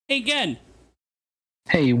Hey, again.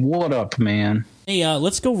 Hey, what up, man? Hey,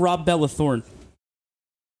 let's go rob Bella Thorne.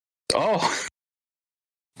 Oh.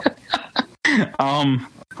 Well,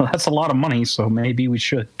 that's a lot of money, so maybe we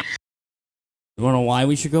should. You wanna know why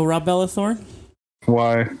we should go rob Bella Thorne?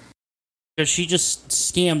 Why? Because she just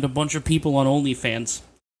scammed a bunch of people on OnlyFans.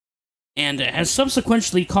 And has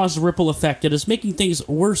subsequently caused a ripple effect that is making things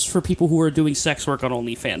worse for people who are doing sex work on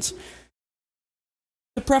OnlyFans.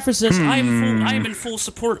 To preface this, I am in full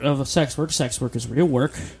support of sex work. Sex work is real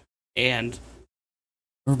work, and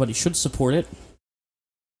everybody should support it.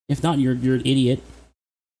 If not, you're an idiot.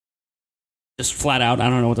 Just flat out, I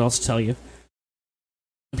don't know what else to tell you.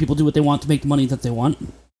 People do what they want to make the money that they want.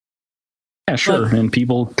 Yeah, sure, and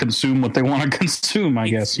people consume what they want to consume, I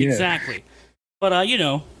guess. Yeah. Exactly. But,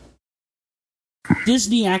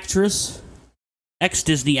 Disney actress,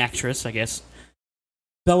 ex-Disney actress, I guess,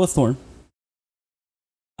 Bella Thorne,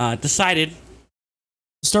 decided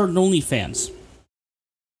to start an OnlyFans.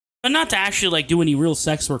 But not to actually, do any real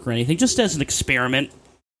sex work or anything, just as an experiment,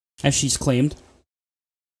 as she's claimed.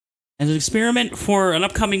 As an experiment for an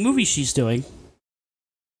upcoming movie she's doing.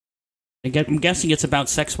 I'm guessing it's about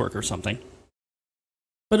sex work or something.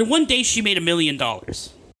 But in one day, she made $1 million. In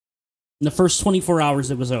the first 24 hours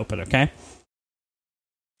it was open, okay?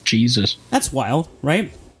 Jesus. That's wild,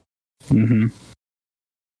 right? Mm-hmm.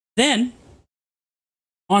 Then,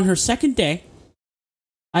 on her second day,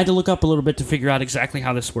 I had to look up a little bit to figure out exactly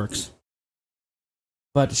how this works.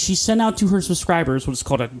 But she sent out to her subscribers what's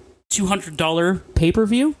called a $200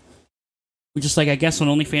 pay-per-view. Which is I guess on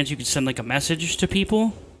OnlyFans you can send a message to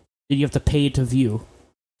people, and you have to pay to view.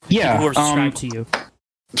 Yeah. People who are subscribed to you.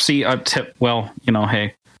 See,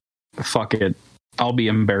 hey, fuck it. I'll be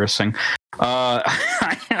embarrassing.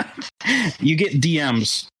 You get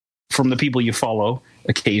DMs from the people you follow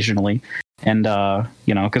occasionally. And,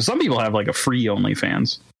 because some people have a free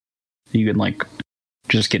OnlyFans. You can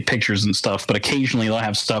just get pictures and stuff, but occasionally they'll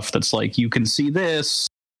have stuff that's you can see this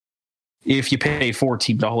if you pay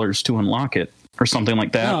 $14 to unlock it or something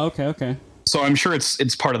like that. Oh, okay. So I'm sure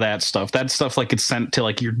it's part of that stuff. That stuff it's sent to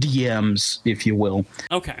your DMs, if you will.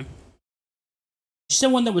 Okay. She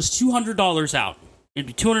sent one that was $200 out. It'd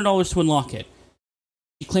be $200 to unlock it.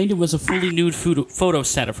 She claimed it was a fully nude photo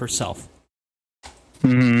set of herself.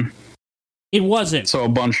 Mm-hmm. It wasn't. So a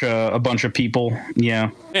bunch of people,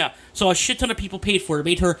 yeah. Yeah. So a shit ton of people paid for it. It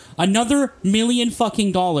made her another $1 million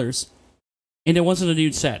fucking dollars, and it wasn't a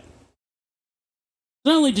nude set.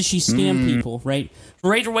 Not only did she scam people, right?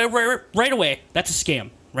 Right away. That's a scam,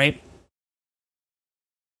 right?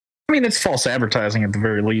 I mean, it's false advertising at the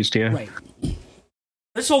very least, yeah. Right.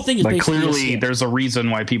 This whole thing is basically clearly there's a reason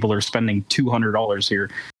why people are spending $200 here.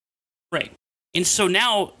 Right. And so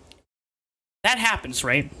now that happens,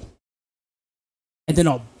 right? And then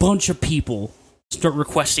a bunch of people start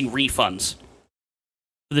requesting refunds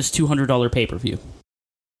for this $200 pay-per-view.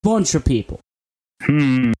 Bunch of people.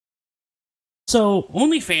 So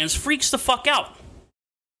OnlyFans freaks the fuck out.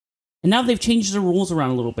 And now they've changed the rules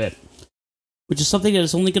around a little bit, which is something that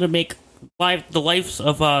is only going to make the lives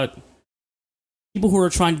of people who are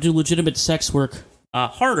trying to do legitimate sex work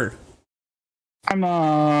harder.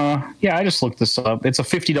 I just looked this up. It's a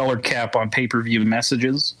 $50 cap on pay-per-view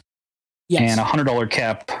messages. Yes. And a $100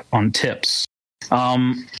 cap on tips.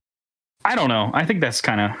 I don't know. I think that's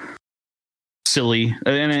kind of silly,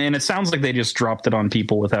 and it sounds like they just dropped it on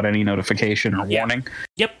people without any notification or warning.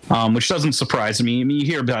 Yep. Which doesn't surprise me. I mean, you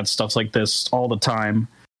hear about stuff like this all the time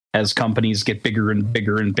as companies get bigger and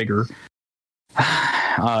bigger and bigger.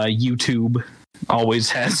 YouTube always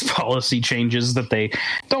has policy changes that they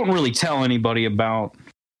don't really tell anybody about.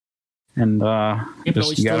 And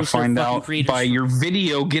you gotta find out by your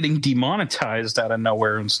video getting demonetized out of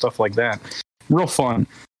nowhere and stuff like that. Real fun.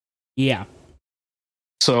 Yeah.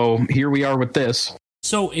 So here we are with this.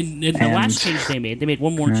 So in the last change they made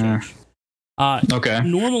one more change. Okay.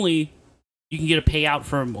 Normally, you can get a payout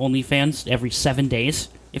from OnlyFans every 7 days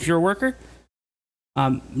if you're a worker.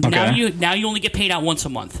 Now you only get paid out once a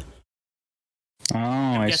month. Oh,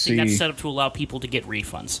 I'm guessing see. That's set up to allow people to get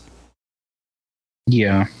refunds.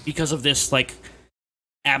 Yeah. Because of this,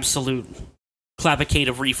 absolute clavichade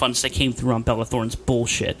of refunds that came through on Bella Thorne's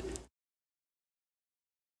bullshit.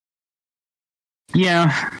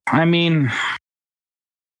 Yeah, I mean,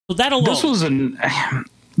 so that alone,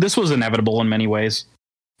 this was inevitable in many ways,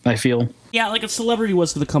 I feel. Yeah, if celebrity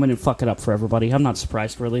was going to come in and fuck it up for everybody, I'm not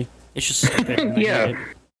surprised, really. It's just stupid. Yeah.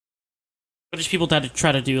 But just people that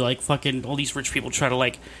try to do, fucking, all these rich people try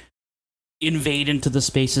to, invade into the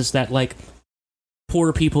spaces that,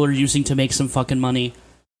 poor people are using to make some fucking money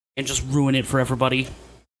and just ruin it for everybody.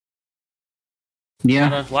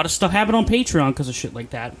 Yeah. A lot of stuff happened on Patreon because of shit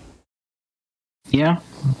like that. Yeah.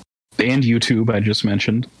 And YouTube, I just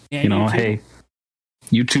mentioned. Yeah, YouTube. Hey,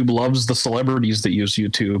 YouTube loves the celebrities that use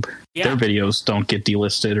YouTube. Yeah. Their videos don't get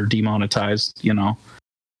delisted or demonetized,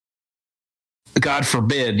 God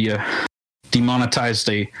forbid you demonetized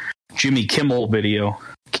a Jimmy Kimmel video.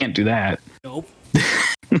 Can't do that. Nope.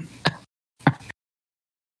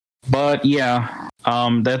 But yeah,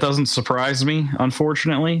 that doesn't surprise me,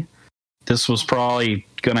 unfortunately. This was probably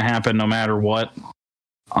going to happen no matter what.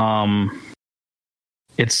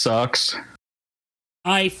 It sucks.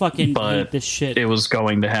 I fucking hate this shit. It was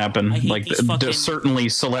going to happen. Like, fucking... certainly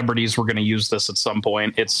celebrities were going to use this at some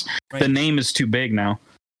point. Right. The name is too big now.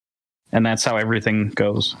 And that's how everything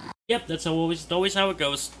goes. Yep, that's always how it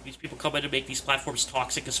goes. These people come in to make these platforms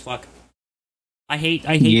toxic as fuck. I hate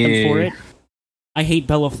them for it. I hate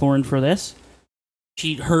Bella Thorne for this.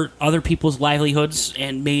 She hurt other people's livelihoods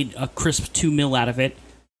and made a crisp $2 million out of it.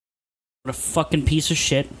 What a fucking piece of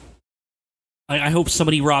shit. I hope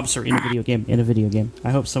somebody robs her in a video game.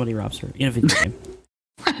 I hope somebody robs her in a video game.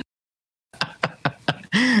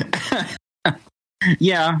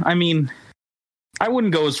 Yeah, I mean, I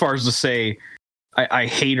wouldn't go as far as to say I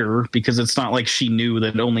hate her, because it's not like she knew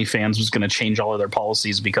that OnlyFans was going to change all of their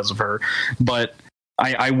policies because of her. But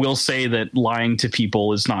I will say that lying to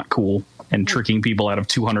people is not cool, and tricking people out of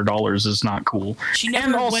 $200 is not cool. She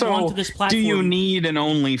never went onto this platform. Do you need an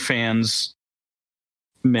OnlyFans?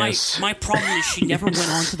 Miss. My problem is she never went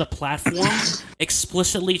onto the platform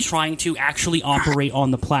explicitly trying to actually operate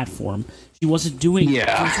on the platform. She wasn't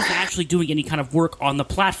actually doing any kind of work on the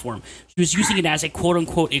platform. She was using it as a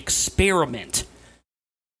quote-unquote experiment.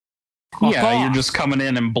 You're just coming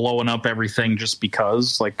in and blowing up everything just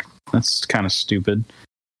because. Like, that's kind of stupid.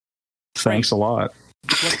 Thanks a lot.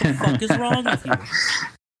 What the fuck is wrong with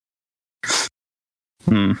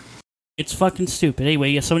you? It's fucking stupid.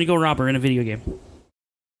 Anyway, somebody go rob her in a video game.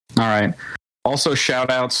 All right. Also, shout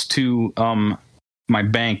outs to my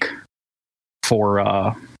bank for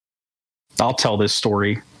I'll tell this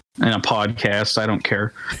story in a podcast. I don't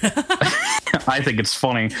care. I think it's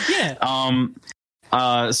funny. Yeah.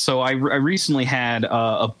 So I recently had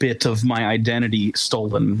a bit of my identity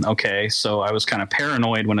stolen. Okay, so I was kind of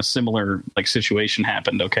paranoid when a similar situation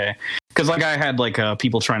happened. Okay, because I had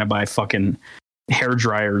people trying to buy fucking hair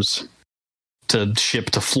dryers to ship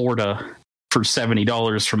to Florida for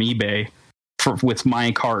 $70 from eBay with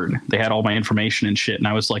my card. They had all my information and shit, and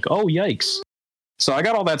I was like, oh yikes. So I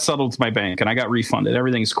got all that settled with my bank, and I got refunded.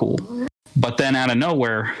 Everything's cool. But then out of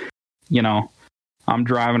nowhere, I'm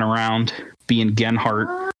driving around being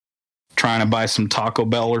Genhart, trying to buy some Taco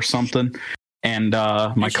Bell or something, and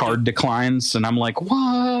my card declines, and I'm like, what?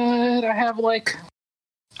 I have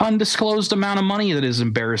undisclosed amount of money that is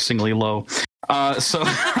embarrassingly low. So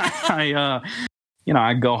I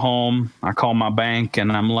go home, I call my bank,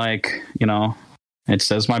 and I'm like, it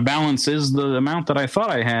says my balance is the amount that I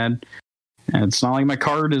thought I had. And it's not like my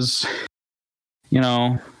card is,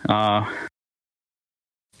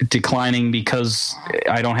 declining because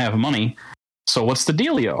I don't have money. So what's the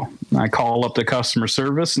dealio? I call up the customer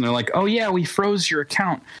service, and they're like, oh yeah, we froze your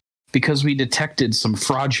account because we detected some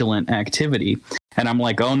fraudulent activity. And I'm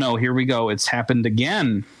like, oh no, here we go. It's happened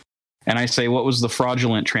again. And I say, what was the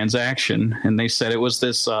fraudulent transaction? And they said it was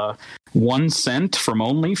this 1 cent from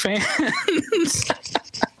OnlyFans.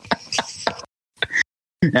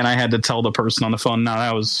 And I had to tell the person on the phone, no,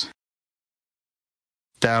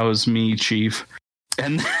 that was me, chief.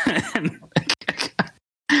 And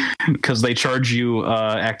because they charge you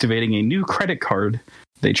activating a new credit card,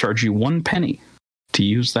 they charge you 1 penny to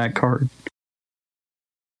use that card.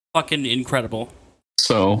 Fucking incredible.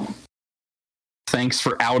 So thanks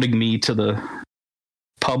for outing me to the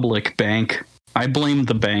public bank. I blame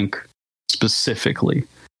the bank specifically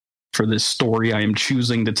for this story I am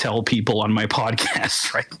choosing to tell people on my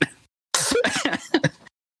podcast right now.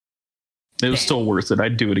 It was still worth it.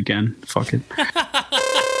 I'd do it again. Fuck it.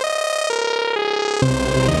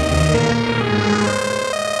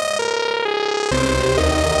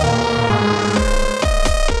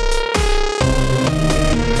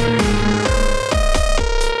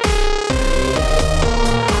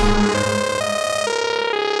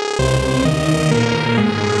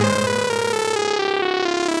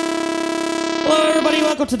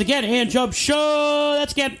 Welcome to the Get and Jump Show.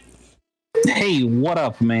 That's Get. Hey, what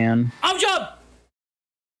up, man? I'm Jump.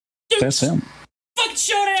 That's him. Fucking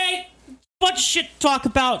show today. Bunch of shit to talk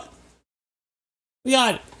about. We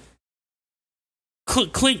got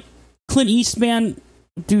Clint Eastman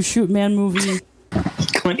do Shoot Man movie.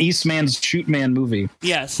 Clint Eastman's Shoot Man movie.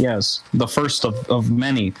 Yes. Yes. The first of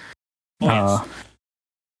many. Oh, yes.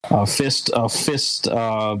 Fist.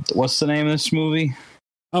 What's the name of this movie?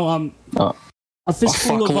 Oh, a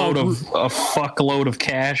fistful a fuckload of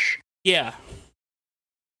cash. Yeah.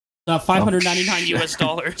 $599 US. A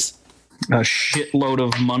shitload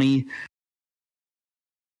of money.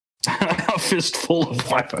 A fistful of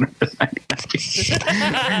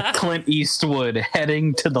 $599. Clint Eastwood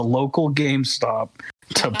heading to the local GameStop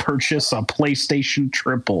to purchase a PlayStation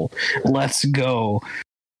Triple. Let's go.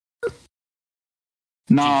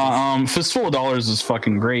 Nah, Fistful of Dollars is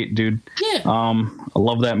fucking great, dude. Yeah. I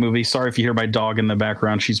love that movie. Sorry if you hear my dog in the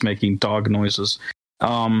background. She's making dog noises.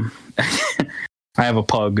 I have a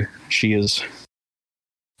pug. She is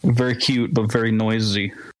very cute, but very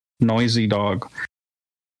noisy. Noisy dog.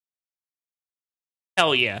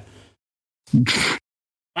 Hell yeah.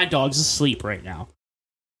 My dog's asleep right now.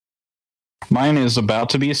 Mine is about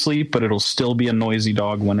to be asleep, but it'll still be a noisy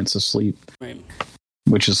dog when it's asleep. Right.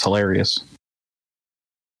 Which is hilarious.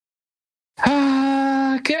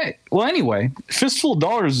 Okay. Well, anyway, Fistful of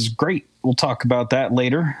Dollars is great. We'll talk about that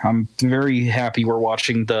later. I'm very happy we're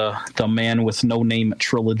watching the Man with No Name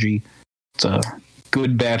trilogy. It's a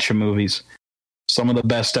good batch of movies. Some of the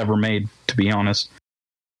best ever made, to be honest.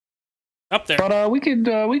 Up there. But we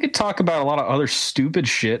could talk about a lot of other stupid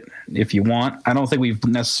shit if you want. I don't think we've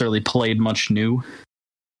necessarily played much new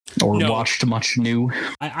or watched much new.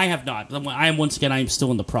 I have not. I'm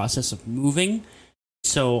still in the process of moving.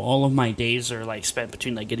 So all of my days are like spent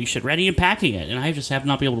between like getting shit ready and packing it, and I just have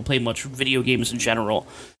not been able to play much video games in general.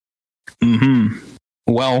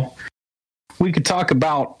 Well, we could talk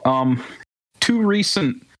about two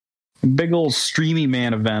recent big old Streamy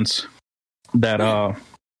Man events that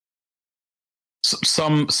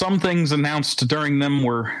some things announced during them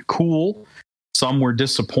were cool, some were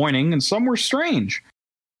disappointing, and some were strange.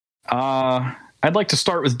 I'd like to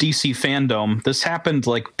start with DC Fandom. This happened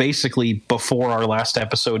like basically before our last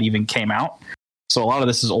episode even came out. So a lot of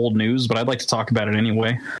this is old news, but I'd like to talk about it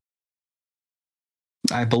anyway.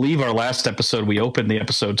 I believe our last episode, we opened the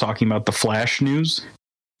episode talking about the Flash news.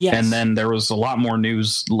 Yes. And then there was a lot more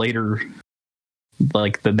news later,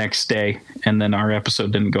 like the next day. And then our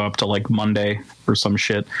episode didn't go up till like Monday or some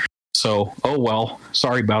shit. So, oh well,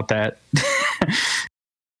 sorry about that.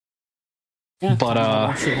 Yeah,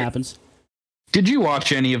 but shit happens. Did you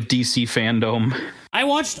watch any of DC Fandom? I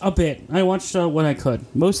watched a bit. I watched what I could.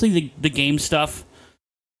 Mostly the game stuff.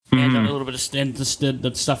 And a little bit of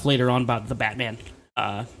the stuff later on about the Batman.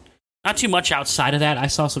 Not too much outside of that. I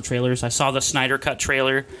saw some trailers. I saw the Snyder Cut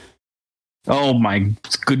trailer. Oh my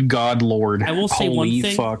good God, Lord! I will say Holy one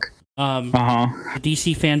thing. Fuck. The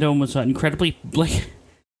DC Fandom was incredibly like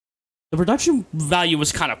the production value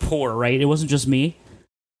was kind of poor, right? It wasn't just me.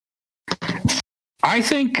 I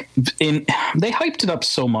think they hyped it up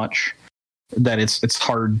so much that it's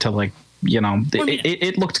hard to like,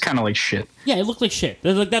 it looked kind of like shit. Yeah, it looked like shit.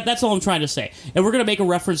 That's all I'm trying to say. And we're gonna make a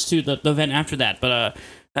reference to the event after that. But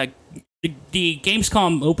the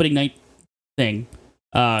Gamescom opening night thing,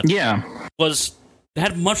 had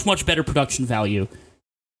much better production value.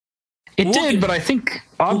 It did, but I think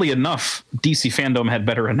oddly enough, DC Fandom had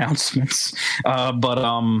better announcements.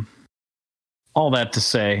 All that to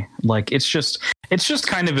say, like, it's just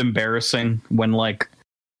kind of embarrassing when like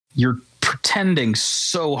you're pretending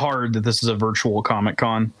so hard that this is a virtual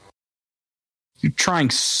Comic-Con. You're trying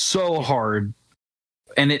so hard,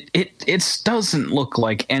 and it doesn't look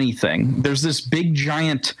like anything. There's this big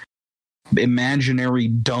giant imaginary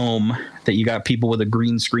dome that you got people with a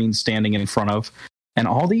green screen standing in front of, and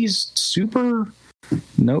all these super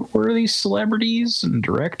noteworthy celebrities and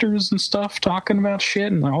directors and stuff talking about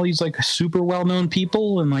shit, and all these like super well-known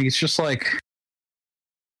people, and like it's just like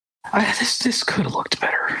this could have looked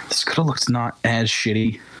better. This could have looked not as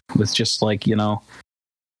shitty with just like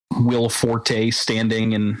Will Forte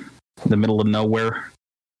standing in the middle of nowhere,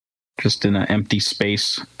 just in an empty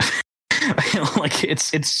space. Like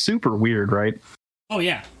it's super weird, right? Oh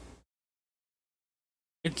yeah.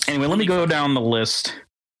 Anyway, let me go down the list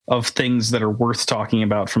of things that are worth talking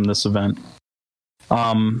about from this event.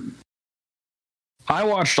 I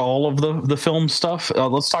watched all of the film stuff.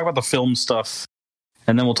 Let's talk about the film stuff,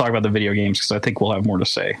 and then we'll talk about the video games, because I think we'll have more to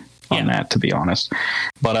say on that, to be honest.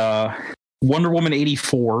 But Wonder Woman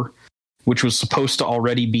 84, which was supposed to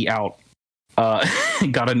already be out,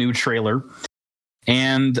 got a new trailer.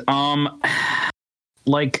 And,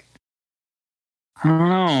 like, I don't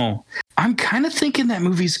know. I'm kind of thinking that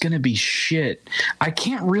movie's going to be shit. I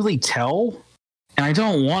can't really tell, and I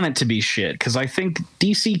don't want it to be shit, because I think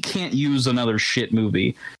DC can't use another shit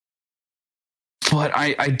movie. But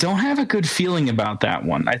I don't have a good feeling about that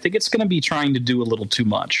one. I think it's going to be trying to do a little too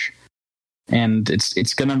much. And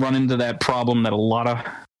it's going to run into that problem that a lot of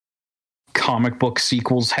comic book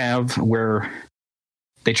sequels have, where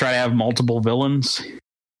they try to have multiple villains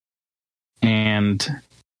and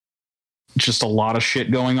just a lot of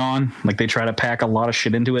shit going on. Like they try to pack a lot of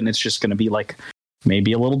shit into it, and it's just going to be like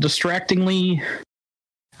maybe a little distractingly,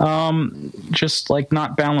 just like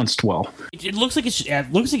not balanced well. It looks like it's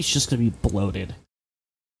just going to be bloated.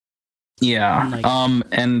 Yeah.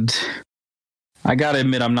 And I gotta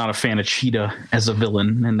admit, I'm not a fan of Cheetah as a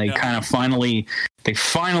villain, and they finally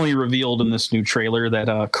revealed in this new trailer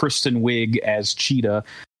that Kristen Wiig as Cheetah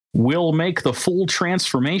will make the full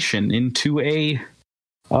transformation into a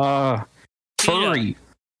furry.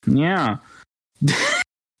 Yeah.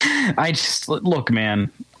 I just look,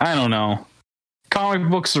 man. I don't know. Comic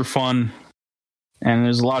books are fun, and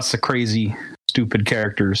there's lots of crazy, stupid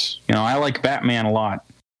characters. You know, I like Batman a lot.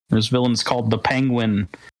 There's villains called the Penguin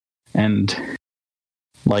and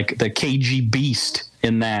like the KG Beast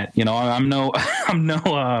in that. You know, I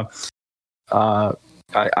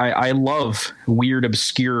love weird,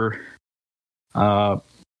 obscure,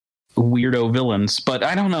 weirdo villains, but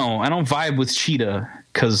I don't know. I don't vibe with Cheetah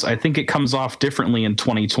because I think it comes off differently in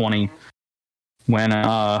 2020 when,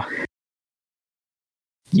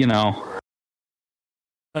 you know.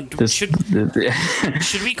 Should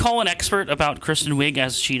we call an expert about Kristen Wiig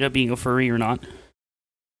as Cheetah being a furry or not?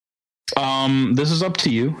 This is up to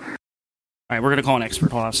you. All right, we're gonna call an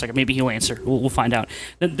expert. Hold on a second. Maybe he'll answer. We'll find out.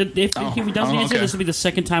 If he doesn't answer, this will be the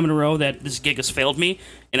second time in a row that this gig has failed me,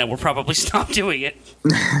 and I will probably stop doing it.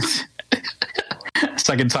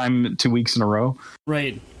 Second time 2 weeks in a row.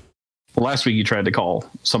 Right. Well, last week you tried to call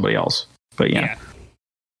somebody else, but yeah.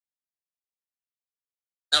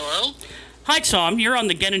 Hello? Hi, Tom. You're on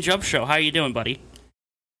the Get and Jump show. How are you doing, buddy?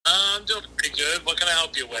 I'm doing pretty good. What can I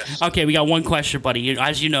help you with? Okay, we got one question, buddy.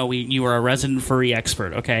 As you know, you are a resident furry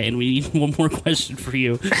expert, okay? And we need one more question for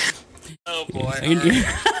you. Oh, boy.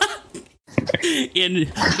 In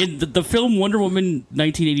the film Wonder Woman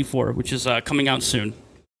 1984, which is coming out soon,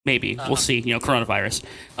 maybe. We'll see, you know, coronavirus.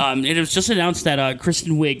 It was just announced that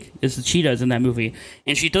Kristen Wiig is the Cheetah in that movie,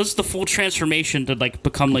 and she does the full transformation to, like,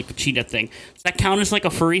 become, like, the Cheetah thing. Does that count as, like, a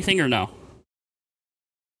furry thing or no?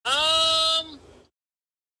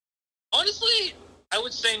 Honestly, I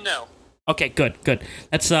would say no. Okay, good.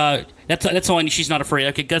 That's all I need. She's not afraid.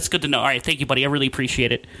 Okay, that's good to know. All right, thank you, buddy. I really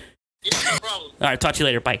appreciate it. Yeah, no problem. All right, talk to you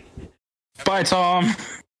later. Bye. Bye, Tom.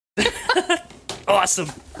 Awesome.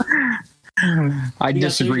 I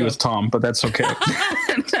disagree with Tom, but that's okay.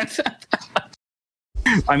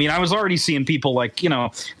 I mean, I was already seeing people like, you know,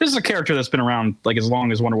 this is a character that's been around like as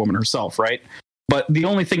long as Wonder Woman herself, right? But the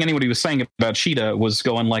only thing anybody was saying about Cheetah was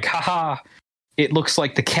going like, haha, it looks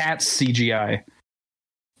like the cat's CGI.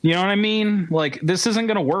 You know what I mean? Like, this isn't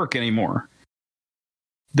going to work anymore.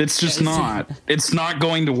 It's just not. It's not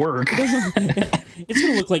going to work. It's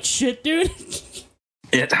going to look like shit, dude.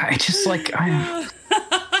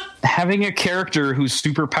 Having a character whose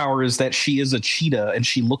superpower is that she is a cheetah and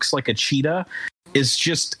she looks like a cheetah is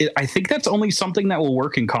just, I think that's only something that will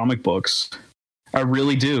work in comic books. I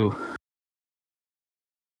really do.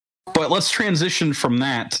 But let's transition from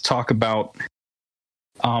that to talk about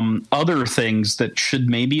other things that should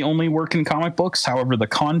maybe only work in comic books. However, the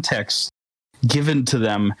context given to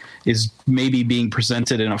them is maybe being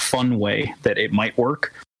presented in a fun way that it might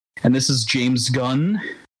work. And this is James Gunn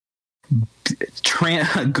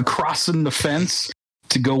crossing the fence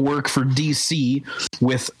to go work for DC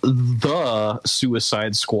with the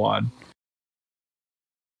Suicide Squad.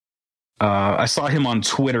 I saw him on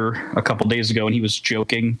Twitter a couple days ago, and he was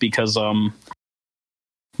joking because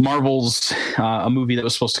Marvel's a movie that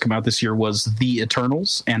was supposed to come out this year was The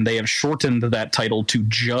Eternals, and they have shortened that title to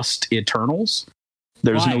just Eternals.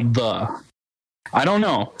 There's Why? no the. I don't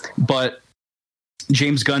know, but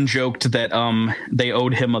James Gunn joked that they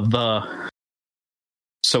owed him a the,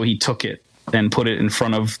 so he took it and put it in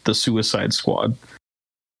front of the Suicide Squad.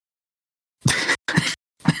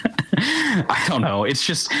 I don't know.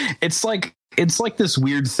 It's like this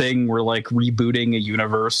weird thing where, like, rebooting a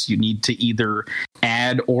universe, you need to either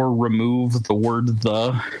add or remove the word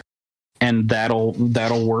the, and that'll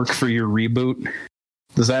work for your reboot.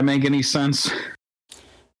 Does that make any sense?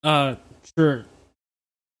 Sure.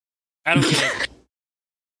 I don't get it.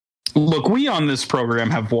 Look, we on this program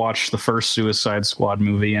have watched the first Suicide Squad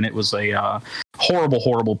movie, and it was a horrible,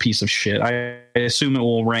 horrible piece of shit. I assume it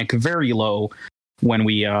will rank very low when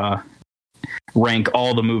we rank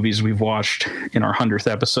all the movies we've watched in our 100th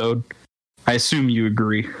episode. I assume you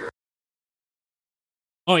agree.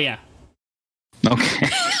 Oh, yeah. Okay.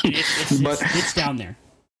 It's down there.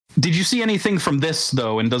 Did you see anything from this,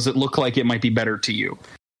 though, and does it look like it might be better to you?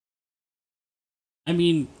 I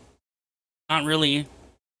mean, not really.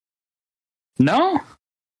 No?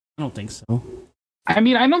 I don't think so. I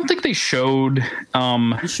mean, I don't think they showed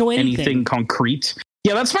anything concrete.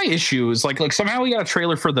 Yeah, that's my issue. Is like somehow we got a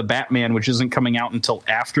trailer for the Batman, which isn't coming out until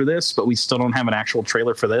after this, but we still don't have an actual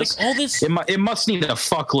trailer for this. Like all this, it must need a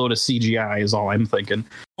fuckload of CGI, is all I'm thinking.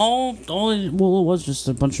 It was just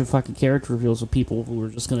a bunch of fucking character reveals of people who were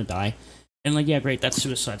just gonna die, and like, yeah, great, that's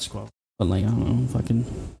Suicide Squad. But like, I don't know, fucking.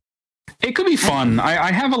 It could be fun.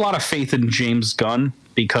 I have a lot of faith in James Gunn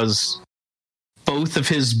because both of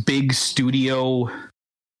his big studio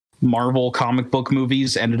Marvel comic book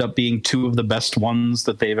movies ended up being two of the best ones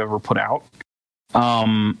that they've ever put out.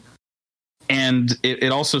 And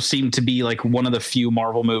it also seemed to be like one of the few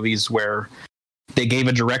Marvel movies where they gave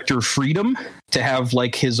a director freedom to have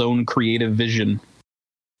like his own creative vision.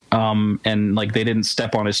 And like they didn't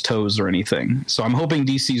step on his toes or anything. So I'm hoping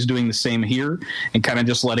DC's doing the same here and kind of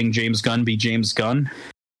just letting James Gunn be James Gunn.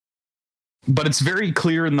 But it's very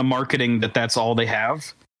clear in the marketing that that's all they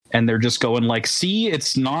have. And they're just going like, see,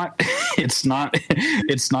 it's not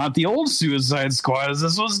the old Suicide Squad.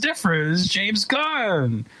 This was different. It's James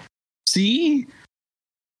Gunn. See?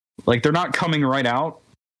 Like, they're not coming right out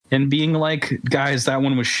and being like, guys, that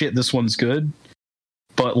one was shit. This one's good.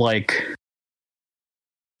 But like,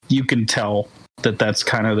 you can tell that that's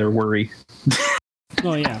kind of their worry.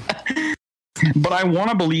 Oh, yeah. But I want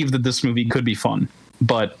to believe that this movie could be fun.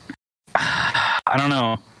 But I don't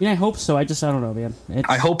know. Yeah, I hope so. I don't know, man.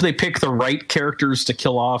 I hope they pick the right characters to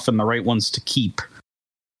kill off and the right ones to keep.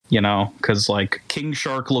 You know, because like King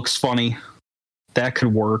Shark looks funny. That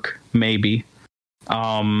could work, maybe.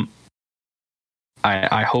 I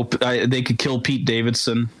hope they could kill Pete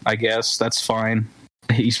Davidson. I guess that's fine.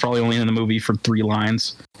 He's probably only in the movie for 3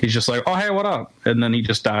 lines. He's just like, "Oh, hey, what up?" And then he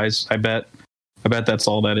just dies. I bet that's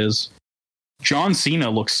all that is. John Cena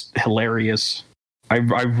looks hilarious. I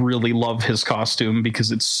really love his costume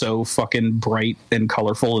because it's so fucking bright and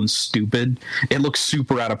colorful and stupid. It looks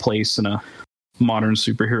super out of place in a modern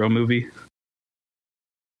superhero movie.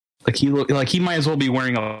 Like he might as well be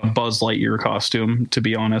wearing a Buzz Lightyear costume. To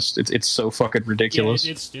be honest, it's so fucking ridiculous.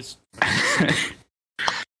 Yeah, it's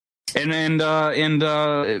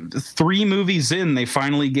And 3 movies in, they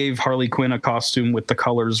finally gave Harley Quinn a costume with the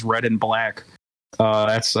colors red and black.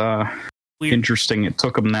 That's weird. Interesting. It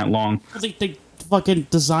took them that long. They fucking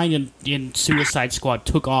design in Suicide Squad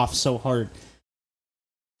took off so hard.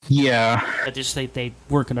 Yeah. That they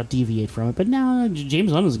weren't going to deviate from it. But now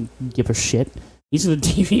James Gunn doesn't give a shit. He's going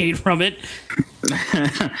to deviate from it.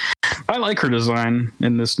 I like her design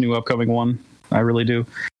in this new upcoming one. I really do.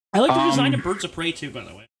 I like the design of Birds of Prey too, by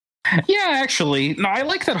the way. Yeah, actually. No, I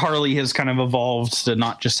like that Harley has kind of evolved to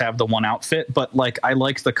not just have the one outfit, but like I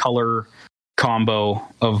like the color combo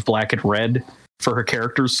of black and red for her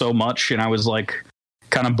characters so much, and I was like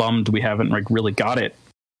kind of bummed we haven't like really got it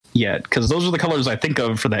yet, because those are the colors I think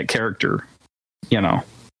of for that character. You know,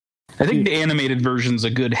 I think the animated version's a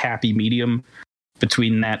good happy medium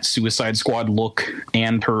between that Suicide Squad look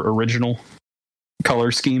and her original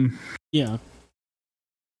color scheme. Yeah.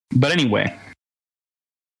 But anyway,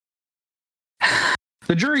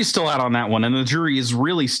 the jury's still out on that one, and the jury is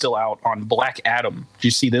really still out on Black Adam. Do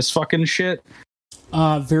you see this fucking shit?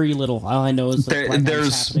 Very little. All I know is that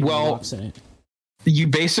there's you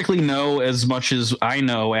basically know as much as I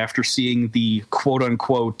know after seeing the quote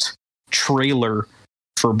unquote trailer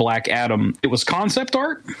for Black Adam. It was concept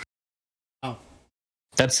art. Oh,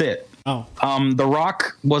 that's it. Oh, The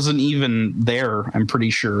Rock wasn't even there, I'm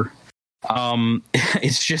pretty sure.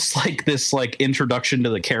 It's just like this like introduction to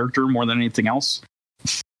the character more than anything else,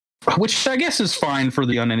 which I guess is fine for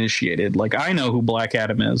the uninitiated. Like, I know who Black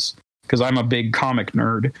Adam is because I'm a big comic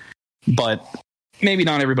nerd, but maybe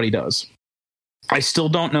not everybody does. I still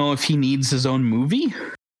don't know if he needs his own movie.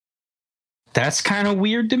 That's kind of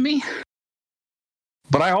weird to me.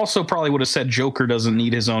 But I also probably would have said Joker doesn't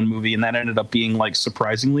need his own movie, and that ended up being like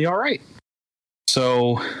surprisingly all right.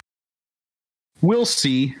 So we'll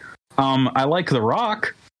see. I like The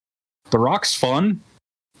Rock. The Rock's fun.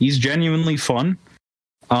 He's genuinely fun.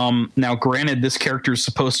 Now, granted, this character is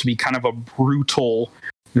supposed to be kind of a brutal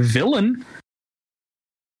villain.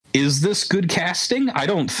 Is this good casting? I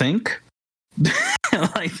don't think.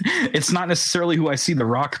 Like, it's not necessarily who I see The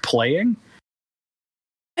Rock playing.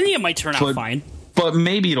 I think it might turn out fine. But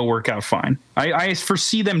maybe it'll work out fine. I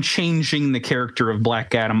foresee them changing the character of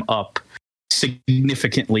Black Adam up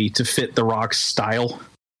significantly to fit The Rock's style.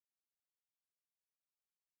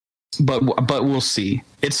 But we'll see.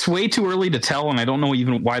 It's way too early to tell, and I don't know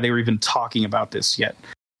even why they were even talking about this yet.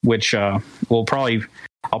 Which I'll probably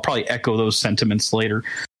echo those sentiments later.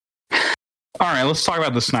 All right, let's talk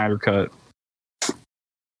about the Snyder Cut.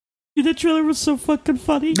 Dude, that trailer was so fucking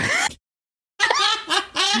funny.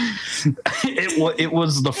 It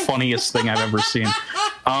was the funniest thing I've ever seen.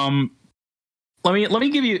 Let me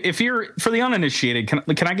give you, if you're, for the uninitiated,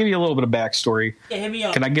 can I give you a little bit of backstory? Yeah, hit me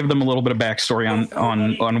up. Can I give them a little bit of backstory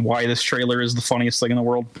on why this trailer is the funniest thing in the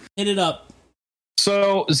world? Hit it up.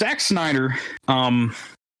 So Zack Snyder,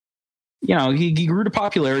 he grew to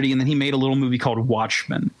popularity, and then he made a little movie called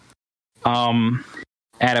Watchmen,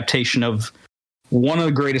 adaptation of one of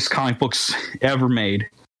the greatest comic books ever made,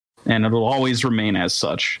 and it'll always remain as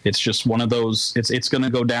such. It's just one of those. It's going to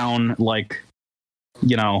go down like,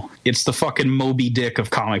 it's the fucking Moby Dick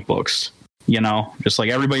of comic books. Just like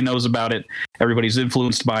everybody knows about it, everybody's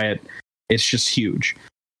influenced by it. It's just huge.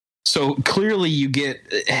 So clearly you get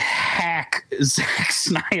hack Zack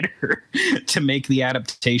Snyder to make the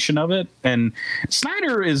adaptation of it. And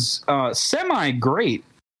Snyder is semi-great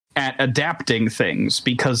at adapting things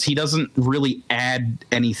because he doesn't really add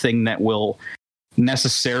anything that will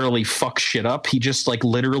necessarily fuck shit up. He just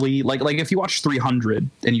literally like if you watch 300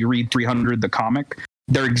 and you read 300 the comic,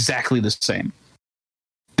 they're exactly the same.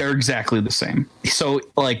 So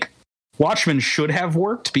Watchmen should have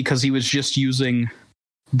worked because he was just using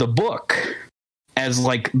the book as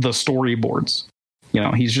the storyboards.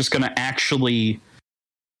 He's just going to actually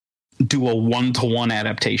do a 1-to-1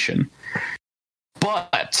 adaptation.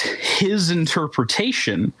 But his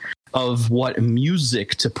interpretation of what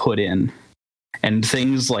music to put in and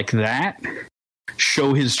things like that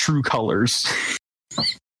show his true colors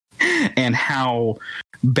and how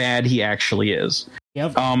bad he actually is.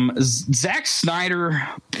 Yep. Zack Snyder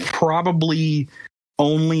probably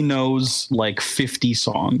only knows 50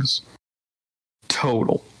 songs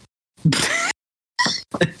total.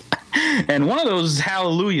 And one of those is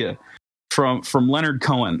Hallelujah from Leonard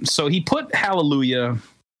Cohen. So he put Hallelujah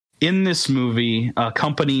in this movie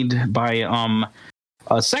accompanied by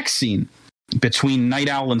a sex scene between Night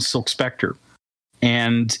Owl and Silk Spectre.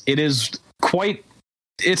 And it's quite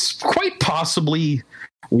possibly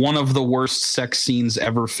one of the worst sex scenes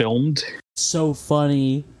ever filmed. So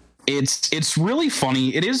funny. It's really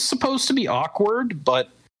funny. It is supposed to be awkward, but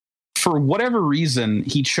for whatever reason,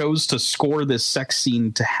 he chose to score this sex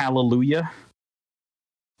scene to Hallelujah.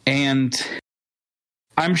 And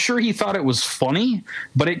I'm sure he thought it was funny,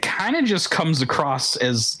 but it kind of just comes across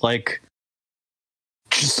as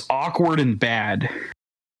just awkward and bad.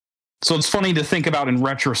 So it's funny to think about in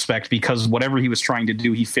retrospect because whatever he was trying to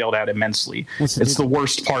do, he failed at immensely. It's the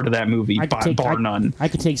worst part of that movie, bar none. I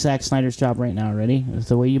could take Zack Snyder's job right now. Ready?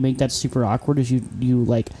 The way you make that super awkward is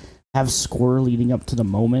you have score leading up to the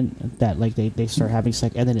moment that they start having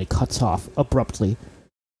sex, and then it cuts off abruptly,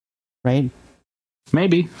 right?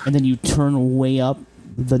 Maybe. And then you turn way up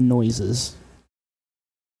the noises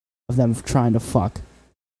of them trying to fuck.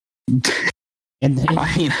 And then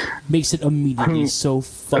it makes it immediately so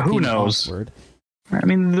fucking awkward. I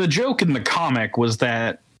mean, the joke in the comic was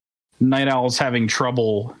that Night Owl's having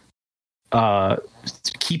trouble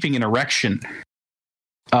keeping an erection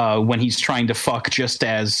when he's trying to fuck, just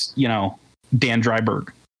as, Dan Dryberg,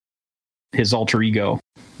 his alter ego,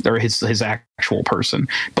 or his actual person.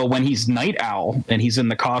 But when he's Night Owl and he's in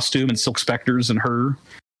the costume and Silk Spectre's in her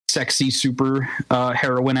sexy super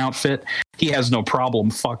heroine outfit, he has no problem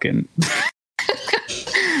fucking.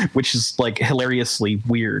 Which is hilariously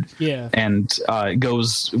weird. Yeah. And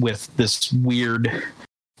goes with this weird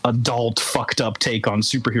adult fucked up take on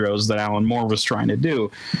superheroes that Alan Moore was trying to do.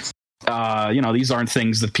 These aren't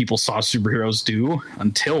things that people saw superheroes do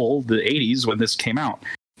until the 80s when this came out.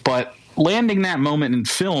 But landing that moment in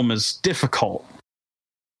film is difficult.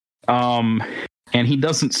 And he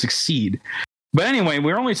doesn't succeed. But anyway,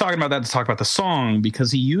 we're only talking about that to talk about the song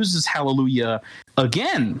because he uses Hallelujah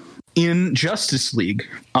again in Justice League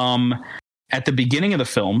at the beginning of the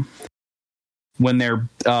film when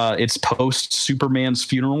it's post Superman's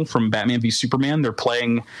funeral from Batman v Superman. They're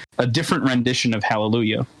playing a different rendition of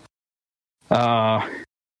Hallelujah.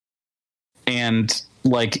 And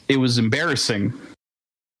it was embarrassing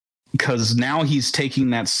because now he's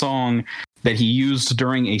taking that song that he used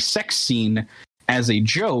during a sex scene as a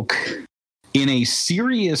joke in a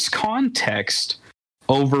serious context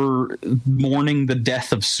over mourning the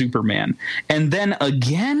death of Superman. And then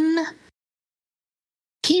again,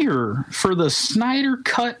 here, for the Snyder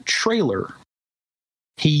Cut trailer,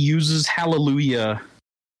 he uses Hallelujah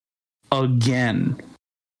again.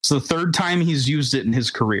 It's the third time he's used it in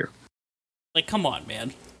his career. Come on,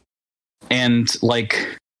 man. And,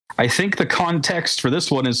 I think the context for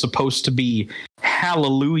this one is supposed to be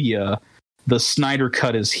Hallelujah, the Snyder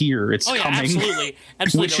Cut is here. It's coming. Absolutely.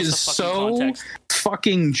 Which is so context.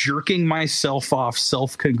 Fucking jerking myself off,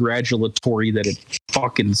 self-congratulatory that it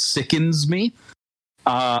fucking sickens me.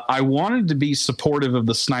 I wanted to be supportive of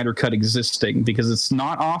the Snyder Cut existing because it's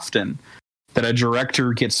not often that a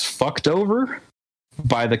director gets fucked over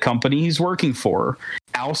by the company he's working for,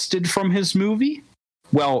 ousted from his movie.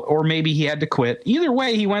 Well, or maybe he had to quit. Either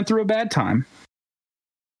way, he went through a bad time.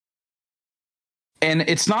 And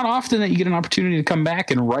it's not often that you get an opportunity to come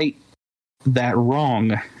back and right that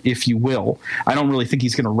wrong, if you will. I don't really think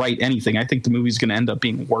he's going to right anything. I think the movie's going to end up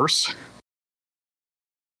being worse.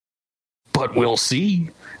 But we'll see.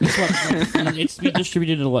 It's being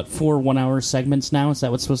distributed into 4 1-hour segments now? Is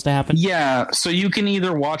that what's supposed to happen? Yeah, so you can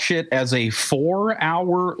either watch it as a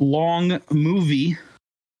 4-hour long movie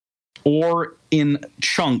or in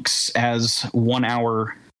chunks as 1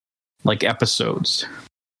 hour episodes.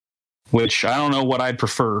 Which I don't know what I'd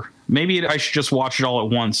prefer. Maybe I should just watch it all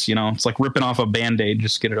at once, It's like ripping off a Band-Aid,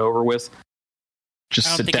 just get it over with.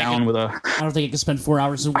 Just sit down with a... I don't think I can spend 4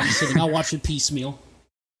 hours in one sitting. I'll watch it piecemeal.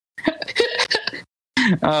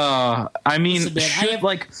 I mean,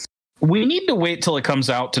 we need to wait till it comes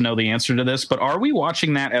out to know the answer to this, but are we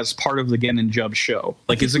watching that as part of the Gen and Jub show?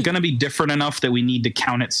 Is it going to be different enough that we need to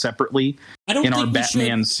count it separately in our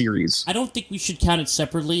Batman series? I don't think we should count it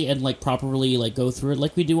separately and properly go through it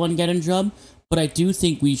like we do on Gen and Jub, but I do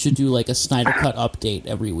think we should do a Snyder Cut update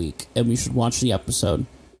every week, and we should watch the episode.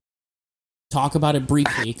 Talk about it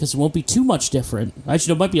briefly, because it won't be too much different.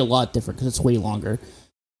 Actually, it might be a lot different, because it's way longer.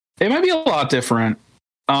 It might be a lot different.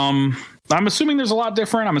 I'm assuming there's a lot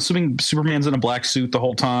different. I'm assuming Superman's in a black suit the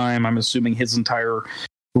whole time. I'm assuming his entire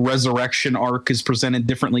resurrection arc is presented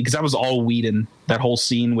differently, because that was all Whedon, that whole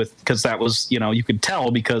scene because that was, you could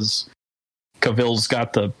tell because Cavill's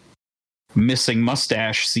got the missing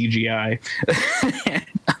mustache CGI.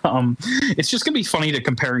 It's just going to be funny to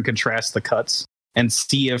compare and contrast the cuts and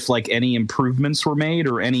see if any improvements were made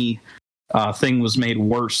or any thing was made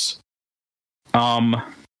worse.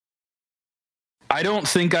 I don't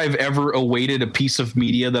think I've ever awaited a piece of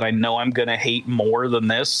media that I know I'm going to hate more than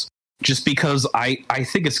this, just because I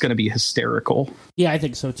think it's going to be hysterical. Yeah, I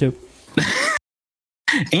think so too.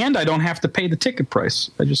 And I don't have to pay the ticket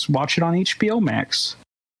price. I just watch it on HBO Max.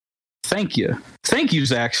 Thank you. Thank you,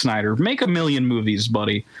 Zack Snyder. Make 1 million movies,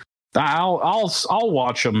 buddy. I'll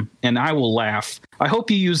watch them and I will laugh. I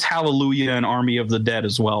hope you use Hallelujah and Army of the Dead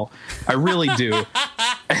as well. I really do.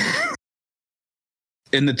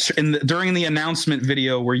 During the announcement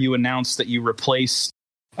video where you announced that you replaced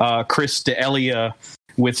Chris D'Elia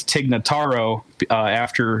with Tig Notaro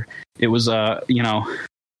after it was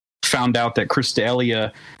found out that Chris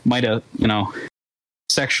D'Elia might have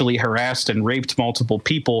sexually harassed and raped multiple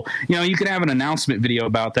people, you could have an announcement video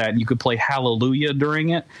about that and you could play Hallelujah during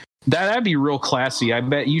it. That'd be real classy. I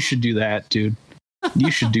bet you should do that, dude.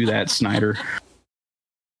 You should do that, Snyder.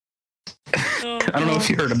 I don't know if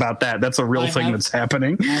you heard about that. That's a real thing that's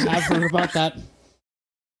happening. I've heard about that.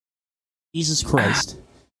 Jesus Christ.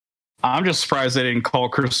 I'm just surprised they didn't call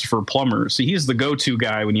Christopher Plummer. See, he's the go-to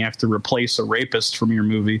guy when you have to replace a rapist from your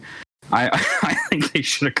movie. I think they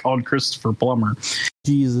should have called Christopher Plummer.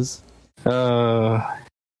 Jesus. What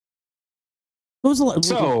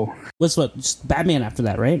was just Batman after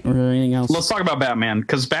that, right? Or anything else? Let's talk about Batman,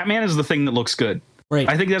 because Batman is the thing that looks good. Right.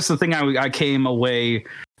 I think that's the thing I came away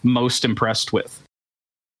most impressed with.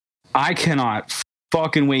 I cannot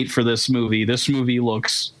fucking wait for this movie. This movie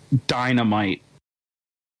looks dynamite.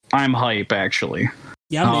 I'm hype, actually.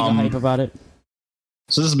 Yeah, I'm mega hype about it.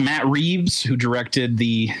 So this is Matt Reeves, who directed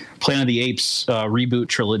the Planet of the Apes reboot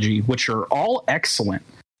trilogy, which are all excellent,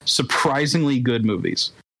 surprisingly good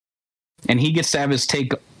movies. And he gets to have his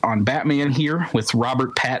take on Batman here with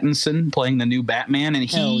Robert Pattinson playing the new Batman, and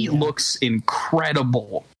he looks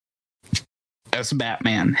incredible as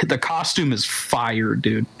Batman. The costume is fire,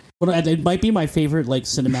 dude. Well, it might be my favorite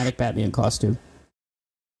cinematic Batman costume.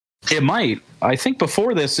 It might. I think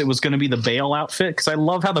before this it was going to be the Bale outfit, because I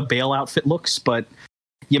love how the Bale outfit looks, but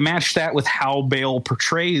you match that with how Bale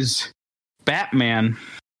portrays Batman,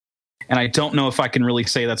 and I don't know if I can really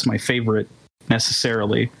say that's my favorite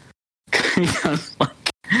necessarily. Because,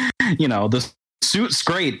 the suit's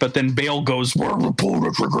great, but then Bale goes, "We're the pull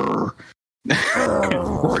the trigger."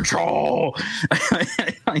 Rachel.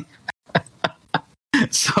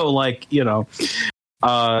 So,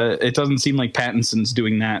 it doesn't seem like Pattinson's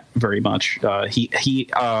doing that very much. He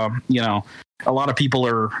a lot of people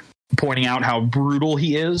are pointing out how brutal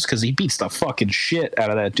he is because he beats the fucking shit out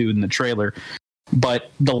of that dude in the trailer.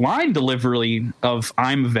 But the line delivery of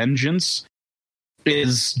 "I'm Vengeance"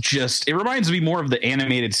 is just, it reminds me more of the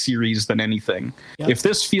animated series than anything. Yep. If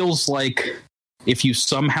this feels like if you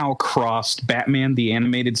somehow crossed Batman the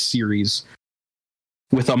Animated Series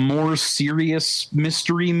with a more serious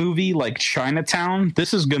mystery movie like Chinatown,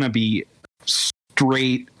 this is going to be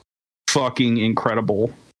straight fucking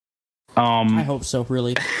incredible. I hope so,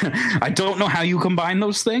 really. I don't know how you combine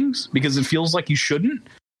those things because it feels like you shouldn't,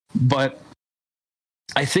 but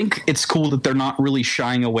I think it's cool that they're not really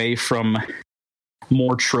shying away from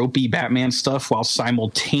more tropey Batman stuff while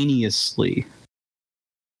simultaneously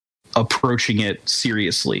approaching it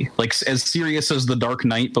seriously. Like as serious as The Dark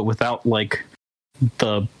Knight, but without like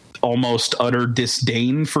the almost utter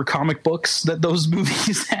disdain for comic books that those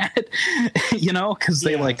movies had, you know, because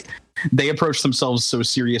they approached themselves so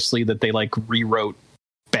seriously that they like rewrote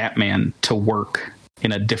Batman to work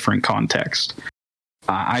in a different context.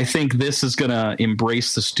 I think this is going to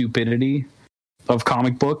embrace the stupidity of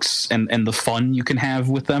comic books and the fun you can have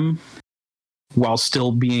with them while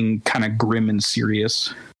still being kind of grim and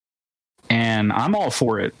serious. And I'm all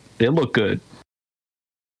for it. It looked good.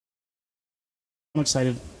 I'm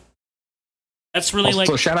excited. That's really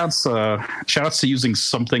also, shout outs to using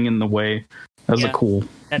Something in the Way. That's a cool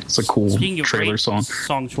trailer song.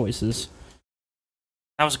 Song choices.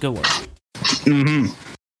 That was a good one. Mm-hmm.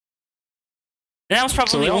 That was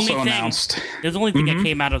probably the only thing. Announced. The only thing that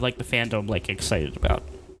came out of like the fandom like excited about.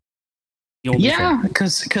 Yeah,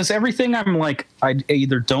 because everything I'm like I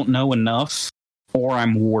either don't know enough or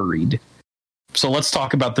I'm worried. So let's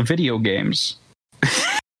talk about the video games. Time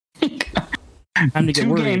to get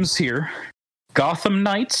Two worried. games here. Gotham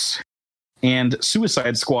Knights and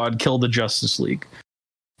Suicide Squad Kill the Justice League.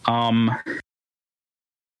 I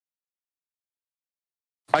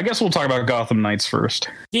guess we'll talk about Gotham Knights first.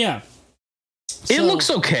 Yeah. It looks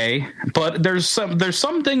okay, but there's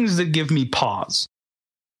some things that give me pause.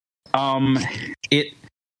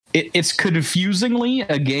 It's confusingly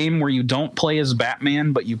a game where you don't play as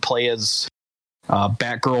Batman, but you play as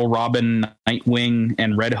Batgirl, Robin, Nightwing,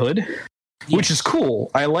 and Red Hood. Yeah. Which is cool.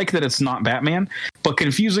 I like that it's not Batman, but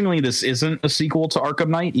confusingly, this isn't a sequel to Arkham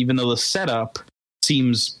Knight, even though the setup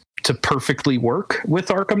seems to perfectly work with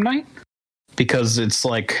Arkham Knight, because it's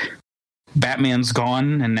like Batman's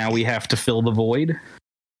gone and now we have to fill the void.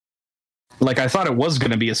 Like, I thought it was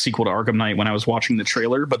going to be a sequel to Arkham Knight when I was watching the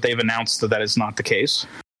trailer, but they've announced that is not the case.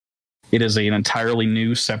 It is an entirely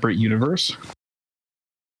new, separate universe.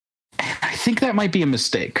 I think that might be a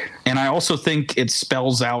mistake. And I also think it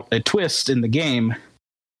spells out a twist in the game,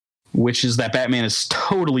 which is that Batman is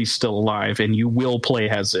totally still alive and you will play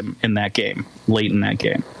as him in that game, late in that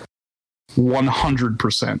game.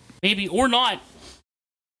 100%. Maybe, or not.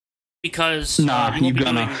 Because you're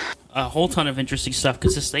doing a whole ton of interesting stuff,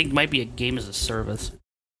 because this thing might be a game as a service.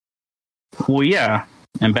 Well, yeah.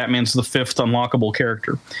 And Batman's the 5th unlockable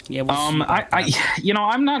character. Yeah,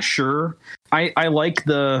 I'm not sure. I like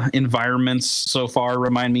the environments so far.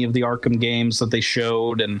 Remind me of the Arkham games that they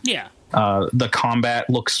showed, and the combat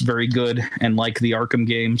looks very good and like the Arkham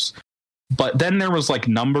games. But then there was like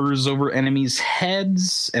numbers over enemies'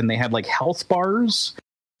 heads, and they had like health bars,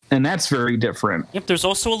 and that's very different. Yep, there's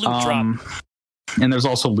also a loot drop. And there's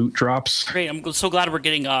also loot drops. Great, I'm so glad we're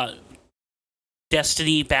getting a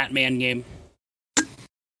Destiny Batman game.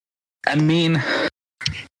 I mean,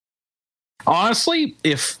 honestly,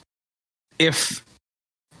 if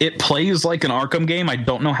it plays like an Arkham game, I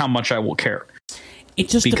don't know how much I will care. It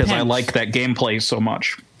just because depends. I like that gameplay so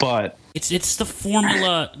much. But it's the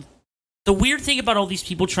formula. The weird thing about all these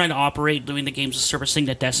people trying to operate doing the games of service thing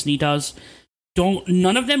that Destiny does,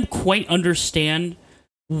 none of them quite understand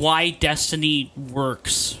why Destiny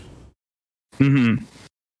works. Mm-hmm.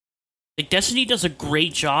 Like, Destiny does a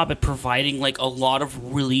great job at providing like a lot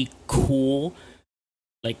of really cool,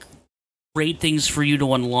 like, great things for you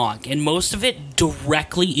to unlock, and most of it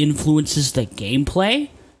directly influences the gameplay.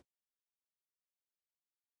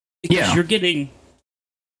 Because you're getting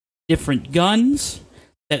different guns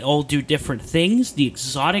that all do different things. The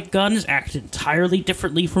exotic guns act entirely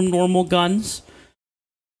differently from normal guns.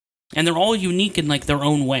 And they're all unique in, like, their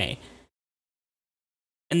own way.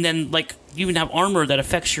 And then, like, you even have armor that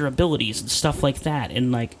affects your abilities and stuff like that.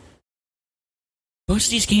 And, like, most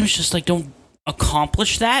of these games just, like, don't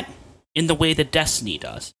accomplish that in the way that Destiny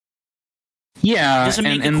does. Yeah, it doesn't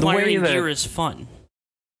make acquiring gear as fun.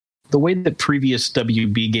 The way that previous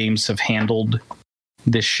WB games have handled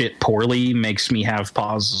this shit poorly makes me have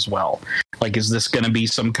pause as well. Like, is this going to be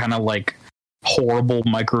some kind of, like, horrible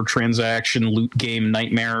microtransaction loot game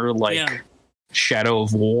nightmare like Shadow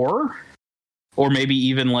of War? Or maybe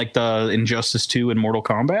even like the Injustice 2 and Mortal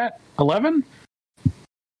Kombat 11?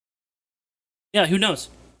 Yeah, who knows?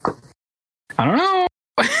 I don't know.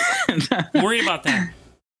 I'm worried about that.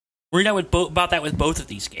 Worried about that with both of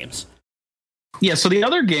these games. Yeah, so the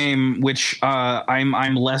other game, which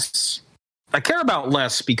I'm less I care about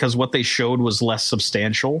less because what they showed was less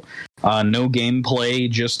substantial. No gameplay,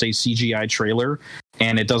 just a CGI trailer,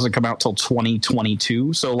 and it doesn't come out till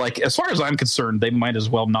 2022. So, like, as far as I'm concerned, they might as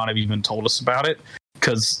well not have even told us about it,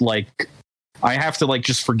 because, like, I have to, like,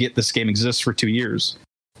 just forget this game exists for 2 years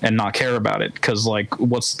and not care about it, because, like,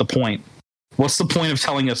 what's the point? What's the point of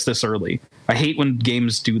telling us this early? I hate when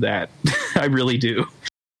games do that. I really do.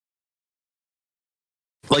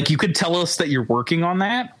 Like, you could tell us that you're working on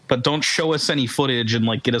that, but don't show us any footage and,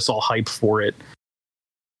 like, get us all hyped for it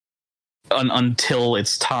until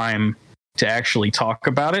it's time to actually talk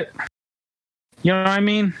about it. You know what I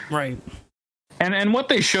mean? Right. And what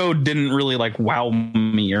they showed didn't really, like, wow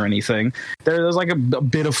me or anything. There's like a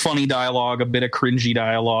bit of funny dialogue, a bit of cringy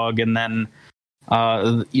dialogue, and then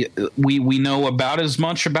we know about as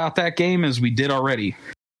much about that game as we did already.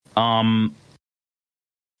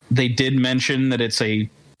 They did mention that it's a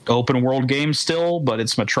open world game still, but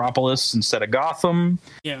it's Metropolis instead of Gotham.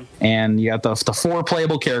 Yeah. And you got the 4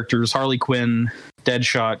 playable characters: Harley Quinn,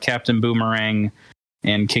 Deadshot, Captain Boomerang,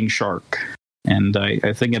 and King Shark. And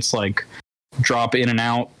I think it's like drop in and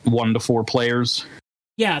out 1 to 4 players.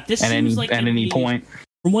 Yeah, this seems like at any point.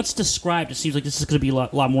 From what's described, it seems like this is going to be a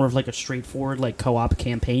lot more of like a straightforward like co-op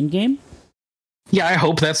campaign game. Yeah, I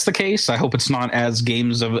hope that's the case. I hope it's not as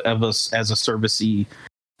games of us as a servicey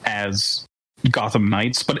as Gotham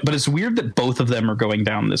Knights, but it's weird that both of them are going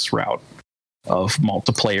down this route of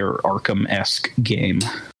multiplayer Arkham-esque game.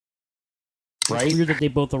 Right? It's weird that they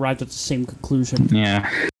both arrived at the same conclusion. Yeah.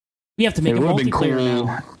 We have to make a multiplayer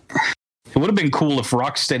now. It would have been cool if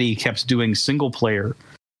Rocksteady kept doing single player,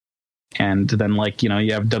 and then, like, you know,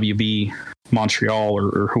 you have WB Montreal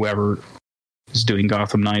or whoever is doing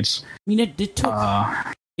Gotham Knights. I mean, it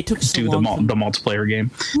took so long the multiplayer game.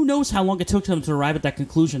 Who knows how long it took them to arrive at that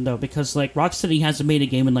conclusion, though, because, like, Rocksteady hasn't made a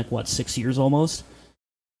game in, like, what, 6 years almost?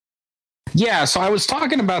 Yeah, so I was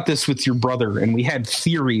talking about this with your brother, and we had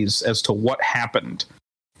theories as to what happened.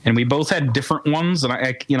 And we both had different ones, and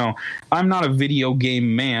I'm not a video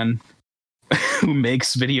game man who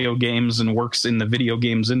makes video games and works in the video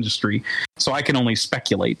games industry, so I can only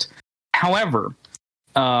speculate. However,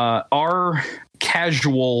 our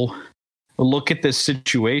casual look at this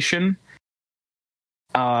situation,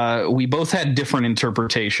 we both had different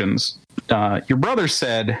interpretations. Your brother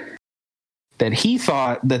said that he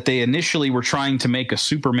thought that they initially were trying to make a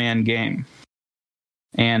Superman game,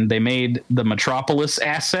 and they made the Metropolis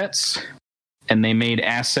assets, and they made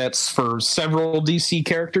assets for several DC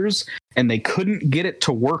characters, and they couldn't get it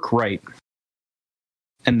to work right.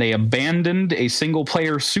 And they abandoned a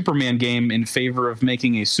single-player Superman game in favor of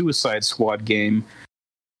making a Suicide Squad game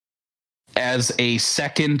as a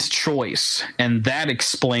second choice. And that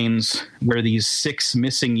explains where these 6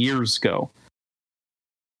 missing years go.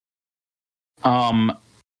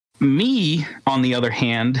 Me, on the other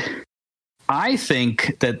hand, I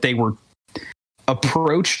think that they were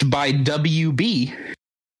approached by WB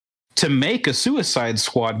to make a Suicide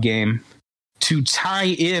Squad game to tie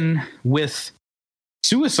in with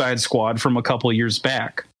Suicide Squad from a couple years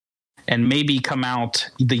back, and maybe come out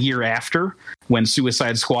the year after when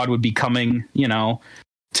Suicide Squad would be coming, you know,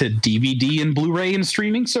 to DVD and Blu-ray and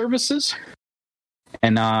streaming services.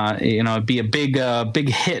 And, it'd be a big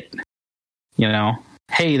hit. You know,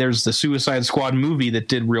 hey, there's the Suicide Squad movie that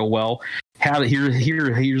did real well.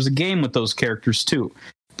 Here's a game with those characters too.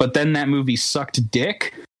 But then that movie sucked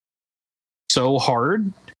dick so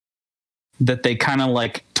hard that they kind of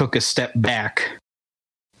like took a step back,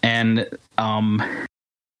 and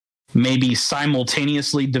maybe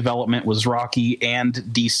simultaneously development was rocky, and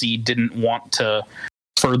DC didn't want to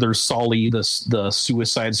further sully the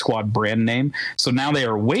Suicide Squad brand name. So now they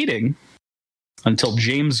are waiting until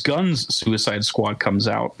James Gunn's Suicide Squad comes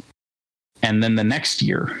out, and then the next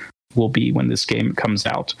year will be when this game comes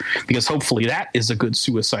out, because hopefully that is a good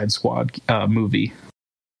Suicide Squad movie,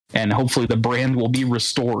 and hopefully the brand will be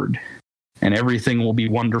restored and everything will be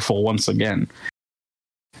wonderful once again.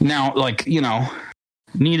 Now, like, you know,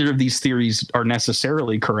 neither of these theories are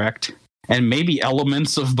necessarily correct, and maybe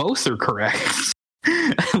elements of both are correct.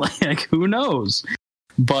 Like, who knows?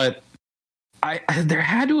 But there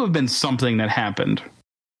had to have been something that happened,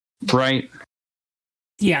 right?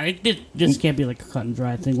 Yeah, it just can't be like a cut and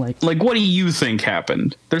dry thing. Like, what do you think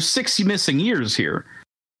happened? There's 6 missing years here.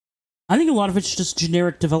 I think a lot of it's just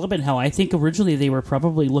generic development hell. I think originally they were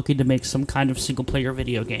probably looking to make some kind of single-player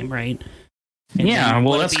video game, right? And yeah,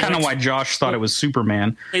 well, that's kind of why Josh thought it was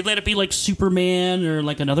Superman. They let it be like Superman or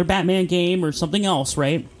like another Batman game or something else,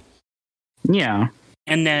 right? Yeah.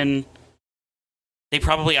 And then they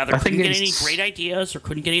probably either couldn't get any great ideas or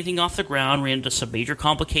couldn't get anything off the ground, ran into some major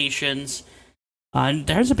complications,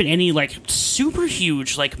 There hasn't been any like super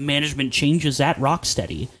huge like management changes at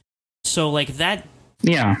Rocksteady, so like that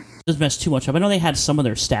doesn't mess too much up. I know they had some of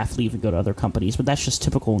their staff leave and go to other companies, but that's just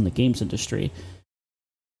typical in the games industry.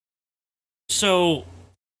 So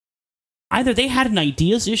either they had an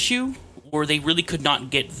ideas issue, or they really could not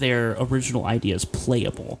get their original ideas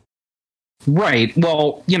playable. Right.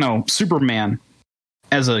 Well, you know, Superman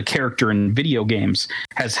as a character in video games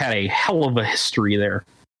has had a hell of a history there.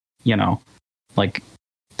 You know, like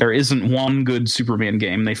there isn't one good Superman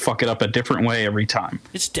game. They fuck it up a different way every time.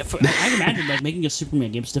 It's difficult. I imagine like making a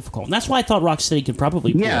Superman game is difficult, and that's why I thought Rocksteady could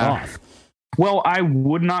probably pull it off. Well, I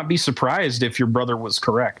would not be surprised if your brother was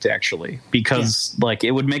correct, actually, because like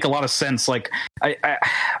it would make a lot of sense. Like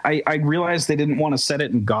I realized they didn't want to set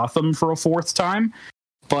it in Gotham for a fourth time,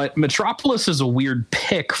 but Metropolis is a weird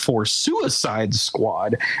pick for Suicide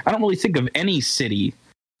Squad. I don't really think of any city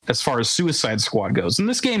as far as Suicide Squad goes. And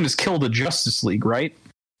this game is kill the Justice League, right?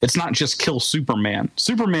 It's not just kill Superman.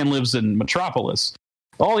 Superman lives in Metropolis.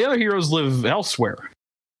 All the other heroes live elsewhere.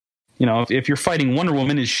 You know, if you're fighting Wonder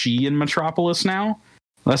Woman, is she in Metropolis now?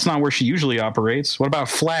 That's not where she usually operates. What about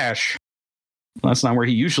Flash? That's not where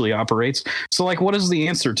he usually operates. So, like, what is the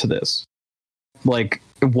answer to this? Like,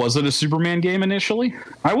 was it a Superman game initially?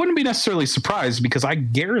 I wouldn't be necessarily surprised, because I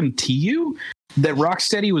guarantee you that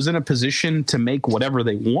Rocksteady was in a position to make whatever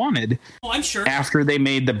they wanted. Oh, I'm sure. After they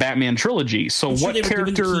made the Batman trilogy. So what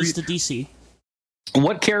character? To DC.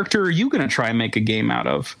 What character are you going to try and make a game out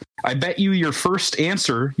of? I bet you your first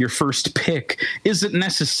answer, your first pick, isn't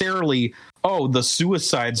necessarily, the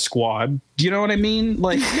Suicide Squad. Do you know what I mean?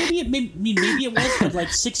 Like maybe it was, but like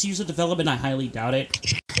 6 years of development, I highly doubt it.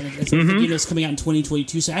 It's coming out in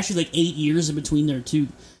 2022, so actually like 8 years in between their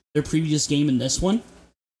previous game and this one.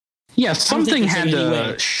 Yeah, something had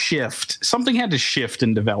to shift. Something had to shift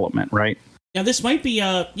in development, right? Now, this might be,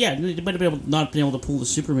 they might have not been able to pull the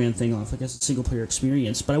Superman thing off, like as a single-player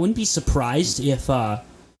experience, but I wouldn't be surprised if,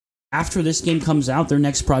 after this game comes out, their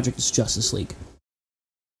next project is Justice League.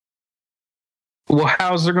 Well,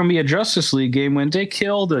 how's there going to be a Justice League game when they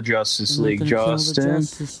kill the Justice League, Justin? Kill the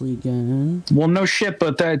Justice League again. Well, no shit,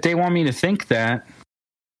 but they want me to think that.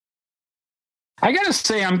 I gotta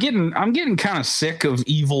say, I'm getting kind of sick of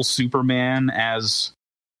evil Superman as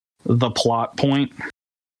the plot point.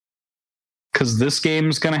 Because this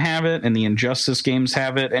game's going to have it, and the Injustice games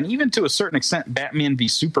have it, and even to a certain extent, Batman v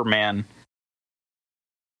Superman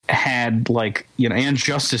had, like, you know, and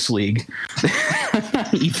Justice League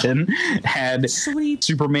even had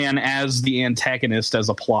Superman as the antagonist as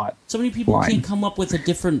a plot. So many people can't come up with a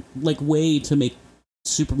different, like, way to make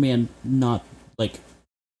Superman not, like...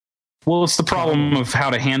 Well, it's the problem of how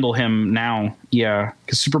to handle him now, yeah,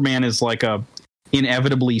 because Superman is, like, a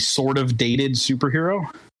inevitably sort of dated superhero.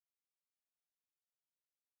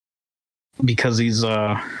 Because he's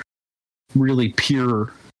really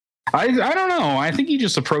pure. I don't know. I think you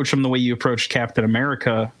just approach him the way you approached Captain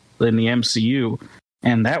America in the MCU,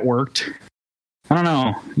 and that worked. I don't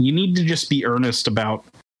know. You need to just be earnest about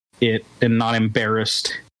it and not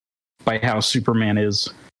embarrassed by how Superman is.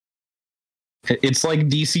 It's like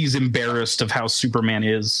DC's embarrassed of how Superman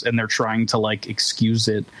is, and they're trying to like excuse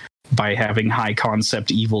it by having high concept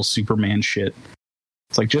evil Superman shit.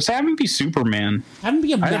 It's like, just have him be Superman. Have him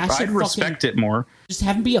be a massive I'd respect it more. Just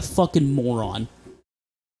have him be a fucking moron.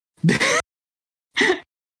 That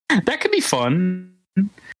could be fun.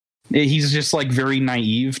 He's just, like, very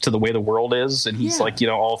naive to the way the world is, and he's, like, you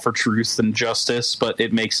know, all for truth and justice, but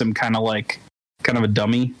it makes him kind of a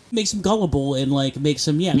dummy. Makes him gullible and, like, makes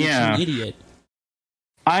him an idiot.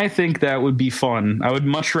 I think that would be fun. I would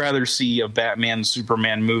much rather see a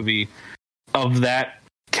Batman-Superman movie of that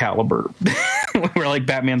caliber. Where like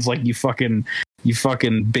Batman's like, you fucking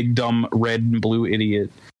big dumb red and blue idiot.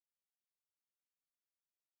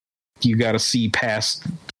 You gotta see past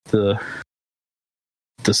the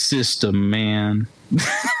system, man.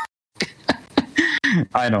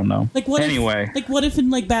 I don't know. Like what if in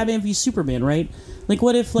like Batman v Superman, right? Like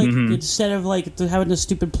what if like instead of like having a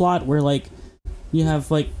stupid plot where like you have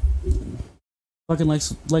like fucking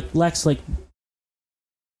Lex like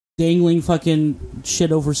dangling fucking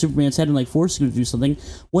shit over Superman's head and like forcing him to do something.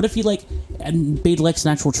 What if he like made Lex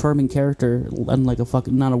an actual charming character and like a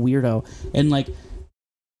fucking not a weirdo and like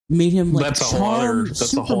made him like that's charm a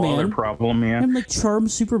Superman, whole other problem, yeah. And like charm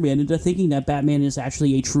Superman into thinking that Batman is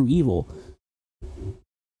actually a true evil.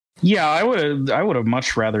 Yeah, I would have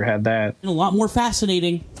much rather had that. And a lot more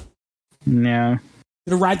fascinating. Yeah.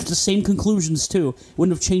 It arrived at the same conclusions too.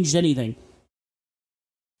 Wouldn't have changed anything.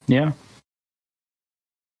 Yeah.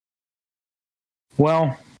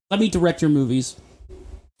 Well, let me direct your movies.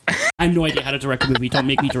 I have no idea how to direct a movie. Don't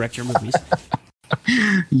make me direct your movies.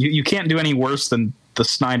 You can't do any worse than the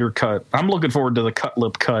Snyder cut. I'm looking forward to the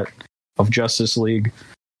cut of Justice League.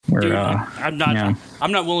 Where Dude, I'm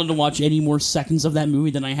not willing to watch any more seconds of that movie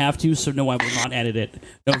than I have to, so no, I will not edit it.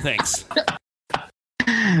 No thanks.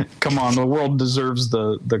 Come on, the world deserves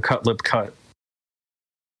the cut.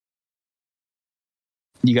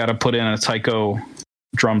 You got to put in a Taiko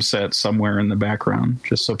drum set somewhere in the background,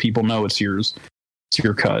 just so people know it's yours. It's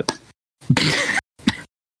your cut.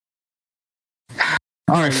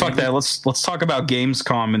 All right, fuck that. Let's talk about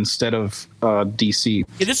Gamescom instead of DC.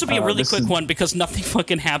 Yeah, this will be a really quick one because nothing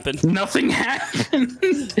fucking happened. Nothing happened.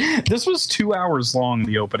 This was 2 hours long,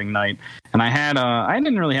 the opening night, and I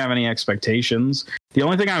didn't really have any expectations. The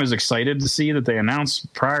only thing I was excited to see that they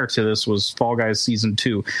announced prior to this was Fall Guys Season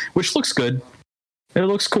 2, which looks good. It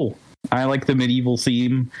looks cool. I like the medieval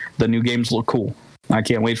theme. The new games look cool. I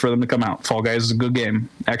can't wait for them to come out. Fall Guys is a good game.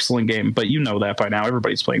 Excellent game. But you know that by now.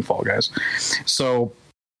 Everybody's playing Fall Guys. So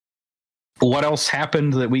what else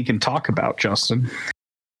happened that we can talk about, Justin?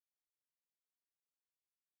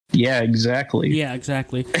 Yeah, exactly.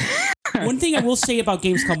 One thing I will say about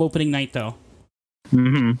Gamescom opening night, though,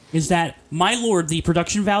 is that, my lord, the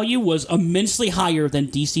production value was immensely higher than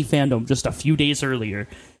DC Fandom just a few days earlier.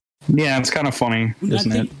 Yeah, it's kind of funny,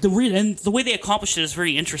 isn't it? And the way they accomplished it is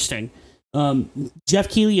very interesting. Jeff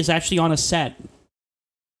Keighley is actually on a set.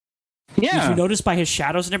 Yeah. If you notice by his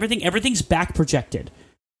shadows and everything's back projected.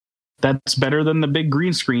 That's better than the big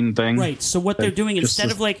green screen thing. Right, so what they're doing, instead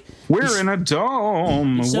of like... We're in a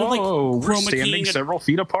dome! Whoa, like we're standing several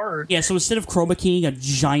feet apart. Yeah, so instead of chroma keying a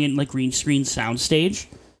giant like green screen soundstage,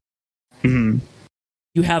 you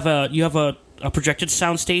have a projected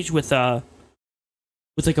soundstage with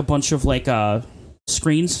like a bunch of like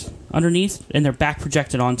screens underneath, and they're back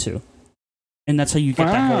projected onto. And that's how you get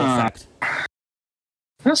that whole effect.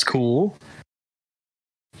 That's cool.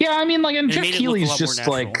 Yeah, I mean, like, and Jeff Keighley's just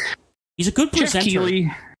like... He's a good presenter. Jeff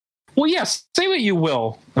Keighley... Well, yes, say what you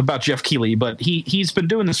will about Jeff Keighley, but he's been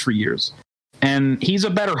doing this for years. And he's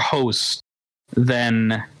a better host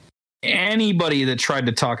than anybody that tried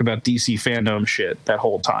to talk about DC Fandom shit that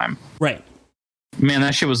whole time. Right. Man,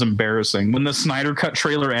 that shit was embarrassing. When the Snyder Cut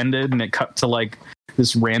trailer ended and it cut to, like,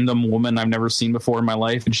 this random woman I've never seen before in my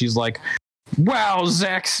life, and she's like... Wow,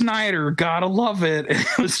 Zack Snyder, gotta love it.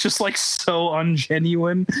 It was just like so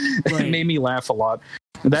ungenuine. Right. It made me laugh a lot.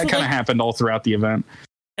 That kind of happened all throughout the event.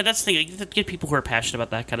 And that's the thing, you get people who are passionate about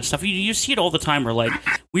that kind of stuff. You see it all the time where, like,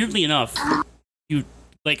 weirdly enough, you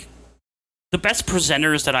like the best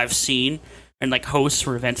presenters that I've seen and like hosts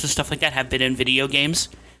for events and stuff like that have been in video games.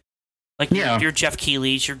 Like your Jeff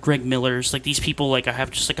Keighley's, your Greg Miller's, like these people like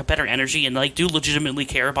have just like a better energy and like do legitimately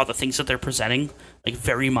care about the things that they're presenting, like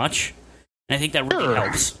very much. And I think that really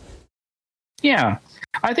helps. Yeah,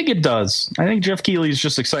 I think it does. I think Jeff Keighley's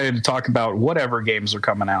just excited to talk about whatever games are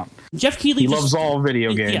coming out. Jeff Keighley loves all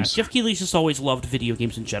video games. Yeah, Jeff Keighley's just always loved video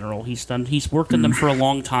games in general. He's worked in them for a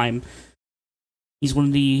long time. He's one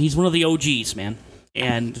of the OGs, man.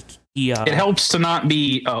 And he it helps to not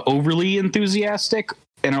be overly enthusiastic,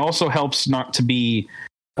 and it also helps not to be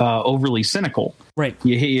overly cynical. Right.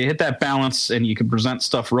 You hit that balance, and you can present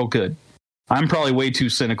stuff real good. I'm probably way too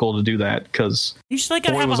cynical to do that because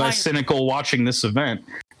boy, was I cynical watching this event.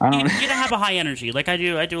 You gotta have a high energy. Like I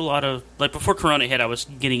do a lot of like before Corona hit, I was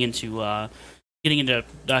getting into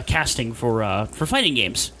casting for fighting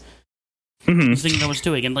games. Mm-hmm. This thing I was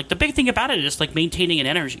doing, and like the big thing about it is like maintaining an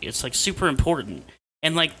energy. It's like super important,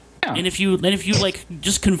 and like and if you like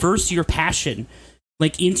just converse your passion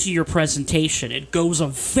like into your presentation, it goes a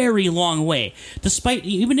very long way.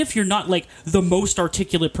 Even if you're not like the most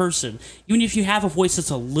articulate person, even if you have a voice that's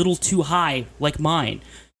a little too high, like mine,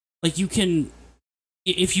 like you can,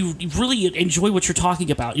 if you really enjoy what you're talking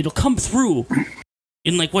about, it'll come through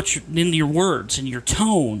in like in your words and your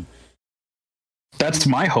tone. That's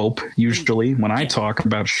my hope usually when I talk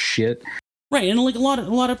about shit. Right, and like a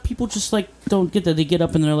lot of people just like don't get that. They get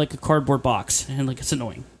up and they're like a cardboard box, and like it's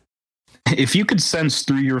annoying. If you could sense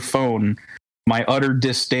through your phone my utter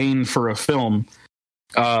disdain for a film,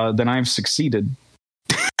 then I've succeeded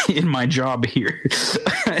in my job here.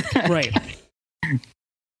 Right.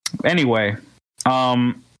 Anyway,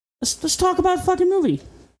 let's talk about a fucking movie.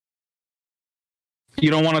 You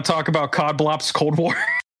don't want to talk about Cod Blop's Cold War?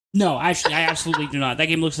 No, actually, I absolutely do not. That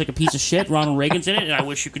game looks like a piece of shit. Ronald Reagan's in it, and I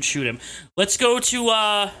wish you could shoot him. Let's go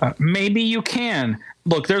to... maybe you can.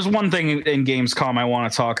 Look, there's one thing in Gamescom I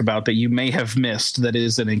want to talk about that you may have missed that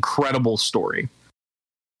is an incredible story.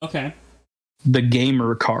 Okay. The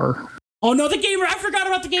gamer car. Oh, no, the gamer! I forgot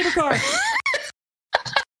about the gamer car!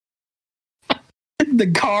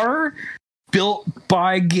 The car built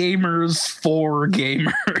by gamers for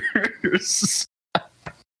gamers.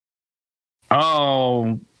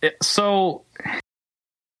 Oh,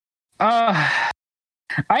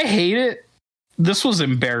 I hate it. This was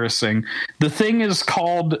embarrassing. The thing is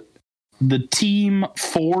called the Team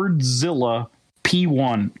Fordzilla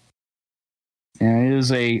P1. And it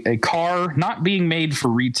is a car not being made for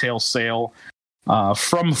retail sale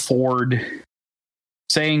from Ford,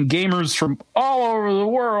 saying gamers from all over the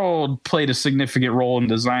world played a significant role in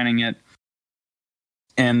designing it.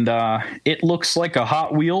 And it looks like a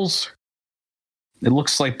Hot Wheels. It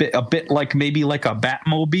looks like a bit like maybe like a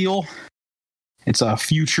Batmobile. It's a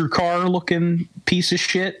future car looking piece of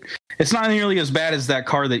shit. It's not nearly as bad as that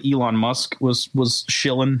car that Elon Musk was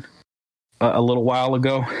shilling a little while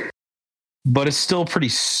ago, but it's still pretty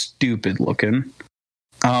stupid looking.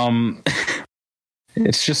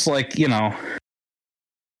 It's just like, you know,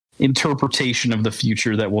 interpretation of the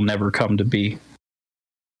future that will never come to be.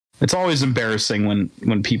 It's always embarrassing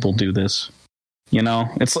when people do this. You know,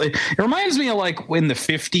 it's like, it reminds me of like in the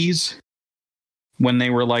 50s when they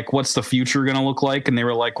were like, what's the future going to look like? And they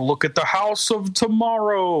were like, look at the house of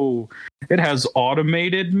tomorrow. It has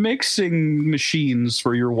automated mixing machines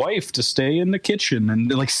for your wife to stay in the kitchen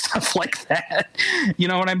and like stuff like that. You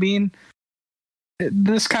know what I mean?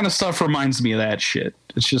 This kind of stuff reminds me of that shit.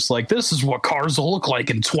 It's just like, this is what cars will look like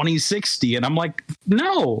in 2060. And I'm like,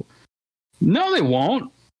 no, they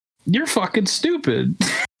won't. You're fucking stupid.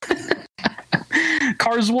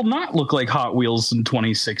 Cars will not look like Hot Wheels in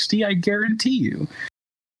 2060, I guarantee you.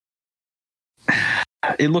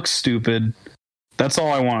 It looks stupid. That's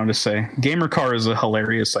all I wanted to say. Gamer car is a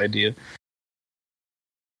hilarious idea.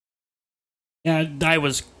 Yeah, I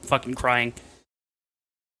was fucking crying.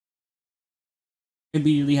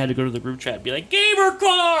 Immediately had to go to the group chat and be like, gamer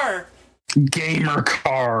car! Gamer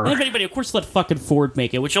car! And if anybody, of course, let fucking Ford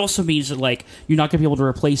make it, which also means that, like, you're not going to be able to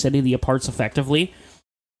replace any of the parts effectively.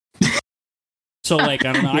 So, like,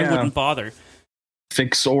 I don't know, yeah. I wouldn't bother.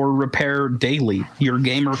 Fix or repair daily your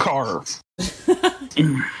gamer car.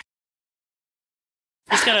 You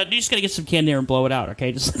just gotta get some candy and blow it out,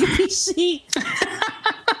 okay? Just like a PC.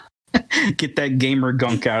 Get that gamer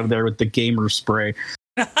gunk out of there with the gamer spray.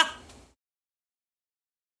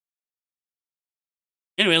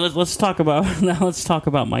 Anyway, let's talk about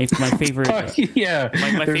my favorite. Yeah,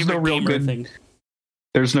 my there's favorite no real gamer good thing.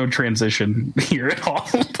 There's no transition here at all.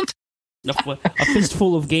 A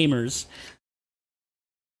fistful of gamers.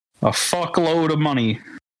 A fuckload of money.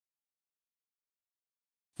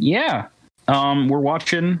 Yeah. We're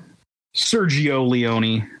watching Sergio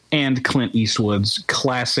Leone and Clint Eastwood's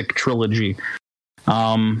classic trilogy.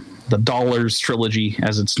 The Dollars trilogy,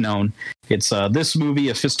 as it's known. It's this movie,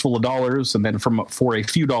 A Fistful of Dollars, and then for a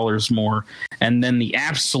few dollars more, and then the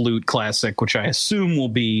absolute classic, which I assume will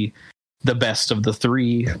be the best of the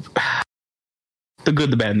three. The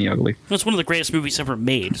Good, the Bad, and the Ugly. It's one of the greatest movies ever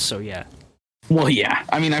made, so yeah. Well, yeah.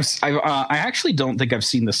 I mean, I actually don't think I've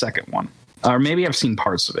seen the second one. Or maybe I've seen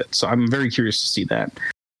parts of it, so I'm very curious to see that.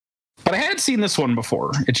 But I had seen this one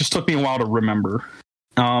before. It just took me a while to remember.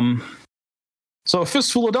 So, A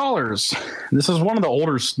Fistful of Dollars. This is one of the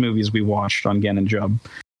oldest movies we watched on Gen and Jub.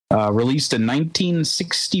 Released in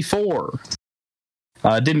 1964.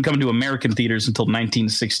 Didn't come to American theaters until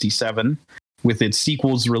 1967, with its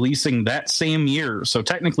sequels releasing that same year. So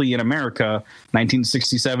technically in America,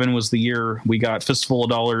 1967 was the year we got Fistful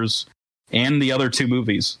of Dollars and the other two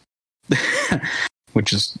movies,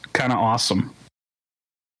 which is kind of awesome.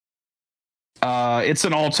 It's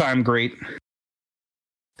an all-time great.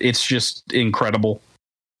 It's just incredible.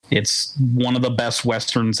 It's one of the best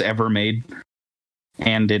Westerns ever made.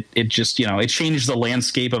 And it just, you know, it changed the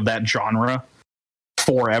landscape of that genre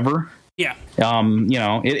forever. Yeah. You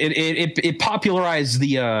know, it popularized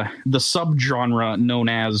the subgenre known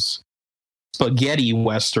as spaghetti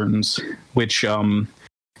westerns, which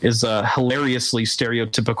is a hilariously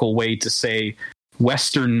stereotypical way to say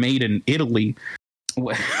Western made in Italy.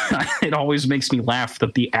 It always makes me laugh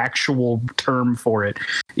that the actual term for it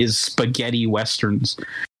is spaghetti westerns.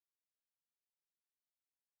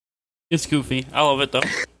 It's goofy. I love it though.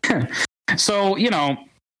 So, you know,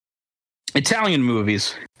 Italian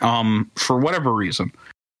movies, for whatever reason,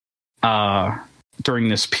 during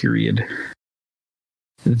this period,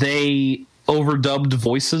 they overdubbed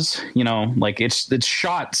voices. You know, like it's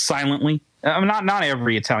shot silently. Not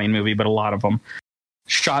every Italian movie, but a lot of them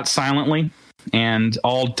shot silently, and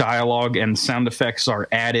all dialogue and sound effects are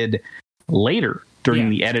added later during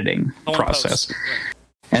the editing process.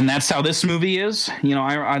 And that's how this movie is. You know,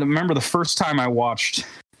 I remember the first time I watched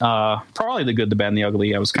probably The Good, the Bad, and the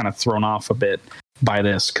Ugly, I was kind of thrown off a bit by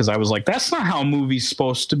this because I was like, that's not how a movie's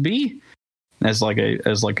supposed to be. as like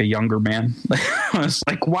a younger man. I was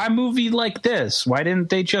like, why movie like this? Why didn't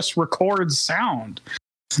they just record sound?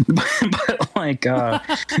 But like,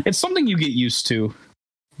 it's something you get used to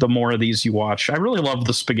the more of these you watch. I really love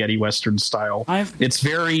the spaghetti western style. It's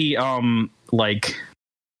very like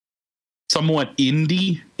somewhat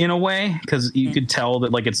indie in a way, because you could tell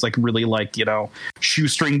that like it's like really like, you know,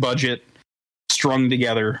 shoestring budget strung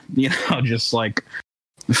together, you know, just like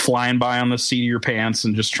flying by on the seat of your pants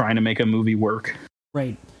and just trying to make a movie work.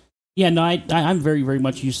 Right. Yeah, no, I'm very, very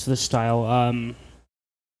much used to this style.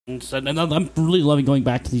 And I'm really loving going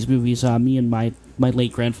back to these movies. Me and my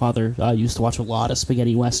late grandfather used to watch a lot of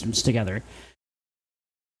spaghetti westerns together.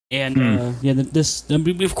 And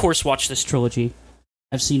we of course watched this trilogy.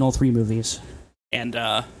 I've seen all 3 movies, and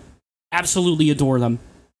absolutely adore them.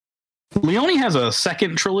 Leone has a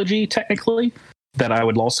second trilogy, technically, that I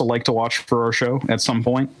would also like to watch for our show at some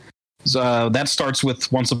point. So, that starts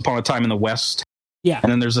with Once Upon a Time in the West. Yeah.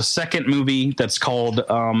 And then there's a second movie that's called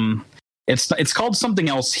it's called something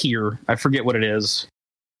else here. I forget what it is.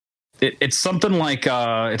 It's something like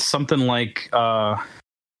fuck,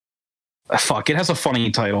 it has a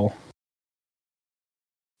funny title.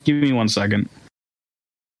 Give me 1 second.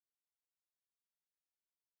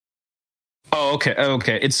 Oh,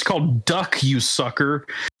 okay. It's called Duck, You Sucker,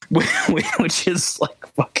 which is like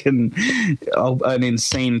fucking an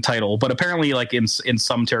insane title. But apparently, like in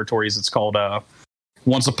some territories, it's called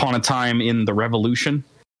Once Upon a Time in the Revolution.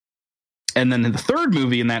 And then the third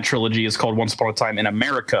movie in that trilogy is called Once Upon a Time in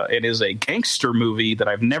America. It is a gangster movie that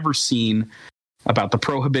I've never seen about the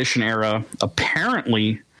Prohibition era.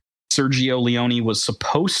 Apparently, Sergio Leone was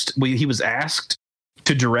he was asked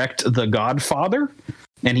to direct The Godfather,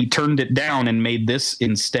 and he turned it down and made this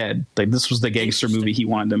instead. Like, this was the gangster movie he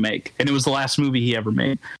wanted to make, and it was the last movie he ever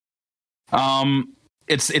made.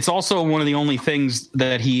 It's also one of the only things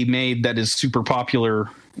that he made that is super popular.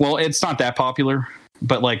 Well, it's not that popular,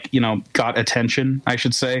 but like, you know, got attention, I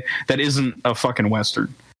should say, that isn't a fucking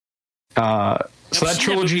Western. So that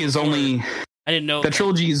trilogy is only... I didn't know. That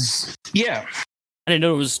trilogy's... Yeah. I didn't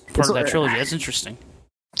know it was part of that trilogy. That's interesting.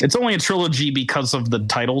 It's only a trilogy because of the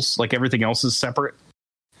titles. Like, everything else is separate.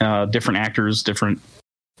 Different actors, different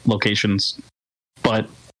locations. But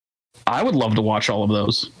I would love to watch all of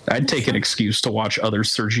those. I'd take an excuse to watch other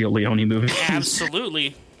Sergio Leone movies.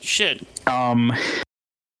 Absolutely. Shit.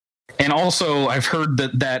 And also, I've heard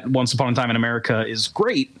that Once Upon a Time in America is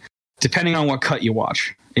great, depending on what cut you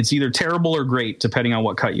watch. It's either terrible or great, depending on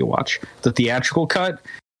what cut you watch. The theatrical cut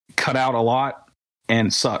out a lot, and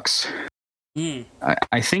it sucks.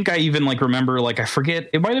 I think I even like remember, like, I forget,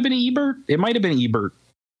 it might have been Ebert. It might have been Ebert.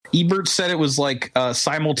 Ebert said it was like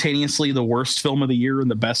simultaneously the worst film of the year and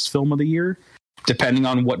the best film of the year, depending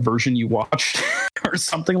on what version you watched, or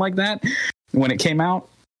something like that when it came out.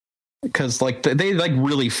 Because like they like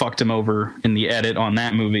really fucked him over in the edit on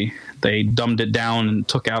that movie. They dumbed it down and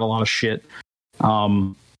took out a lot of shit.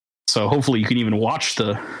 So hopefully you can even watch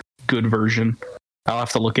the good version. I'll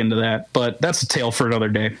have to look into that, but that's a tale for another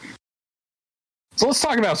day. So let's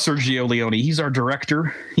talk about Sergio Leone. He's our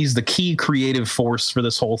director. He's the key creative force for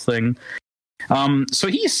this whole thing. So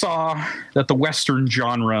he saw that the Western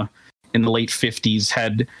genre in the late 50s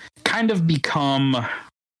had kind of become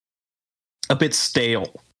a bit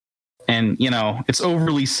stale. And, you know, it's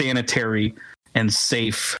overly sanitary and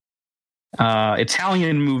safe.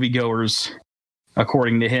 Italian moviegoers,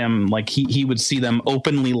 according to him, like he would see them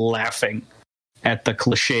openly laughing at the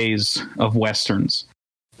cliches of Westerns.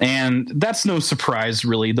 And that's no surprise,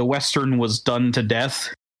 really. The Western was done to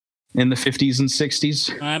death in the 50s and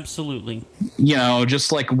 60s. Absolutely. You know,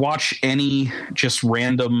 just like watch any just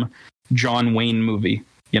random John Wayne movie.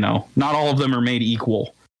 You know, not all of them are made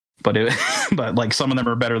equal. But but like some of them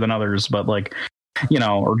are better than others. But like, you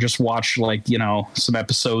know, or just watch like, you know, some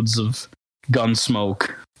episodes of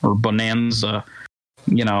Gunsmoke or Bonanza.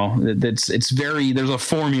 You know, it's very, there's a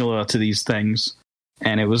formula to these things,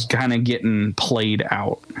 and it was kind of getting played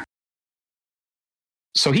out.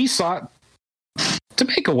 So he sought to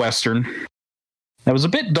make a Western that was a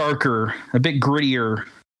bit darker, a bit grittier,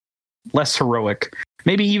 less heroic,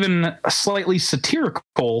 maybe even slightly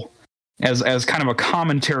satirical, as kind of a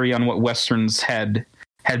commentary on what Westerns had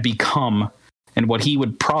become and what he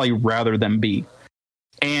would probably rather them be.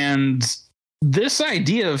 And this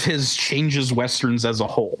idea of his changes Westerns as a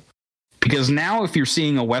whole. Because now if you're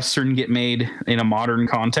seeing a Western get made in a modern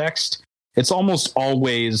context, it's almost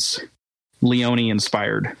always Leone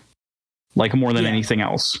inspired, like more than anything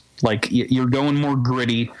else. Like you're going more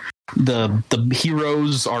gritty. The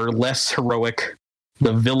heroes are less heroic.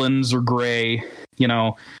 The villains are gray, you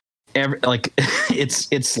know.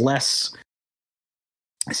 It's less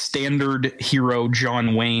standard hero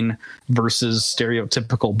John Wayne versus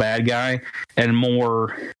stereotypical bad guy, and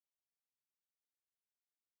more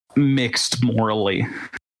mixed morally.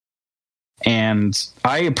 And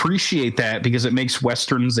I appreciate that because it makes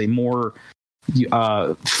Westerns a more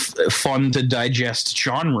fun to digest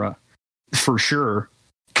genre, for sure.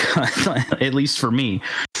 At least for me.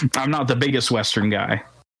 I'm not the biggest Western guy,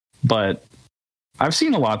 but I've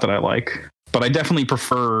seen a lot that I like. But I definitely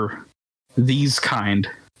prefer these kind,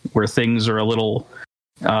 where things are a little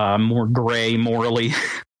more gray morally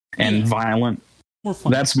and violent. More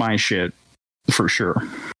fun. That's my shit, for sure.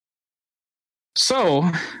 So,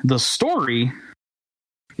 the story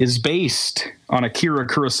is based on Akira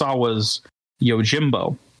Kurosawa's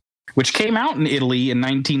Yojimbo, which came out in Italy in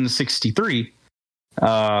 1963.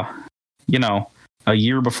 A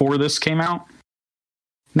year before this came out.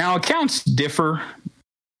 Now, accounts differ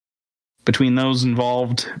between those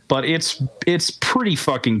involved, but it's pretty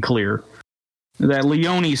fucking clear that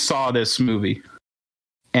Leone saw this movie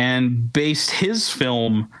and based his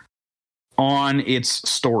film on its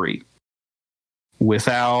story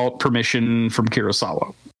without permission from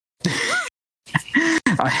Kurosawa.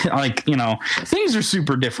 Things are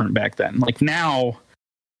super different back then. Like now,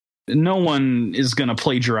 no one is going to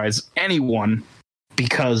plagiarize anyone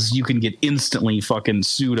because you can get instantly fucking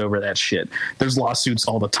sued over that shit. There's lawsuits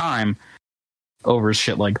all the time over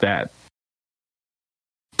shit like that.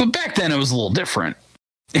 But back then it was a little different.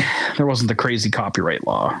 There wasn't the crazy copyright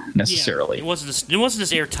law necessarily. Yeah, it wasn't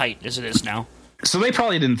as airtight as it is now. So they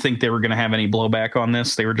probably didn't think they were going to have any blowback on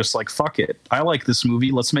this. They were just like, fuck it. I like this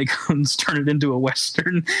movie. Let's turn it into a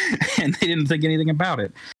Western. And they didn't think anything about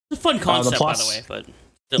it. It's a fun concept, by the way.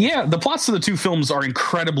 But yeah, the plots of the two films are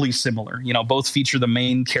incredibly similar. Both feature the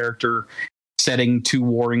main character setting two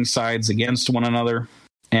warring sides against one another.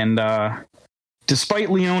 And despite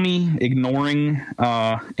Leone ignoring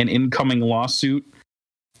an incoming lawsuit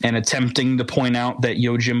and attempting to point out that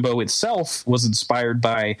Yojimbo itself was inspired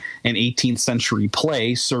by an 18th century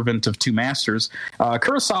play, Servant of Two Masters,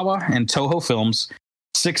 Kurosawa and Toho Films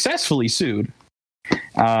successfully sued.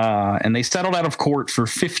 And they settled out of court for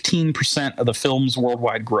 15% of the film's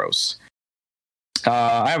worldwide gross.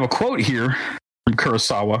 I have a quote here from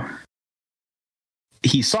Kurosawa.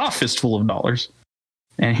 He saw a fistful of dollars,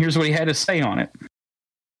 and here's what he had to say on it.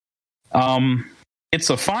 It's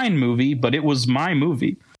a fine movie, but it was my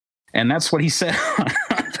movie. And that's what he said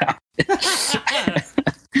about it.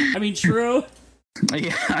 I mean, true.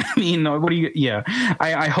 Yeah, I mean, what do you? Yeah,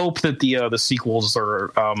 I hope that the sequels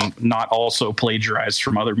are not also plagiarized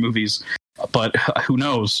from other movies, but who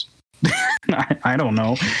knows? I don't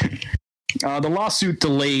know. The lawsuit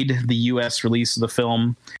delayed the U.S. release of the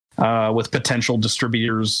film, with potential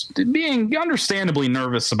distributors being understandably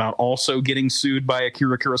nervous about also getting sued by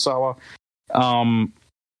Akira Kurosawa.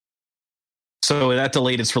 So that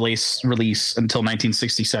delayed its release until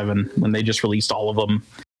 1967, when they just released all of them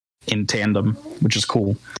in tandem, which is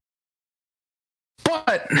cool.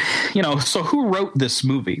 But, so who wrote this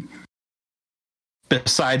movie?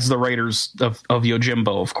 Besides the writers of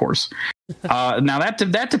Yojimbo, of course. Now that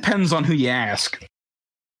depends on who you ask.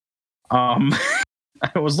 I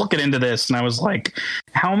was looking into this and I was like,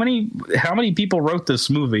 how many people wrote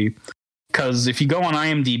this movie? Because if you go on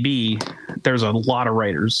IMDb, there's a lot of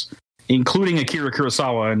writers, including Akira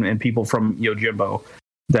Kurosawa and people from Yojimbo,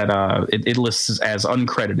 that it lists as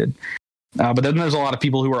uncredited. But then there's a lot of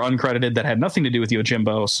people who are uncredited that had nothing to do with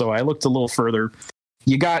Yojimbo. So I looked a little further.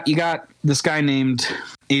 You got this guy named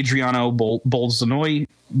Adriano Bolzoni.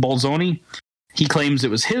 He claims it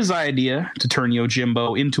was his idea to turn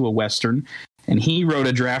Yojimbo into a Western, and he wrote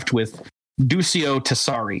a draft with Duccio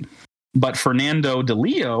Tessari. But Fernando De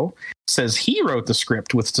Leo says he wrote the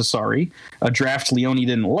script with Tessari, a draft Leone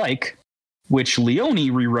didn't like, which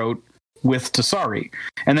Leone rewrote with Tessari.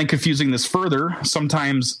 And then confusing this further,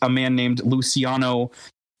 sometimes a man named Luciano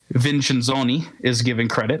Vincenzoni is given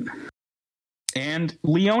credit. And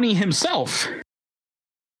Leone himself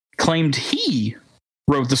claimed he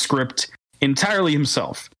wrote the script entirely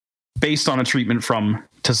himself, based on a treatment from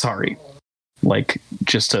Tessari. Like,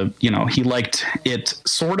 just to, he liked it,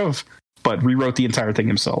 sort of, but rewrote the entire thing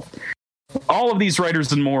himself. All of these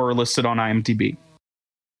writers and more are listed on IMDb.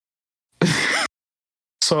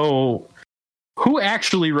 So, who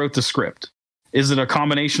actually wrote the script? Is it a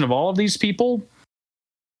combination of all of these people?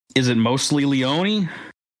 Is it mostly Leone?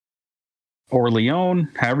 Or Leone,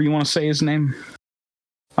 however you want to say his name?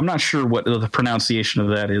 I'm not sure what the pronunciation of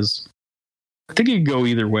that is. I think it could go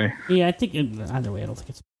either way. Yeah, I think either way, I don't think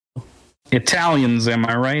it's... Italians, am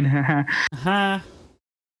I right? Uh-huh.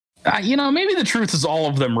 Maybe the truth is all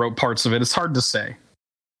of them wrote parts of it. It's hard to say.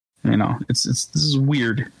 You know, this is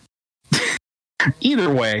weird.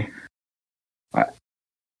 Either way,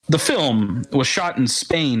 the film was shot in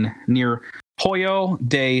Spain near Hoyo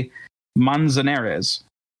de Manzanares,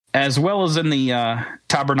 as well as in the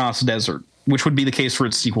Tabernas Desert, which would be the case for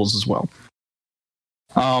its sequels as well.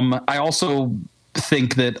 I also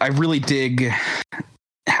think that I really dig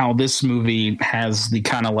how this movie has the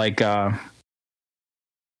kind of like,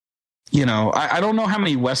 you know, I don't know how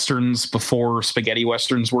many Westerns before spaghetti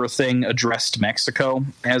Westerns were a thing addressed Mexico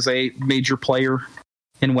as a major player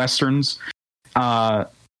in Westerns. I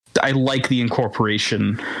like the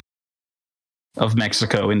incorporation of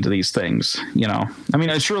Mexico into these things, you know. I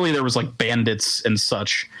mean, surely there was like bandits and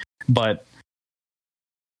such, but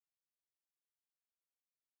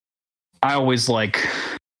I always like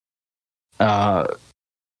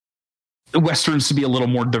Westerns to be a little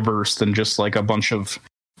more diverse than just like a bunch of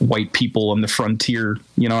white people on the frontier,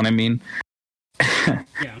 you know what I mean?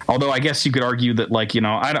 Yeah. Although I guess you could argue that, like, you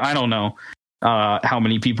know, I don't know how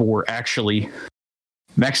many people were actually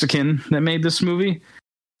Mexican that made this movie.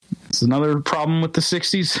 It's another problem with the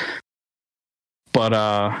 60s. But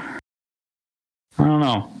I don't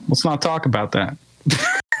know. Let's not talk about that.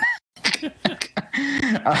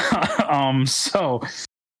 So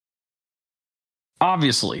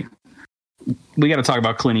obviously we got to talk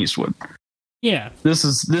about Clint Eastwood. Yeah. This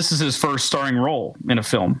is his first starring role in a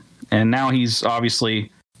film, and now he's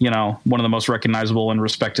obviously, you know, one of the most recognizable and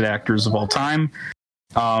respected actors of all time.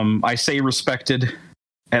 I say respected,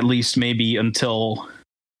 at least maybe until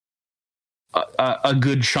a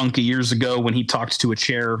good chunk of years ago when he talked to a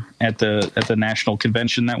chair at the national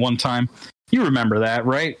convention that one time. You remember that,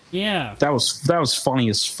 right? Yeah. That was funny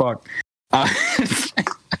as fuck.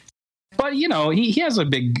 But, you know, he has a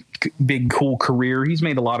big, cool career. He's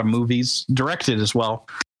made a lot of movies, directed as well.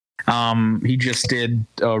 He just did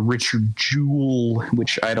Richard Jewell,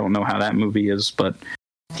 which I don't know how that movie is, but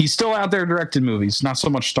he's still out there directing movies, not so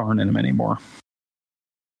much starring in them anymore.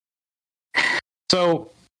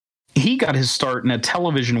 So he got his start in a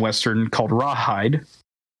television Western called Rawhide.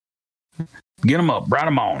 Get him up, ride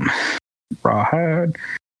him on. Rawhide.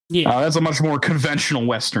 Yeah. That's a much more conventional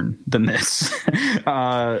Western than this.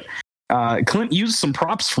 Clint used some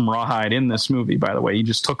props from Rawhide in this movie, by the way. He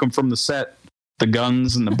just took them from the set, the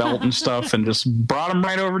guns and the belt and stuff, and just brought them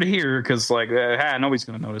right over to here because, like, nobody's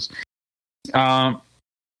going to notice.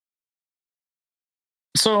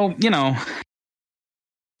 So, you know,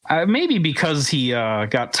 maybe because he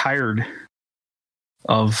got tired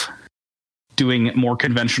of doing more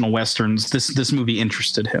conventional Westerns, this movie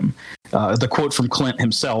interested him. The quote from Clint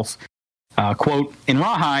himself, quote, "In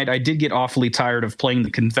Rawhide, I did get awfully tired of playing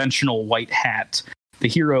the conventional white hat, the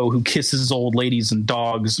hero who kisses old ladies and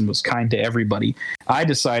dogs and was kind to everybody. I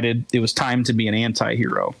decided it was time to be an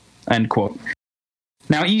anti-hero," end quote.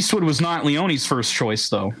 Now, Eastwood was not Leone's first choice,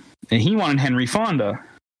 though, and he wanted Henry Fonda,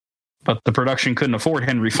 but the production couldn't afford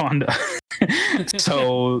Henry Fonda.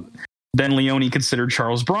 So then Leone considered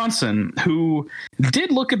Charles Bronson, who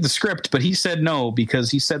did look at the script, but he said no because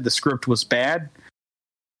he said the script was bad.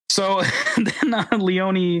 So then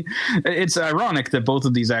Leone, it's ironic that both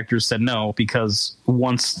of these actors said no, because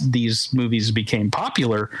once these movies became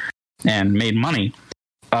popular and made money,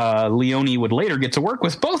 Leone would later get to work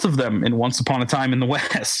with both of them in Once Upon a Time in the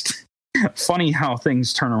West. Funny how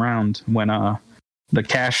things turn around when the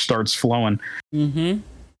cash starts flowing. Mm-hmm.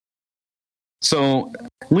 So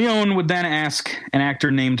Leone would then ask an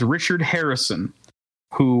actor named Richard Harrison,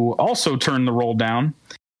 who also turned the role down.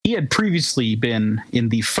 He had previously been in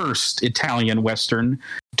the first Italian Western,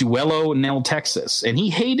 Duello nel Texas, and he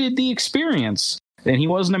hated the experience, and he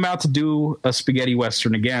wasn't about to do a spaghetti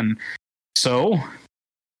Western again. So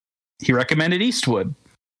he recommended Eastwood.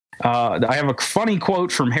 I have a funny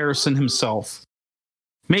quote from Harrison himself.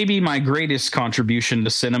 "Maybe my greatest contribution to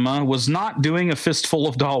cinema was not doing A Fistful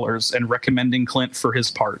of Dollars and recommending Clint for his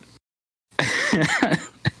part."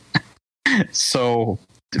 So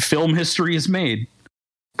film history is made.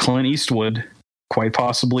 Clint Eastwood, quite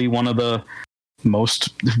possibly one of the most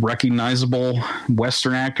recognizable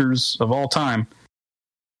Western actors of all time,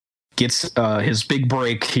 gets his big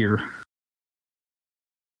break here.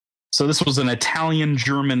 So this was an Italian,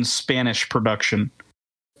 German, Spanish production.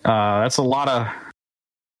 That's a lot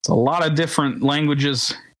of different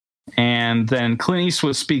languages. And then Clint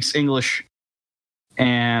Eastwood speaks English,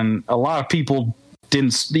 and a lot of people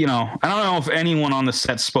didn't, you know, I don't know if anyone on the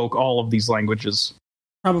set spoke all of these languages.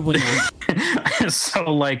 Probably not.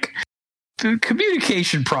 So, like, the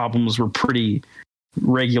communication problems were pretty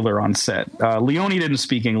regular on set. Leone didn't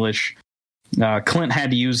speak English. Clint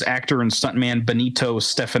had to use actor and stuntman Benito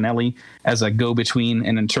Stefanelli as a go-between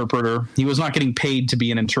and interpreter. He was not getting paid to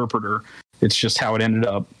be an interpreter. It's just how it ended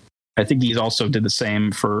up. I think he also did the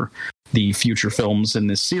same for the future films in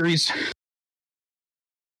this series.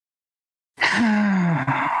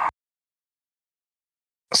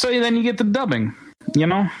 So then you get the dubbing, you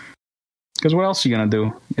know? Because what else are you going to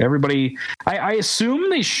do? Everybody, I assume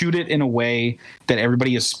they shoot it in a way that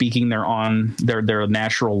everybody is speaking their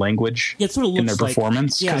natural language in their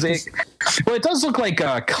performance. Yeah, it does look like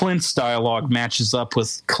Clint's dialogue matches up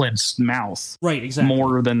with Clint's mouth. Right, exactly.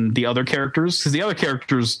 More than the other characters, because the other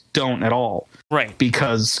characters don't at all. Right.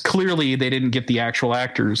 Because clearly they didn't get the actual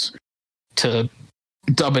actors to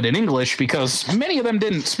dub it in English because many of them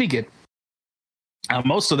didn't speak it.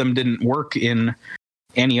 Most of them didn't work in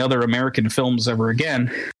any other American films ever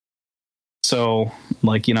again. So,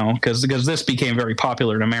 like, you know, because this became very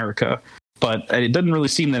popular in America, but it doesn't really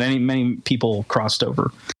seem that many people crossed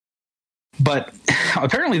over. But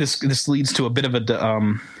apparently this leads to a bit of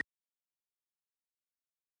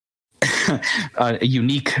a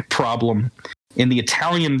unique problem in the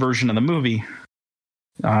Italian version of the movie.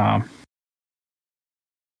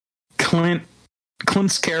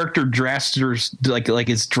 Clint's character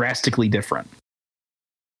is drastically different.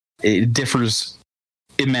 It differs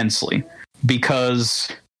immensely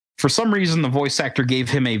because for some reason the voice actor gave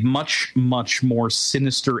him a much, much more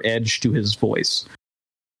sinister edge to his voice.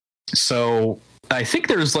 So I think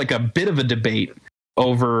there's like a bit of a debate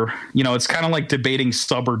over, you know, it's kind of like debating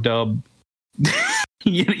sub or dub.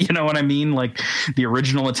 You know what I mean? Like the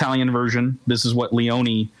original Italian version, this is what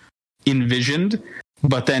Leone envisioned,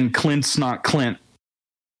 but then Clint's not Clint.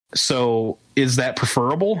 So is that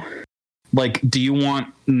preferable? Like, do you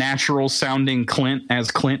want natural sounding Clint as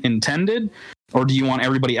Clint intended? Or do you want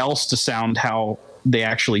everybody else to sound how they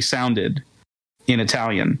actually sounded in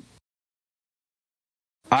Italian?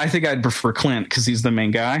 I think I'd prefer Clint because he's the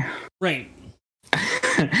main guy. Right.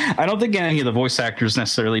 I don't think any of the voice actors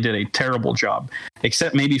necessarily did a terrible job,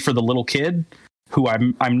 except maybe for the little kid, who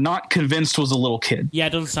I'm not convinced was a little kid. Yeah,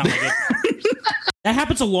 it doesn't sound like it. That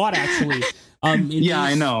happens a lot, actually.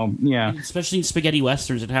 I know. Yeah, especially in spaghetti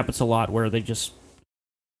westerns, it happens a lot where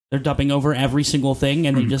they're dubbing over every single thing,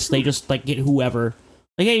 and they just like get whoever.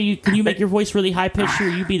 Like, hey, can you make your voice really high pitched, or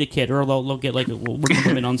you be the kid, or they'll get like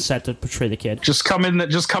women on set to portray the kid. Just come in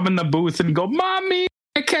the booth and go, "Mommy,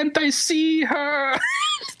 can't I see her?"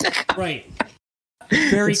 Right.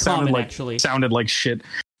 Very common, actually. Sounded like shit.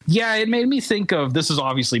 Yeah, it made me think of, this is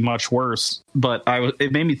obviously much worse, but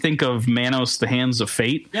it made me think of Manos: The Hands of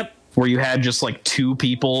Fate. Yep. Where you had just like two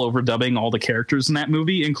people overdubbing all the characters in that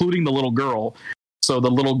movie, including the little girl. So the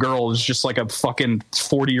little girl is just like a fucking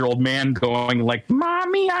 40-year-old man going like,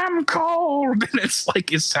 "Mommy, I'm cold." And it's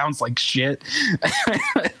like, it sounds like shit.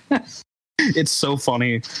 It's so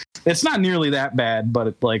funny. It's not nearly that bad, but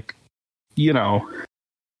it, like, you know,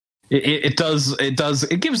 it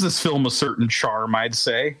gives this film a certain charm, I'd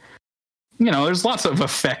say. You know, there's lots of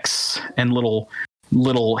effects and little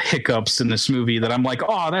hiccups in this movie that I'm like,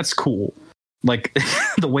 oh, that's cool. Like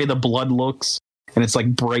the way the blood looks and it's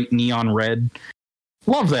like bright neon red.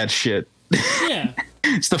 Love that shit. Yeah.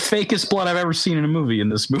 It's the fakest blood I've ever seen in a movie in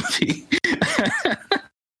this movie.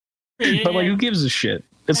 But like, who gives a shit?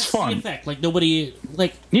 It's that's fun. The effect. Like nobody,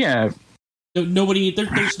 like, yeah. Nobody.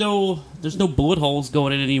 There's no bullet holes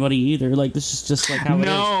going in anybody either. Like, this is just like how it is.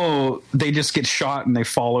 No, they just get shot and they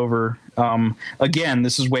fall over. Again,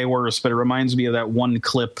 this is way worse, but it reminds me of that one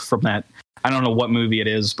clip from that. I don't know what movie it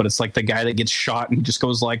is, but it's like the guy that gets shot and he just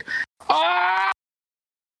goes like, "Ah!"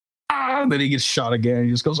 And then he gets shot again.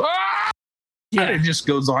 He just goes, "Ah!" Yeah. And it just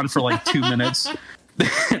goes on for like 2 minutes.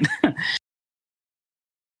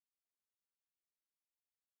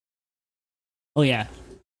 Oh yeah.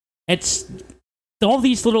 It's all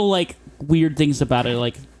these little like weird things about it.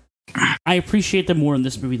 Like, I appreciate them more in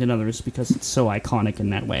this movie than others because it's so iconic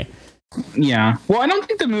in that way. Yeah. Well, I don't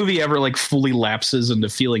think the movie ever like fully lapses into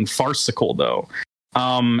feeling farcical though.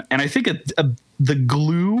 And I think the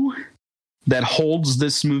glue that holds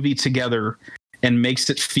this movie together and makes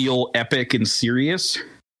it feel epic and serious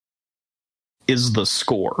is the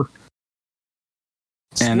score.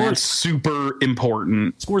 And that's super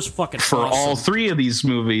important. Score's fucking for awesome. All three of these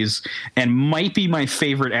movies, and might be my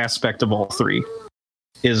favorite aspect of all three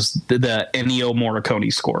is the Ennio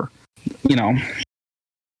Morricone score. You know,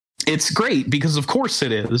 it's great because of course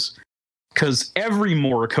it is, because every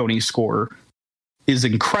Morricone score is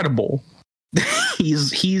incredible.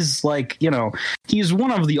 he's like, you know, he's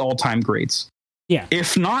one of the all-time greats. Yeah.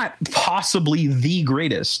 If not possibly the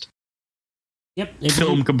greatest.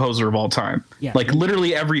 film composer of all time. Yeah. Like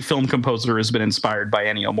literally every film composer has been inspired by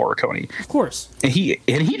Ennio Morricone. Of course. And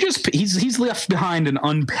he's left behind an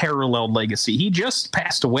unparalleled legacy. He just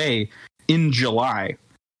passed away in July.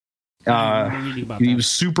 He was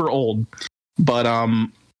super old, but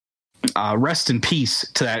rest in peace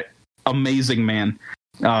to that amazing man.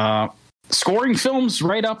 Scoring films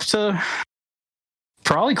right up to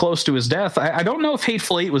probably close to his death. I don't know if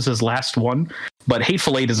Hateful Eight was his last one, but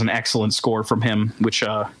Hateful Eight is an excellent score from him, which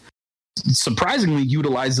surprisingly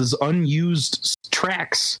utilizes unused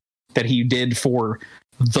tracks that he did for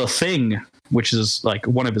The Thing, which is like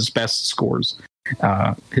one of his best scores.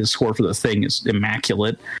 His score for The Thing is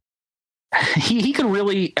immaculate. He can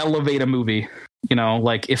really elevate a movie. You know,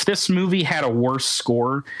 like if this movie had a worse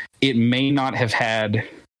score, it may not have had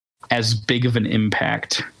as big of an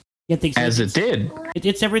impact as it did.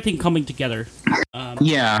 It's everything coming together.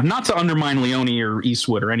 Not to undermine Leone or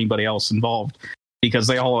Eastwood or anybody else involved, because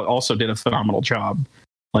they all also did a phenomenal job.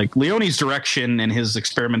 Like Leone's direction and his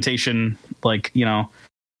experimentation,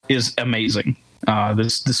 is amazing.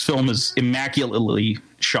 This film is immaculately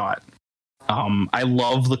shot. I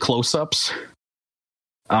love the close-ups,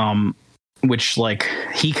 which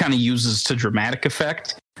he kind of uses to dramatic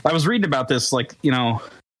effect. I was reading about this,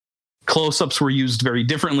 close-ups were used very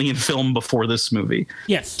differently in film before this movie.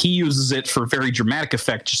 Yes. He uses it for very dramatic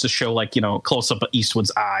effect, just to show close-up of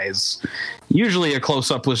Eastwood's eyes. Usually a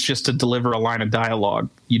close-up was just to deliver a line of dialogue.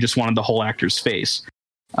 You just wanted the whole actor's face.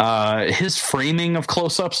 His framing of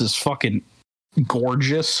close-ups is fucking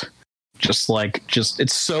gorgeous. Just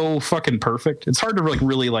it's so fucking perfect. It's hard to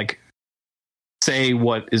really say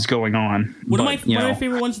what is going on. One of my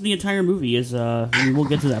favorite ones in the entire movie is we'll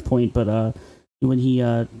get to that point, but when he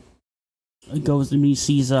goes and he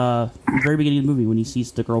sees very beginning of the movie when he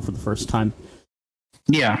sees the girl for the first time.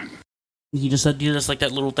 Yeah. He just does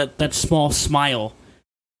that small smile.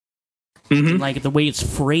 Mm-hmm. And, the way it's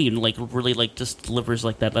framed, really just delivers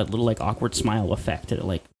that little awkward smile effect.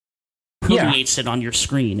 It permeates it on your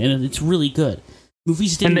screen, and it's really good.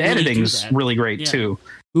 Movies didn't. And the editing's really great too.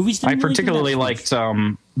 Movies didn't. I particularly liked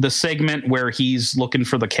the segment where he's looking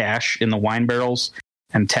for the cash in the wine barrels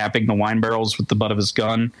and tapping the wine barrels with the butt of his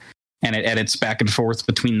gun, and it edits back and forth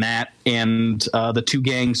between that and the two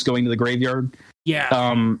gangs going to the graveyard.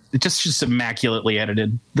 Yeah. It's just immaculately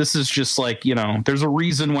edited. This is just there's a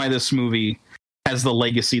reason why this movie has the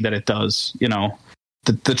legacy that it does.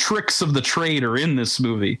 The tricks of the trade are in this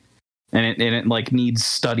movie. And it needs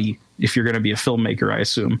study if you're going to be a filmmaker, I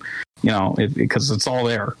assume, because it's all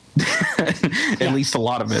there, at least a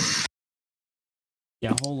lot of it.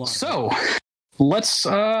 Yeah, a whole lot. So let's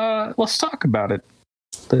talk about it.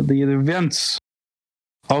 The events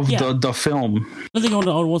of the film. Another thing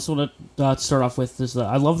I also want to start off with is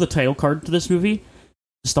I love the title card to this movie.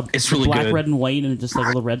 Just it's really black, good. red, and white, and just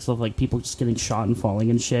all the red stuff, people just getting shot and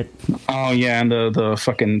falling and shit. Oh yeah, and the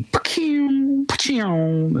fucking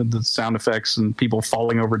the sound effects and people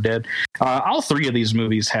falling over dead. All three of these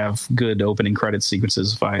movies have good opening credit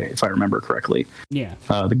sequences, if I remember correctly. Yeah.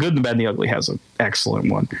 The Good, the Bad, and the Ugly has an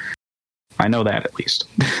excellent one. I know that at least.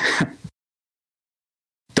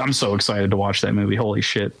 I'm so excited to watch that movie. Holy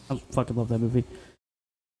shit! I fucking love that movie.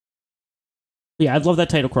 Yeah, I love that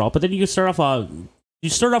title crawl. But then you start off. You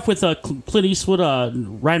start off with Clint Eastwood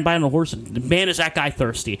riding by on a horse, and man, is that guy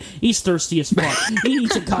thirsty. He's thirsty as fuck. He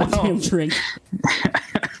needs a goddamn drink.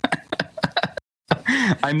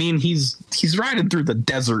 I mean, he's riding through the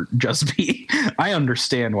desert, just be. I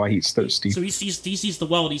understand why he's thirsty. So he sees the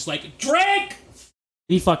well, and he's like, drink!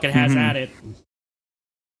 He fucking has at it.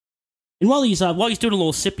 And while he's doing a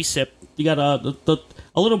little sippy sip, you got a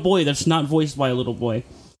little boy that's not voiced by a little boy.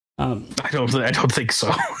 I don't think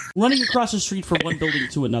so. Running across the street from one building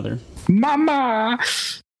to another. Mama!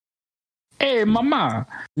 Hey, mama!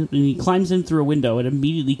 And he climbs in through a window and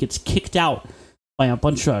immediately gets kicked out by a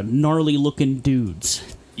bunch of gnarly-looking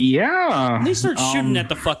dudes. Yeah. And they start shooting at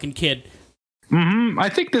the fucking kid. Mm-hmm. I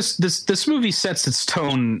think this movie sets its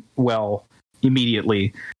tone well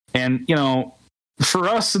immediately. And, for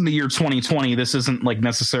us in the year 2020, this isn't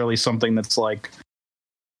necessarily something that's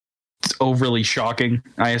it's overly shocking,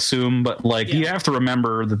 I assume, but you have to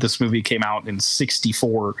remember that this movie came out in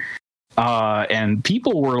 1964, and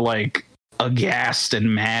people were aghast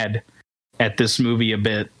and mad at this movie a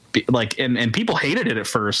bit, and people hated it at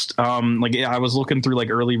first. I was looking through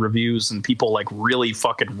early reviews, and people really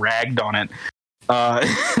fucking ragged on it,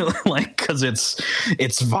 because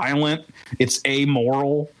it's violent, it's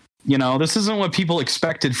amoral. This isn't what people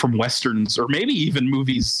expected from westerns, or maybe even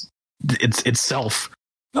movies itself.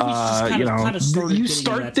 You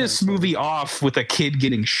start this movie off with a kid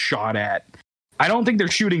getting shot at. I don't think they're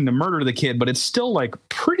shooting to murder the kid, but it's still like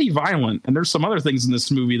pretty violent. And there's some other things in this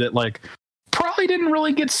movie that like probably didn't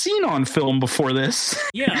really get seen on film before this.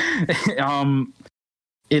 Yeah.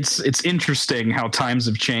 It's interesting how times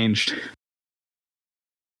have changed.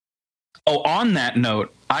 Oh, on that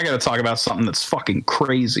note, I got to talk about something that's fucking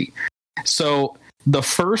crazy. So the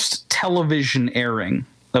first television airing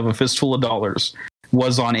of A Fistful of Dollars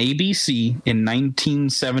was on ABC in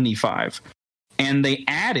 1975. And they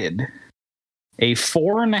added a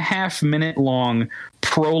 4.5 minute long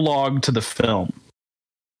prologue to the film.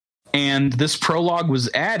 And this prologue was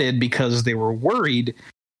added because they were worried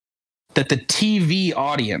that the TV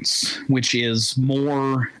audience, which is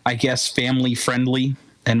more, I guess, family friendly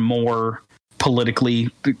and more politically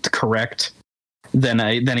correct than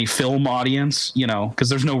a film audience, you know, because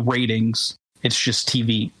there's no ratings. It's just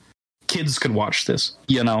TV. Kids could watch this,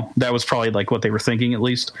 you know. That was probably like what they were thinking, at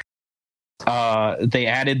least. They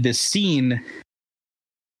added this scene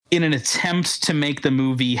in an attempt to make the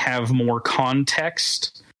movie have more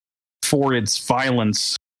context for its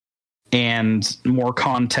violence and more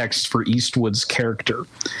context for Eastwood's character.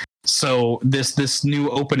 So this new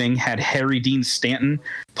opening had Harry Dean Stanton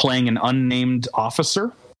playing an unnamed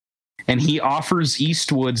officer, and he offers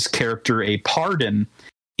Eastwood's character a pardon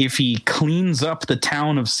if he cleans up the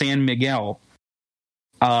town of San Miguel,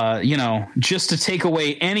 you know, just to take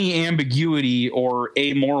away any ambiguity or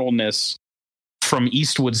amoralness from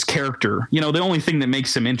Eastwood's character. You know, the only thing that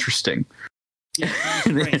makes him interesting.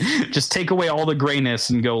 Right. Just take away all the grayness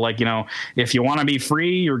and go like, you know, if you want to be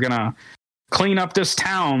free, you're going to clean up this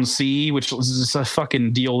town, see, which is a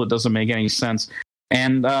fucking deal that doesn't make any sense.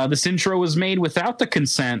 And this intro was made without the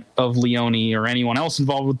consent of Leone or anyone else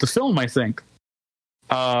involved with the film, I think.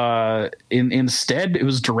 Instead, it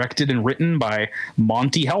was directed and written by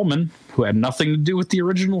Monty Hellman, who had nothing to do with the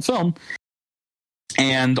original film.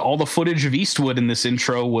 And all the footage of Eastwood in this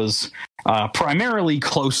intro was primarily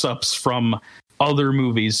close-ups from other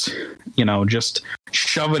movies. You know, just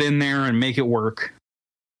shove it in there and make it work.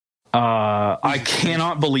 I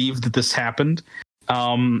cannot believe that this happened.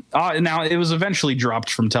 Now, it was eventually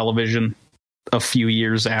dropped from television a few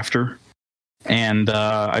years after. And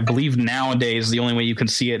I believe nowadays the only way you can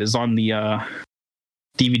see it is on the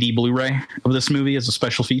DVD Blu-ray of this movie as a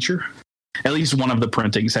special feature. At least one of the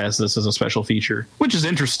printings has this as a special feature, which is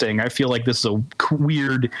interesting. I feel like this is a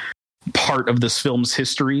weird part of this film's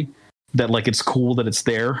history that, like, it's cool that it's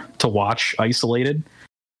there to watch isolated.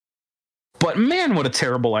 But man, what a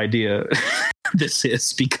terrible idea this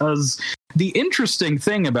is, because the interesting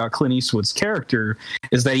thing about Clint Eastwood's character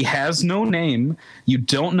is that he has no name. You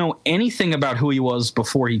don't know anything about who he was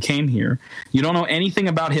before he came here. You don't know anything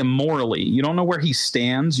about him morally. You don't know where he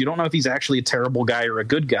stands. You don't know if he's actually a terrible guy or a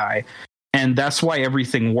good guy. And that's why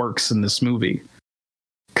everything works in this movie.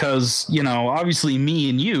 Because, you know, obviously me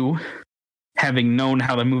and you, having known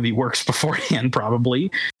how the movie works beforehand probably,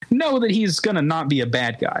 know that he's going to not be a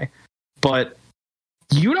bad guy. But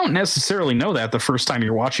you don't necessarily know that the first time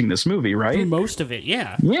you're watching this movie, right? Most of it,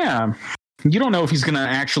 yeah. Yeah. You don't know if he's going to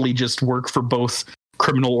actually just work for both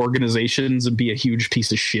criminal organizations and be a huge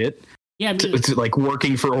piece of shit. Yeah, I mean, to like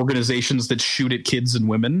working for organizations that shoot at kids and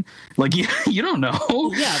women. Like, you don't know.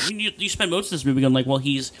 Yeah, I mean, you spend most of this movie going like, well,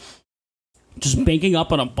 he's just banking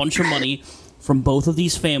up on a bunch of money from both of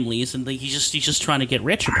these families, and he's just trying to get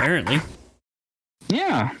rich, apparently.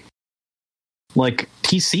 Yeah. Like,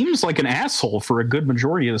 he seems like an asshole for a good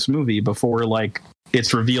majority of this movie before, like,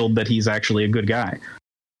 it's revealed that he's actually a good guy.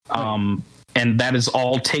 Right. And that is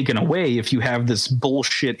all taken away if you have this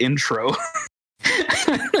bullshit intro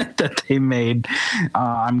that they made.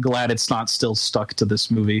 I'm glad it's not still stuck to this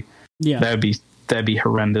movie. Yeah, that'd be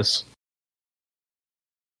horrendous.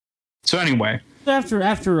 So anyway,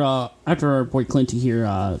 after our boy Clint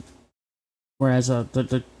here, whereas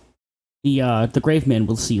the grave man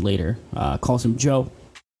we'll see later calls him Joe.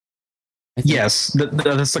 Yes,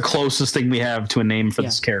 that's the closest thing we have to a name for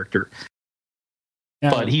this character.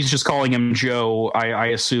 But he's just calling him Joe, I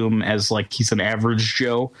assume, as like he's an average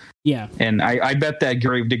Joe. Yeah. And I bet that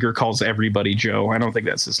Gravedigger calls everybody Joe. I don't think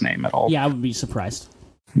that's his name at all. Yeah, I would be surprised.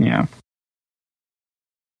 Yeah.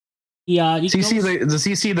 Yeah. Does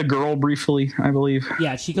he see the girl briefly, I believe?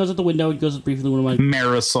 Yeah, she goes out the window. He goes briefly to one of my...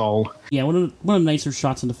 Marisol. Yeah, one of the nicer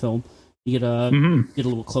shots in the film. You get a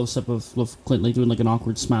little close-up of Clint like, doing like an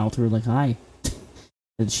awkward smile to her, like, hi.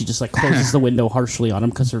 And she just like closes the window harshly on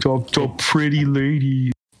him because her... Talk to a pretty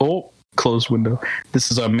lady. Oh, closed window.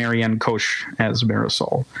 This is Marianne Koch as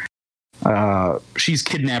Marisol. She's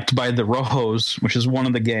kidnapped by the Rojos, which is one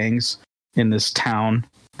of the gangs in this town.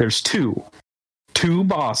 There's two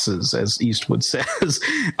bosses, as Eastwood says.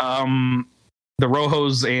 the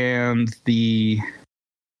Rojos and the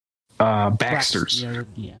Baxters.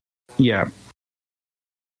 Yeah.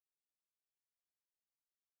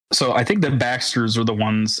 So I think the Baxters are the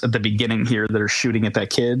ones at the beginning here that are shooting at that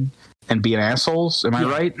kid and being assholes. Am I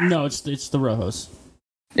right? No, it's the Rojos.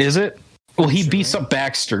 Is it? Well, he beats up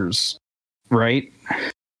Baxters, right?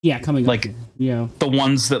 Yeah, coming like up. Yeah, the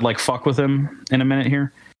ones that like fuck with him in a minute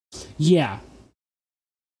here. Yeah.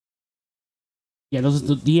 Yeah,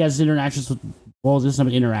 he has interactions with. Well, there's not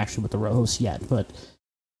an interaction with the Rojos yet, but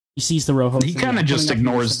he sees the Rojos. He kind of just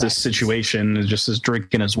ignores this situation and just is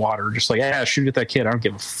drinking his water, just like, yeah, shoot at that kid. I don't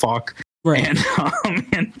give a fuck. Right.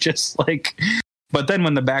 And just like, but then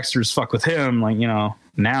when the Baxters fuck with him, like, you know,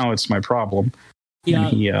 now it's my problem. Yeah.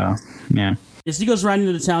 And yeah. Yes, he goes right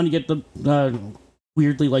into the town. You get the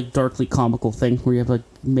weirdly, like, darkly comical thing where you have a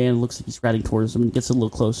man who looks like he's riding towards him and gets a little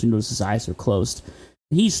closer and notices his eyes are closed.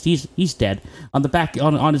 He's dead. On the back,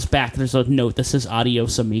 on his back, there's a note that says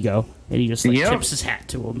 "Adios, amigo," and he just tips his hat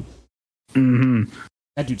to him. Mm-hmm.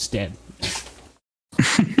 That dude's dead.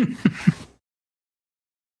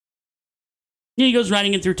 Yeah, he goes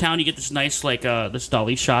riding in through town. You get this nice, like, this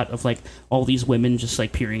dolly shot of like all these women just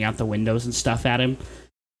like peering out the windows and stuff at him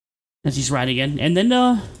as he's riding in, and then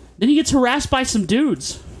he gets harassed by some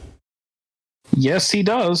dudes. Yes, he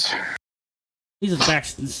does. These are the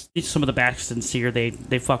Baxtons. Some of the Baxtons here. They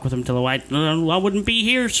fuck with him till the white. I wouldn't be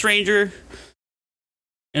here, stranger.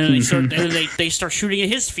 And then they start shooting at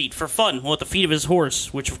his feet for fun. Well, at the feet of his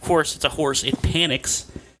horse, which of course it's a horse. It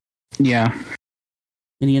panics. Yeah.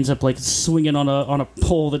 And he ends up like swinging on a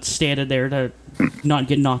pole that's standing there to not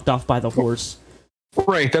get knocked off by the horse.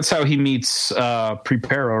 Right. That's how he meets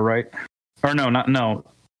Preparo, right? Or no.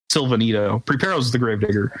 Silvanito. Preparo's the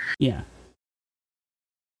gravedigger. Yeah.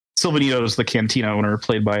 Silvanito is the cantina owner,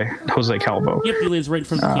 played by Jose Calvo. Yep, he lives right in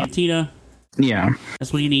front of the cantina. Yeah.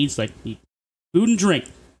 That's what he needs, like food and drink.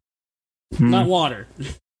 Not water.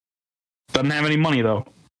 Doesn't have any money, though.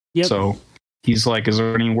 Yep. So he's like, is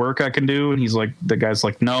there any work I can do? And he's like, the guy's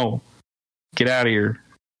like, no, get out of here.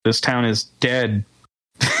 This town is dead.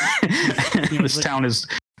 This town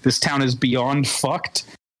is beyond fucked.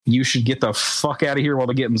 You should get the fuck out of here while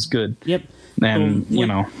the getting's good. Yep. And, you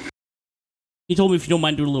know. He told me if you don't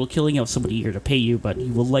mind doing a little killing, I'll have somebody here to pay you, but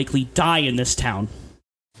you will likely die in this town.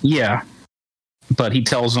 Yeah. But he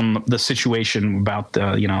tells him the situation about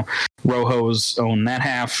the, Rojos own that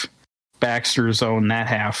half, Baxters own that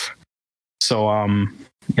half. So,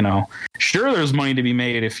 sure, there's money to be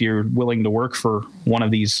made if you're willing to work for one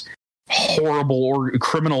of these horrible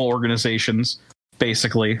criminal organizations,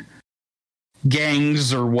 basically.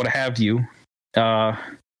 Gangs or what have you.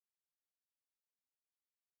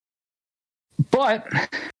 But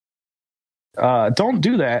don't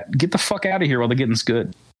do that. Get the fuck out of here while the getting's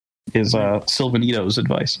good, is Silvanito's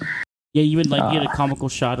advice. Yeah, you would get a comical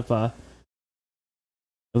shot of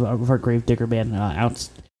our gravedigger man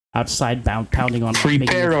outside pounding on.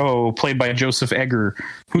 Preparo, played by Joseph Egger,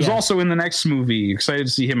 who's also in the next movie. Excited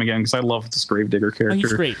to see him again because I love this gravedigger character. Oh,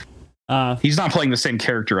 he's great. He's not playing the same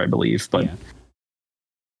character, I believe, but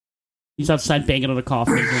he's outside banging on a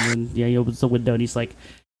coffin, and then he opens the window and he's like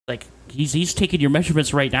he's taking your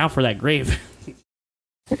measurements right now for that grave.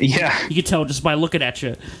 Yeah, you can tell just by looking at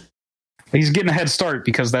you. He's getting a head start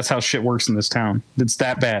because that's how shit works in this town. It's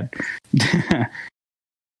that bad.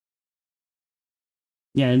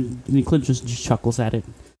 Yeah, and Clint just chuckles at it.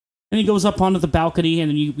 And he goes up onto the balcony,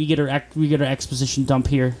 and then we get our exposition dump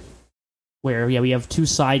here, where we have two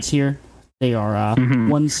sides here. They are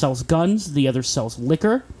one sells guns, the other sells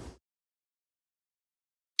liquor.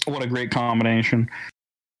 What a great combination!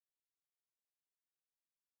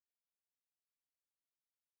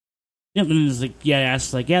 Yep, and it's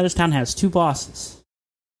like, this town has two bosses.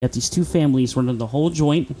 You got these two families running the whole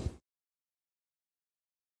joint.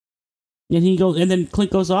 And then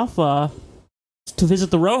Clint goes off to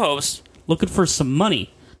visit the Rojos, looking for some money.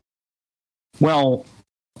 Well,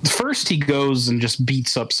 first he goes and just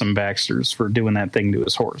beats up some Baxters for doing that thing to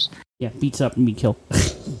his horse. Yeah, beats up and kill.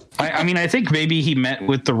 I think maybe he met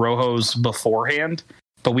with the Rojos beforehand,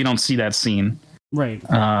 but we don't see that scene. Right.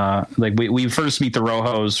 Like we first meet the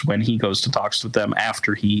Rojos when he goes to talks with them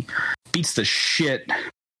after he beats the shit,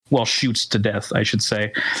 shoots to death, I should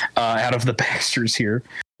say, out of the Baxters here.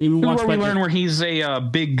 Where we learn where he's a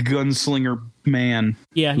big gunslinger man.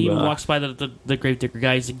 Yeah, he even walks by the gravedigger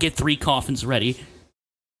guys and get 3 coffins ready.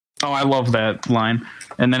 Oh, I love that line.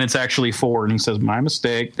 And then it's actually 4, and he says, "My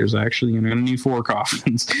mistake. There's actually you're gonna need 4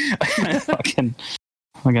 coffins." fucking,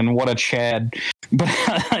 what a Chad. But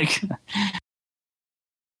like,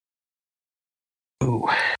 ooh.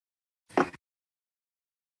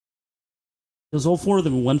 There's all 4 of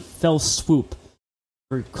them in one fell swoop.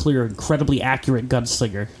 Very clear, incredibly accurate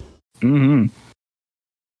gunslinger. Mm-hmm.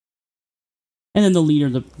 And then the leader,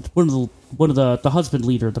 one of the husband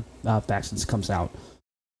leader of the Baxtons comes out.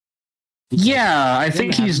 Yeah, I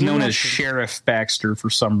think he's known as Sheriff Baxter for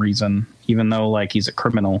some reason, even though like he's a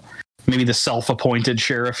criminal. Maybe the self-appointed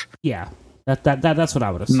sheriff. Yeah, that's what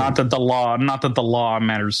I would have said. Not that the law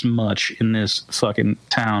matters much in this fucking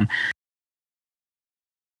town.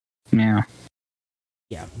 Yeah.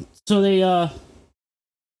 Yeah. So they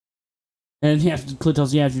and Clint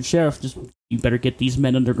tells the adjutant sheriff, just you better get these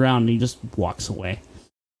men underground, and he just walks away.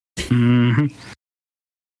 Mm-hmm.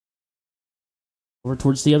 Over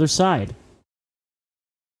towards the other side.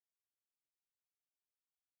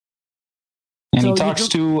 And he talks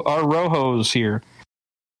to our Rojos here.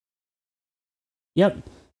 Yep.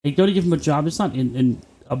 They go to give him a job. It's not in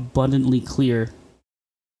abundantly clear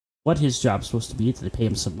what his job's supposed to be. They pay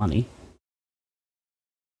him some money.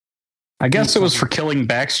 I guess it was for killing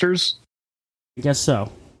Baxters. I guess so.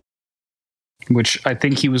 Which I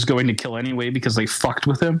think he was going to kill anyway because they fucked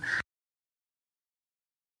with him.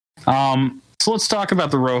 So let's talk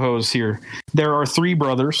about the Rojos here. There are 3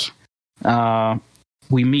 brothers.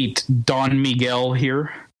 We meet Don Miguel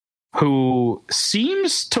here, who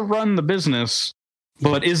seems to run the business,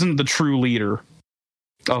 but isn't the true leader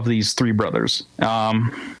of these 3 brothers.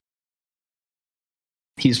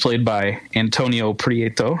 He's played by Antonio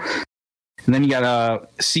Prieto. And then you got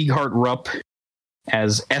Sieghart Rupp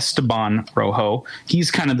as Esteban Rojo.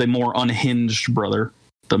 He's kind of the more unhinged brother,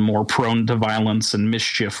 the more prone to violence and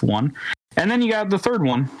mischief one. And then you got the third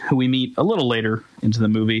one, who we meet a little later into the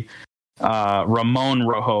movie, Ramon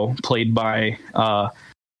Rojo, played by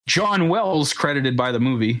John Wells, credited by the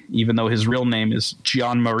movie, even though his real name is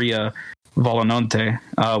Gian Maria Volononte,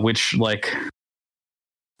 which, like,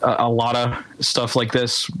 a lot of stuff like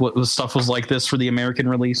this, stuff was like this for the American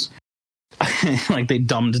release. Like, they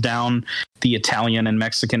dumbed down the Italian and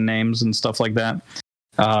Mexican names and stuff like that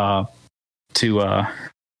to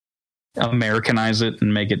Americanize it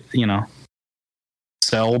and make it,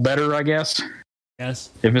 sell better, I guess. Yes.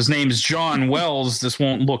 If his name's John Wells, this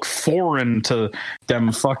won't look foreign to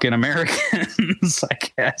them fucking Americans, I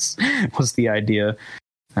guess, was the idea.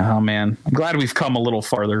 Oh, man. I'm glad we've come a little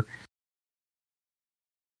farther.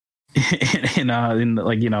 You can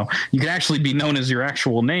actually be known as your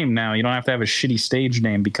actual name now. You don't have to have a shitty stage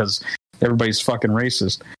name because everybody's fucking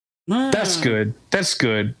racist. That's good. That's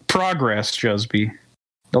good. Progress, Jusby.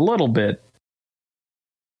 A little bit.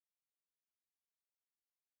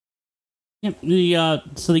 Yep.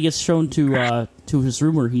 So he gets shown to his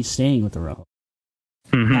room where he's staying with the Rojo.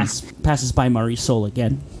 Mm-hmm. Passes by Marisol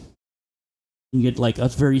again. You get like a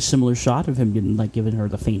very similar shot of him giving her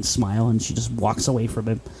the faint smile, and she just walks away from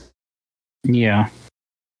him. Yeah.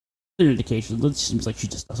 An indication. It seems like she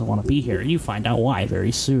just doesn't want to be here, and you find out why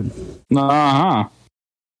very soon. Uh-huh.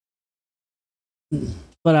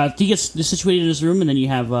 But he gets situated in his room, and then you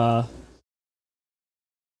have 2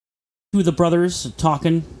 of the brothers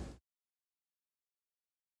talking.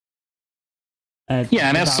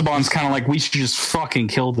 And Esteban's kind of like, we should just fucking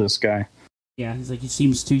kill this guy. Yeah, he's like,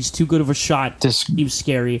 he's too good of a shot. Seems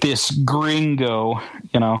scary. This gringo,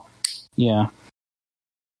 Yeah.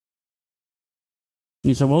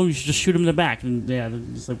 He said, well, we should just shoot him in the back. And yeah,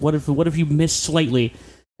 it's like, what if you miss slightly?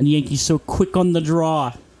 And the Yankees so quick on the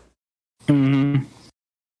draw. Mm-hmm.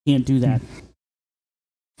 Can't do that.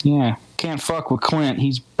 Yeah, can't fuck with Clint.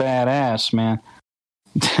 He's badass, man.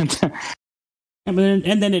 And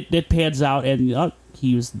then it pans out, and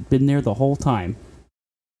he was been there the whole time.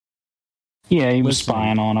 Yeah, he was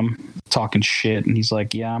spying on him, talking shit, and he's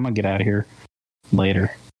like, yeah, I'm gonna get out of here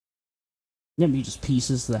later. Yeah, he just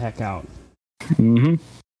pieces the heck out. Mm-hmm.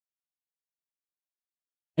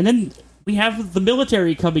 And then we have the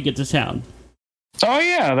military coming into town. Oh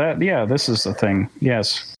yeah, this is the thing.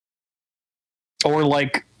 Yes. Or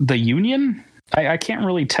like the Union? I can't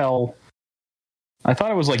really tell. I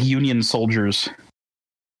thought it was like Union soldiers,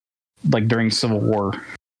 like during Civil War.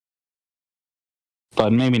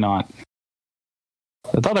 But maybe not.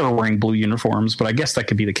 I thought they were wearing blue uniforms, but I guess that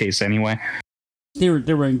could be the case anyway. They're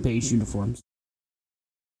wearing beige uniforms.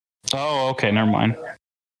 Oh, okay, never mind.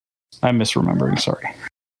 I'm misremembering, sorry.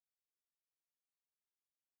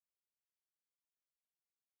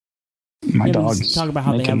 My dog's talk about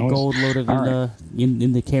how they have noise. Gold loaded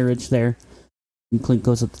in the carriage there. And Clint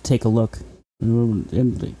goes up to take a look. And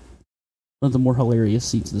one of the more hilarious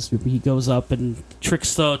scenes in this movie, he goes up and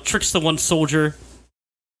tricks the one soldier.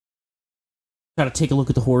 Try to take a look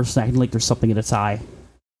at the horse, acting like there's something in its eye.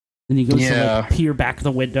 Then he goes to peer back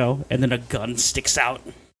the window, and then a gun sticks out.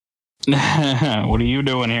 What are you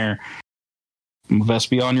doing here? Best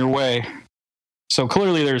be on your way. So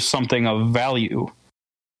clearly there's something of value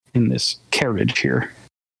in this carriage here.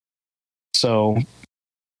 So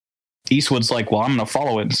Eastwood's like, well, I'm going to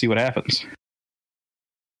follow it and see what happens.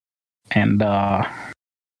 And I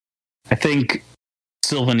think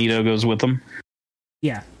Silvanito goes with them.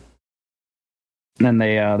 Yeah. And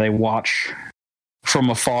then they watch from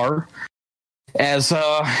afar as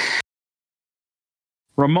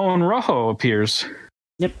Ramon Rojo appears.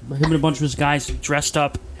 Yep, him and a bunch of his guys dressed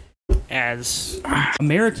up as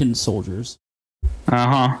American soldiers.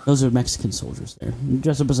 Uh-huh. Those are Mexican soldiers there.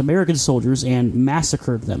 Dressed up as American soldiers and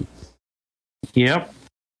massacred them. Yep.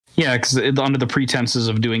 Yeah, because under the pretenses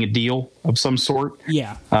of doing a deal of some sort.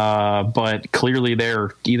 Yeah. But clearly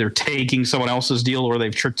they're either taking someone else's deal or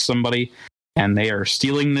they've tricked somebody, and they are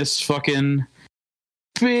stealing this fucking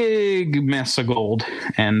big mess of gold.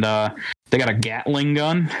 And they got a Gatling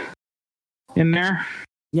gun in there.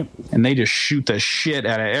 Yep. And they just shoot the shit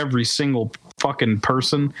out of every single fucking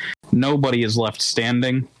person. Nobody is left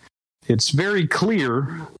standing. It's very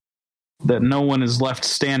clear that no one is left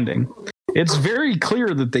standing. It's very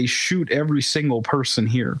clear that they shoot every single person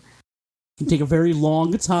here. It can take a very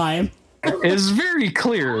long time. It's very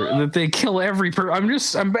clear that they kill every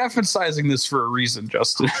person. I'm emphasizing this for a reason,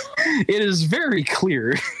 Justin. It is very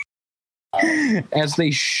clear as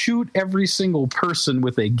they shoot every single person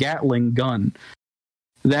with a Gatling gun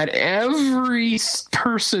that every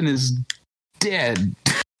person is dead.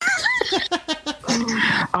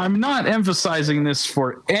 I'm not emphasizing this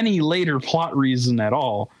for any later plot reason at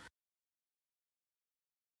all.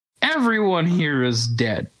 Everyone here is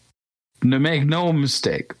dead. To make no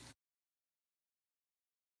mistake.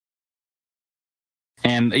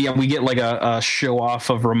 And yeah, we get like a show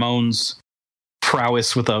off of Ramon's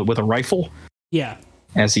prowess with a rifle. Yeah.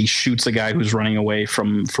 As he shoots a guy who's running away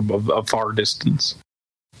from a far distance.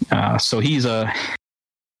 So he's a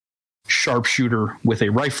sharpshooter with a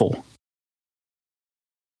rifle.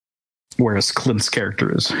 Whereas Clint's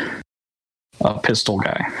character is a pistol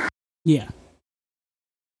guy. Yeah.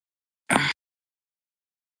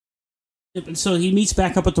 So he meets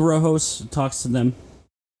back up with the Rojos, talks to them.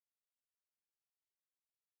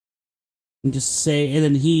 And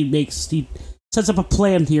then he sets up a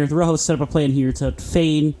plan here. The Rojos set up a plan here to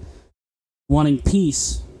feign wanting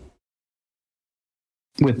peace.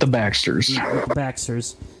 With the Baxters. With the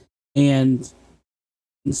Baxters. And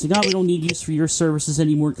say, we don't need use for your services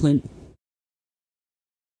anymore, Clint.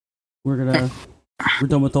 We're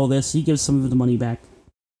done with all this. He gives some of the money back.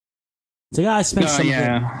 He's like, I spent some of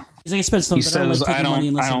it. He's like, I spent some of it. I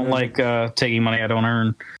don't like taking money I don't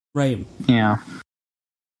earn. Right. Yeah.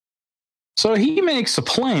 So he makes a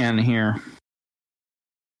plan here.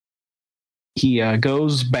 He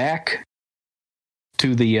goes back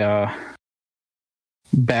to the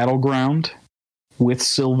battleground with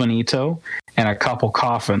Silvanito and a couple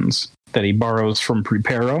coffins that he borrows from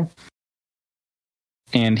Preparo.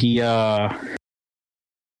 And he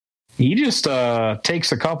just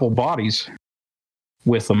takes a couple bodies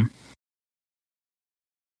with him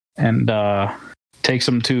and takes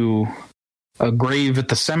them to a grave at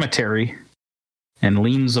the cemetery and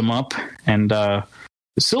leans them up. And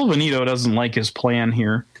Silvanito doesn't like his plan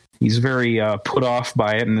here. He's very put off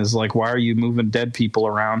by it and is like, why are you moving dead people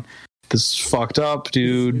around? This is fucked up,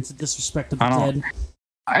 dude. It's a disrespect of the dead.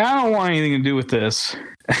 I don't want anything to do with this.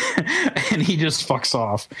 And he just fucks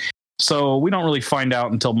off. So we don't really find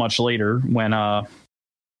out until much later when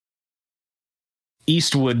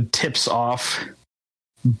Eastwood tips off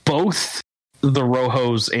both the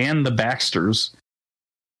Rojos and the Baxters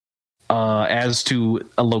as to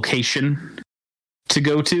a location to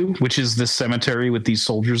go to, which is this cemetery with these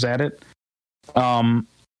soldiers at it. I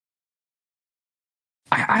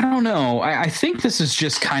don't know. I think this is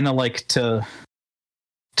just kind of like to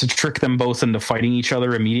trick them both into fighting each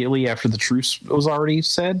other immediately after the truce was already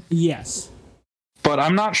said. Yes. But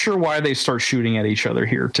I'm not sure why they start shooting at each other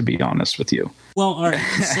here, to be honest with you. Well, all right.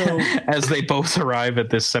 So as they both arrive at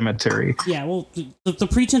this cemetery. Yeah, well, the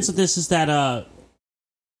pretense of this is that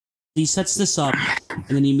he sets this up, and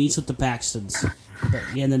then he meets with the Baxters,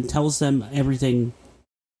 and then tells them everything.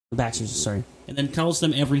 The Baxters, sorry. And then tells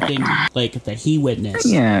them everything, like, that he witnessed.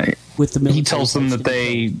 Yeah. With the military. He tells them that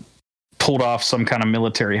they pulled off some kind of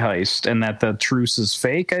military heist and that the truce is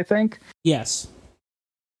fake, I think. Yes.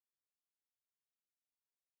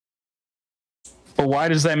 But why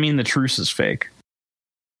does that mean the truce is fake?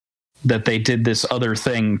 That they did this other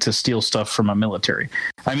thing to steal stuff from a military.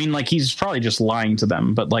 I mean, like, he's probably just lying to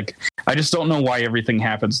them, but, like, I just don't know why everything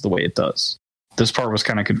happens the way it does. This part was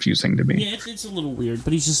kind of confusing to me. Yeah, it's a little weird,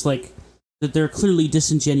 but he's just like, that they're clearly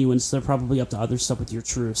disingenuous, so they're probably up to other stuff with your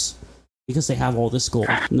truce. because they have all this gold.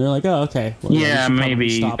 And they're like, oh, okay. Well, yeah,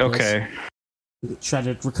 maybe. Okay. Try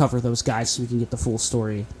to recover those guys so we can get the full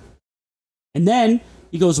story. And then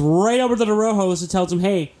he goes right over to the Rojos and tells them,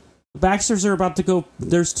 hey, the Baxters are about to go.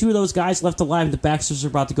 There's 2 of those guys left alive, and the Baxters are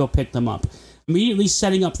about to go pick them up. Immediately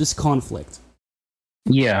setting up this conflict.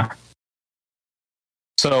 Yeah.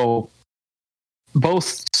 So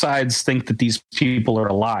both sides think that these people are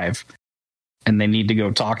alive and they need to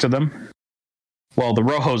go talk to them. Well, the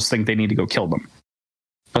Rojos think they need to go kill them.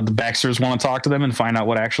 But the Baxters want to talk to them and find out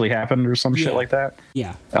what actually happened or some shit like that.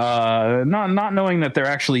 Yeah. Not knowing that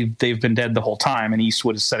they've been dead the whole time and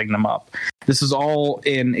Eastwood is setting them up. This is all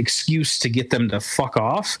an excuse to get them to fuck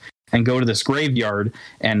off and go to this graveyard,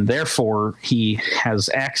 and therefore he has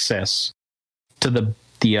access to the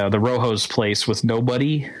Rojos place with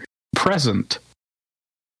nobody present.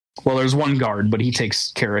 Well, there's one guard, but he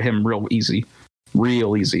takes care of him real easy.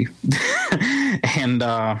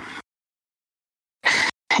 And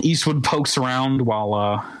Eastwood pokes around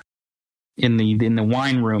while in the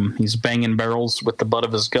wine room. He's banging barrels with the butt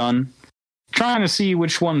of his gun, trying to see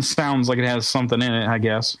which one sounds like it has something in it, I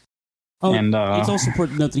guess. Oh, and it's also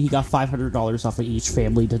important to note that he got $500 off of each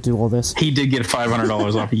family to do all this. He did get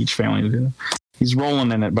 $500 off of each family to do it. He's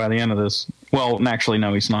rolling in it by the end of this. Well, actually,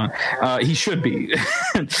 no, he's not. He should be.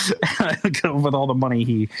 With all the money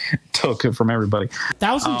he took from everybody.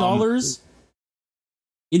 $1,000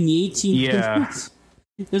 in the 1800s? Yeah.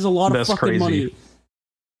 There's a lot of fucking money.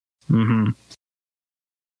 Mm-hmm.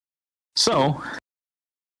 So,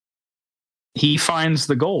 he finds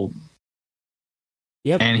the gold.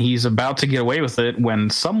 Yep. And he's about to get away with it when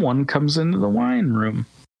someone comes into the wine room.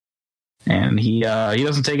 And he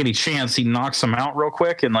doesn't take any chance. He knocks him out real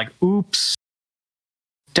quick and oops.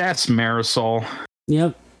 That's Marisol.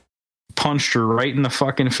 Yep. Punched her right in the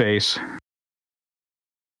fucking face.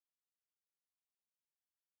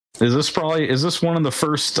 Is this one of the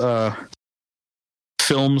first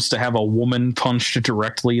films to have a woman punched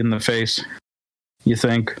directly in the face? You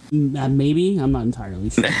think? Maybe. I'm not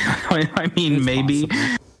entirely sure. I mean, it's maybe.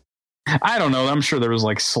 Possible. I don't know. I'm sure there was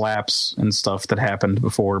slaps and stuff that happened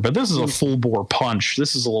before, but this is a full bore punch.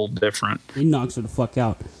 This is a little different. He knocks her the fuck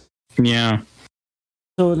out. Yeah.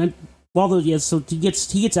 So then, so he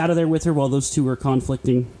gets out of there with her while those two are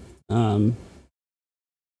conflicting.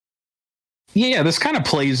 Yeah, this kind of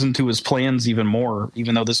plays into his plans even more,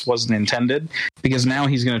 even though this wasn't intended, because now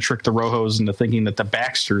he's going to trick the Rojos into thinking that the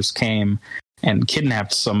Baxters came and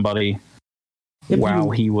kidnapped somebody while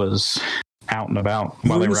he was out and about.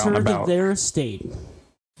 While they were out and about. Their estate.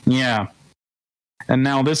 Yeah. And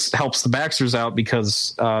now this helps the Baxters out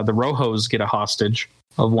because the Rojos get a hostage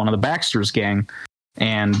of one of the Baxters gang,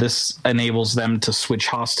 and this enables them to switch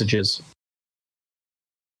hostages.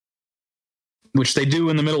 Which they do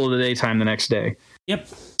in the middle of the daytime the next day. Yep.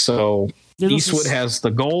 So Eastwood has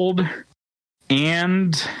the gold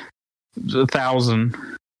and 1,000.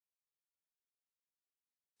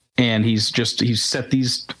 And he's set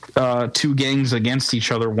these two gangs against each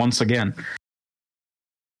other once again.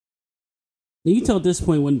 You can tell at this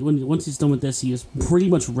point, once he's done with this, he is pretty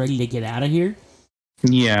much ready to get out of here.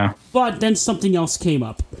 Yeah. But then something else came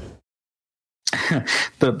up.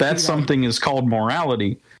 that something is called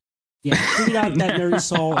morality. Yeah, figured out that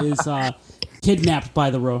Marisol is kidnapped by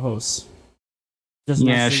the Rojos.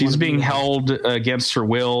 Yeah, she's being held against her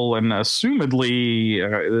will, and assumedly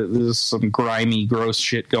there's some grimy, gross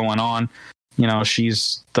shit going on. You know,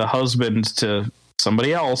 she's the husband to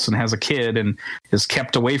somebody else and has a kid and is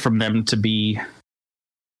kept away from them to be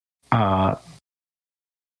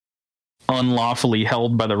unlawfully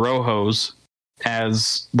held by the Rojos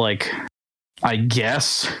as, I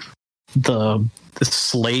guess, the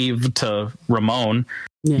slave to Ramon,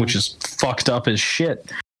 which is fucked up as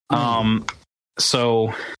shit.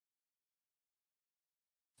 So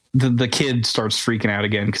the kid starts freaking out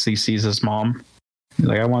again because he sees his mom. He's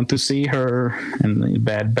like, I want to see her, and the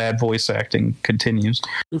bad voice acting continues.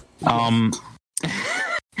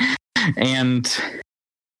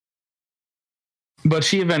 But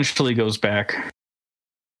she eventually goes back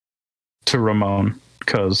to Ramon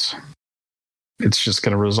because it's just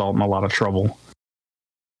going to result in a lot of trouble.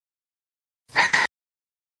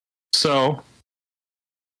 So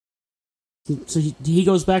he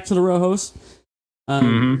goes back to the Rojos.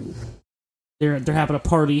 They're having a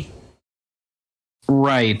party.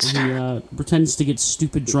 Right. He pretends to get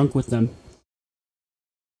stupid drunk with them.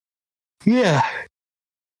 Yeah.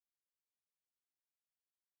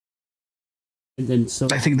 And then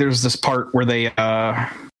I think there's this part where they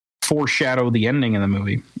foreshadow the ending of the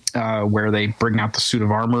movie, where they bring out the suit of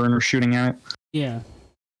armor and are shooting at it. Yeah.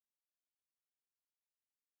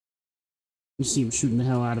 You see him shooting the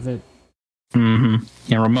hell out of it. Mm-hmm.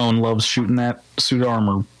 Yeah, Ramon loves shooting that suit of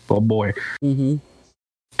armor. Oh boy. Mm-hmm.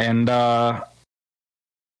 And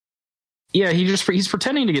yeah, he's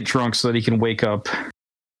pretending to get drunk so that he can wake up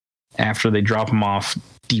after they drop him off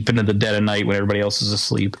deep into the dead of night when everybody else is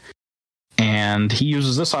asleep. And he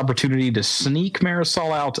uses this opportunity to sneak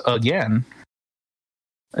Marisol out again.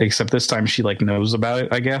 Except this time she knows about it,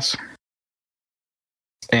 I guess.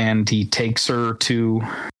 And he takes her to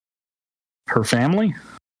her family.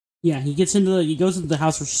 Yeah, he goes into the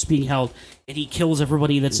house where she's being held, and he kills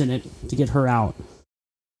everybody that's in it to get her out.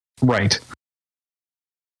 Right.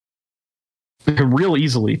 Real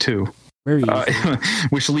easily too. Very easily.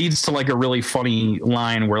 Which leads to a really funny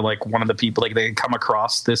line where one of the people they come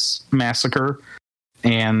across this massacre,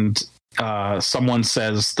 and someone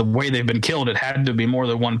says the way they've been killed, it had to be more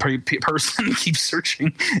than one person. Keep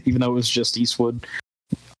searching, even though it was just Eastwood,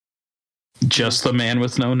 just the man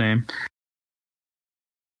with no name.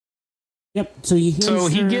 Yep. So he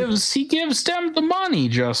gives them the money,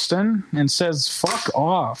 Justin, and says, "Fuck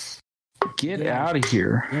off, get out of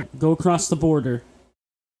here." Yep. Go across the border.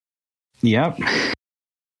 Yep.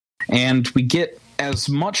 And we get as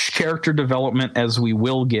much character development as we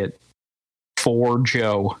will get for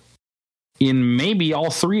Joe in maybe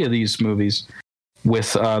all three of these movies,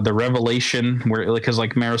 with the revelation where, because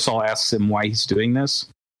Marisol asks him why he's doing this,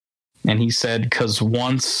 and he said, "Because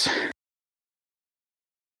once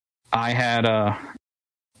I had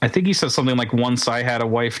I think he said something once I had a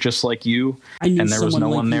wife just like you, and there was no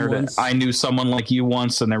one there I knew someone like you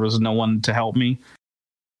once, and there was no one to help me."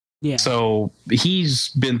 Yeah. So he's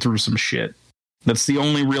been through some shit. That's the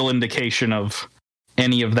only real indication of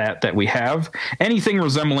any of that we have. Anything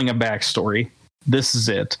resembling a backstory, this is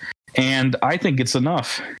it. And I think it's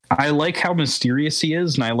enough. I like how mysterious he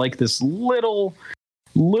is, and I like this little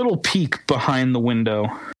peek behind the window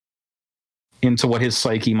into what his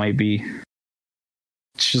psyche might be.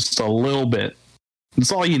 It's just a little bit.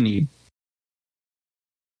 That's all you need.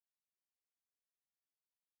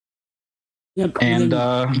 Yep, and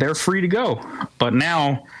they're free to go. But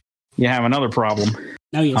now you have another problem.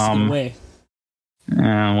 Now you have to get away.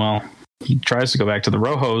 Well, he tries to go back to the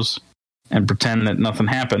Rojos and pretend that nothing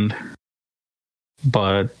happened.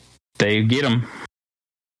 But they get him.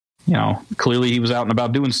 Clearly he was out and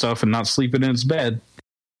about doing stuff and not sleeping in his bed.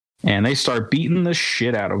 And they start beating the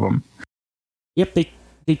shit out of him. Yep,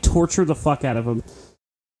 they torture the fuck out of him.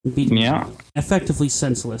 Effectively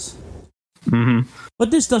senseless. Mm-hmm. But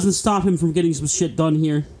this doesn't stop him from getting some shit done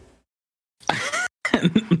here.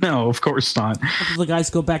 No, of course not. The guys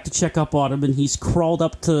go back to check up on him, and he's crawled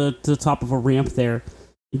up to the top of a ramp there.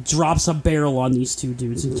 He drops a barrel on these two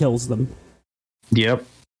dudes and kills them. Yep.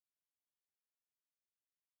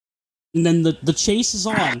 And then the chase is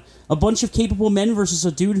on. A bunch of capable men versus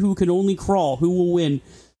a dude who can only crawl. Who will win?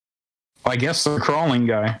 I guess the crawling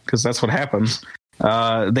guy, because that's what happens.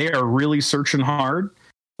 They are really searching hard,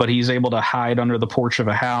 but he's able to hide under the porch of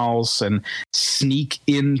a house and sneak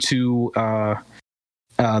into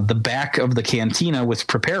the back of the cantina with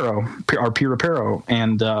Pierre Reparo,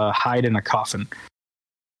 and hide in a coffin.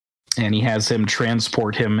 And he has him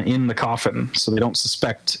transport him in the coffin, so they don't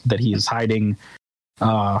suspect that he is hiding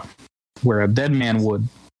where a dead man would,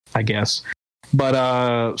 I guess.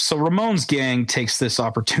 But so Ramon's gang takes this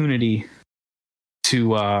opportunity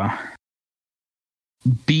to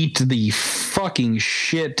beat the fucking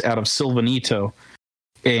shit out of Silvanito,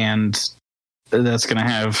 and that's going to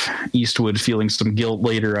have Eastwood feeling some guilt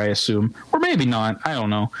later, I assume. Or maybe not. I don't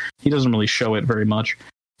know. He doesn't really show it very much.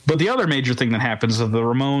 But the other major thing that happens is the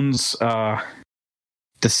Ramones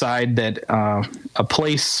decide that a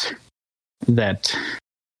place that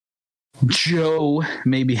Joe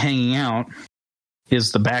may be hanging out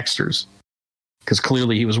is the Baxters, because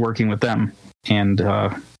clearly he was working with them. And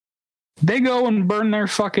they go and burn their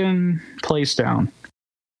fucking place down.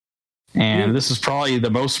 And this is probably the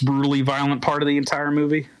most brutally violent part of the entire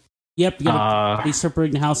movie. Yep. They start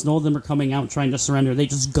burning the house, and all of them are coming out trying to surrender. They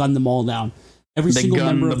just gun them all down. Every single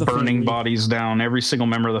member of the family. They gun the burning bodies down, every single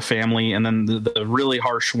member of the family. And then the really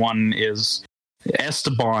harsh one is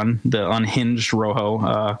Esteban, the unhinged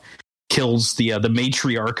Rojo, kills the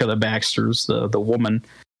matriarch of the Baxters, the woman.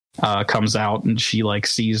 Comes out, and she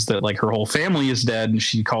sees that her whole family is dead, and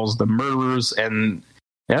she calls them murderers, and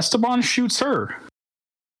Esteban shoots her.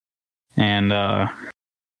 And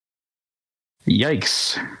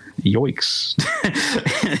yoiks.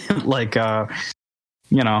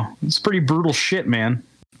 It's pretty brutal shit, man.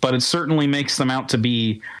 But it certainly makes them out to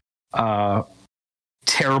be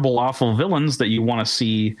terrible, awful villains that you want to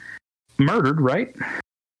see murdered, right?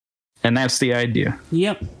 And that's the idea.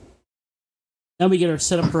 Yep. Now we get our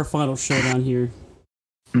setup for a final showdown here.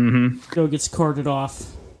 Mm-hmm. Joe gets carted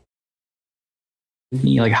off.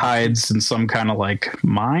 He like hides in some kind of like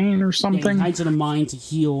mine or something. Yeah, he hides in a mine to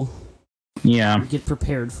heal. Yeah, get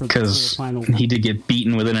prepared for because the final. He did get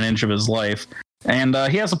beaten within an inch of his life, and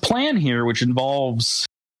he has a plan here, which involves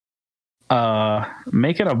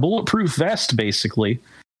making a bulletproof vest, basically,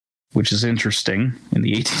 which is interesting. In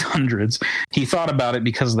the 1800s, he thought about it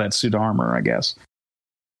because of that suit armor, I guess.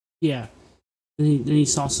 Yeah, and he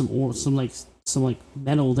saw some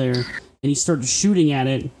metal there, and he started shooting at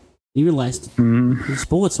it. He realized these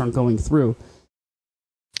bullets aren't going through.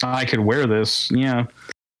 I could wear this, yeah.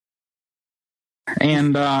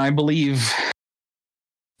 And I believe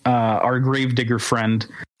our gravedigger friend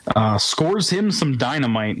scores him some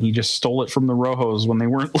dynamite. He just stole it from the Rojos when they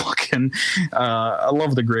weren't looking. I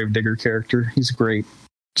love the gravedigger character. He's great,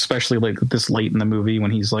 especially like this late in the movie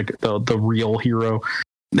when he's like the real hero.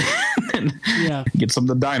 Yeah, gets some of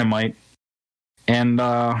the dynamite, and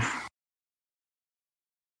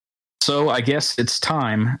so I guess it's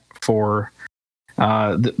time for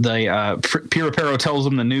Pirapero tells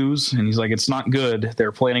him the news, and he's like, it's not good.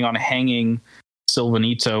 They're planning on hanging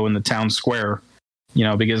Silvanito in the town square,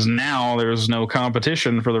 because now there's no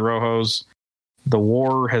competition for the Rojos. The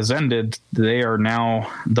war has ended. They are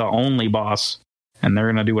now the only boss, and they're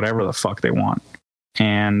going to do whatever the fuck they want.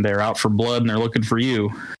 And they're out for blood, and they're looking for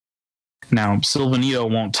you. Now, Silvanito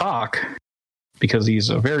won't talk because he's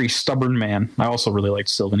a very stubborn man. I also really liked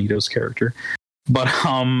Silvanito's character. But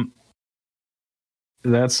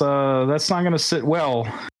that's not going to sit well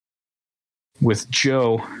with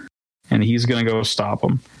Joe, and he's going to go stop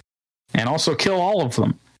him. And also kill all of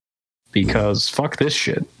them, because fuck this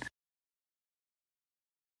shit.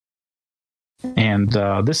 And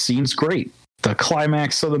this scene's great. The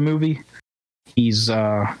climax of the movie, he's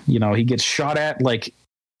he gets shot at like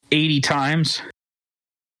 80 times,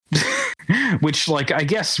 which, like, I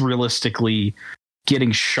guess realistically,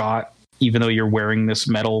 getting shot, even though you're wearing this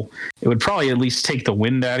metal, it would probably at least take the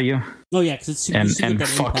wind out of you. Oh yeah, because and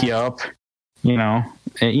fuck impact. You up.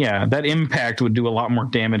 Yeah, that impact would do a lot more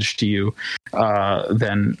damage to you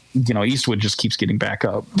than Eastwood just keeps getting back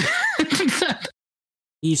up.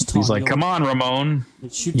 He's like, come on, Ramon.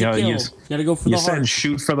 Shoot to kill. You gotta go for the heart. You said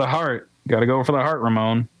shoot for the heart. Gotta go for the heart,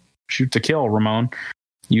 Ramon. Shoot to kill, Ramon.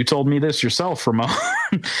 You told me this yourself, Ramon.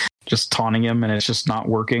 Just taunting him, and it's just not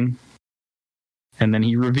working. And then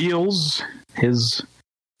he reveals his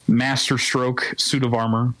masterstroke suit of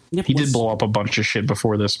armor. Yep, he did blow up a bunch of shit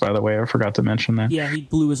before this, by the way. I forgot to mention that. Yeah, he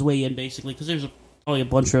blew his way in, basically, because there's probably a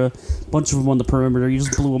bunch of them on the perimeter. You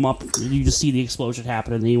just blew them up. You just see the explosion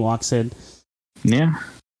happen, and then he walks in. Yeah.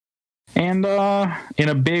 And in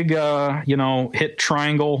a big, hit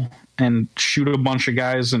triangle and shoot a bunch of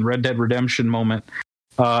guys in Red Dead Redemption moment,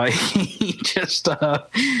 he just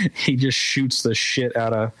shoots the shit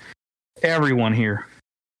out of everyone here.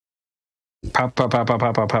 Pow, pow, pow, pow,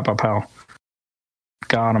 pow, pow, pow, pow, pow.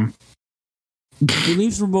 Got him. He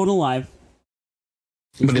leaves Ramon alive.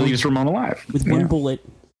 But he leaves Ramon alive. With one bullet.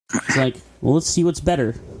 It's like, well, let's see what's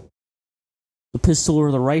better. The pistol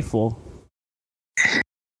or the rifle.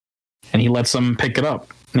 And he lets them pick it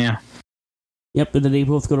up. Yeah. Yep, and then they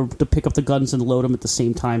both go to pick up the guns and load them at the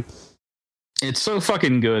same time. It's so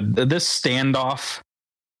fucking good. This standoff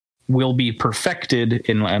will be perfected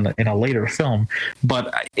in a later film,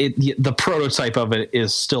 but the prototype of it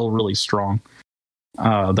is still really strong.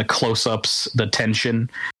 The close-ups, the tension,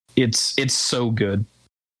 it's so good.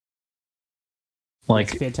 Like,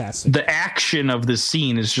 it's fantastic. The action of this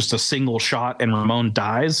scene is just a single shot and Ramon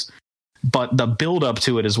dies, but the build up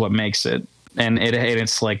to it is what makes it. And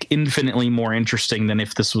it's like infinitely more interesting than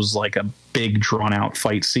if this was like a big drawn out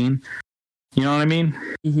fight scene. You know what I mean?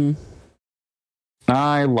 Mm-hmm.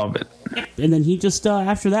 I love it. And then he just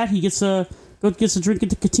after that he gets a drink at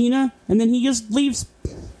the cantina, and then he just leaves.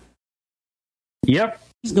 Yep,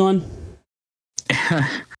 he's gone.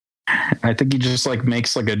 I think he just like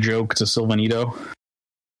makes like a joke to Silvanito,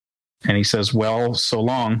 and he says, "Well, so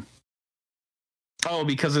long." Oh,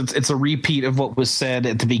 because it's a repeat of what was said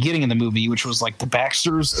at the beginning of the movie, which was like the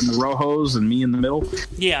Baxters and the Rojos and me in the middle.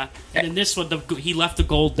 Yeah, and in this one, he left the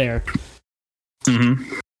gold there.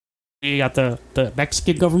 Mm-hmm. You got the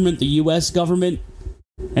Mexican government, the U.S. government,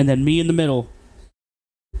 and then me in the middle.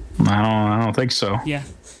 I don't think so. Yeah.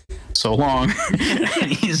 So long.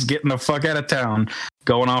 He's getting the fuck out of town,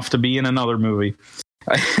 going off to be in another movie.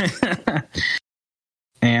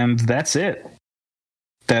 And that's it.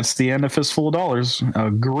 That's the end of Fistful of Dollars. A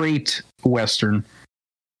great Western.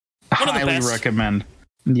 Highly recommend.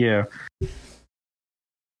 Yeah.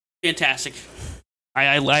 Fantastic.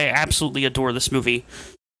 I absolutely adore this movie.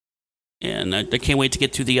 And I can't wait to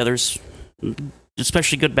get to the others.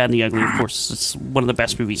 especially Good, Bad, and the Ugly. Of course, it's one of the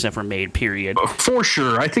best movies ever made. Period. For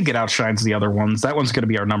sure, I think it outshines the other ones. That one's going to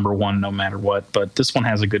be our number one, no matter what. But this one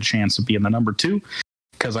has a good chance of being the number two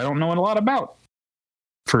because I don't know it a lot about.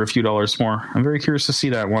 For a few dollars more, I'm very curious to see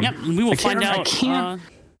that one. Yep, we will find out.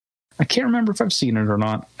 I can't remember if I've seen it or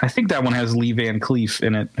not. I think that one has Lee Van Cleef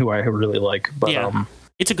in it, who I really like. But yeah,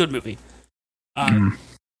 it's a good movie.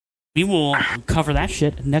 We will cover that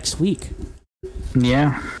shit next week.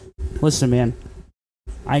 Yeah. Listen, man,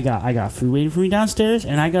 I got food waiting for me downstairs,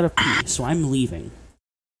 and I gotta pee, so I'm leaving.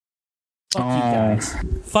 Fuck you guys.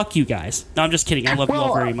 Fuck you guys. No, I'm just kidding. I love you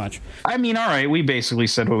all very much. I mean, all right, we basically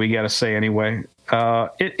said what we got to say anyway.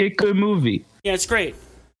 It good movie. Yeah, it's great.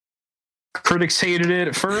 Critics hated it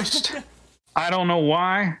at first. I don't know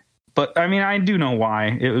why, but I mean, I do know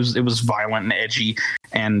why. It was violent and edgy,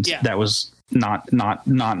 and that was not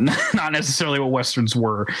necessarily what westerns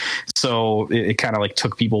were. So it kind of like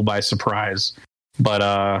took people by surprise. But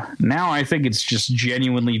now I think it's just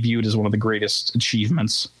genuinely viewed as one of the greatest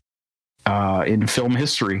achievements in film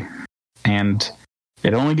history, and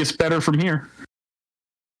it only gets better from here.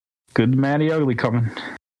 Good, Matty, Ugly coming.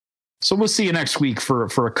 So we'll see you next week for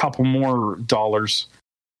a couple more dollars.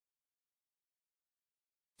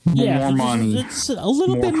 More money. It's a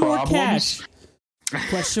little bit more cash.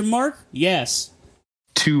 Question mark? Yes.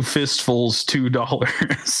 2 fistfuls,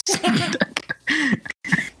 $2.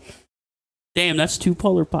 Damn, that's 2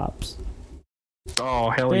 Polar Pops. Oh,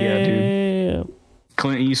 hell yeah, dude.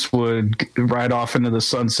 Clint Eastwood ride off into the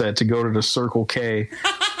sunset to go to the Circle K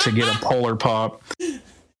to get a Polar Pop.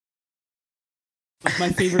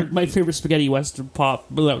 My favorite spaghetti western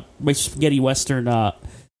my spaghetti western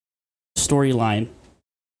storyline.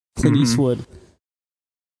 Clint Eastwood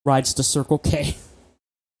rides to Circle K.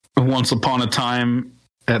 Once upon a time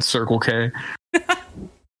at Circle K.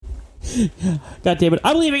 God damn it!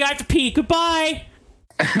 I'm leaving. I have to pee. Goodbye.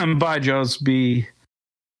 Bye, Joe's B.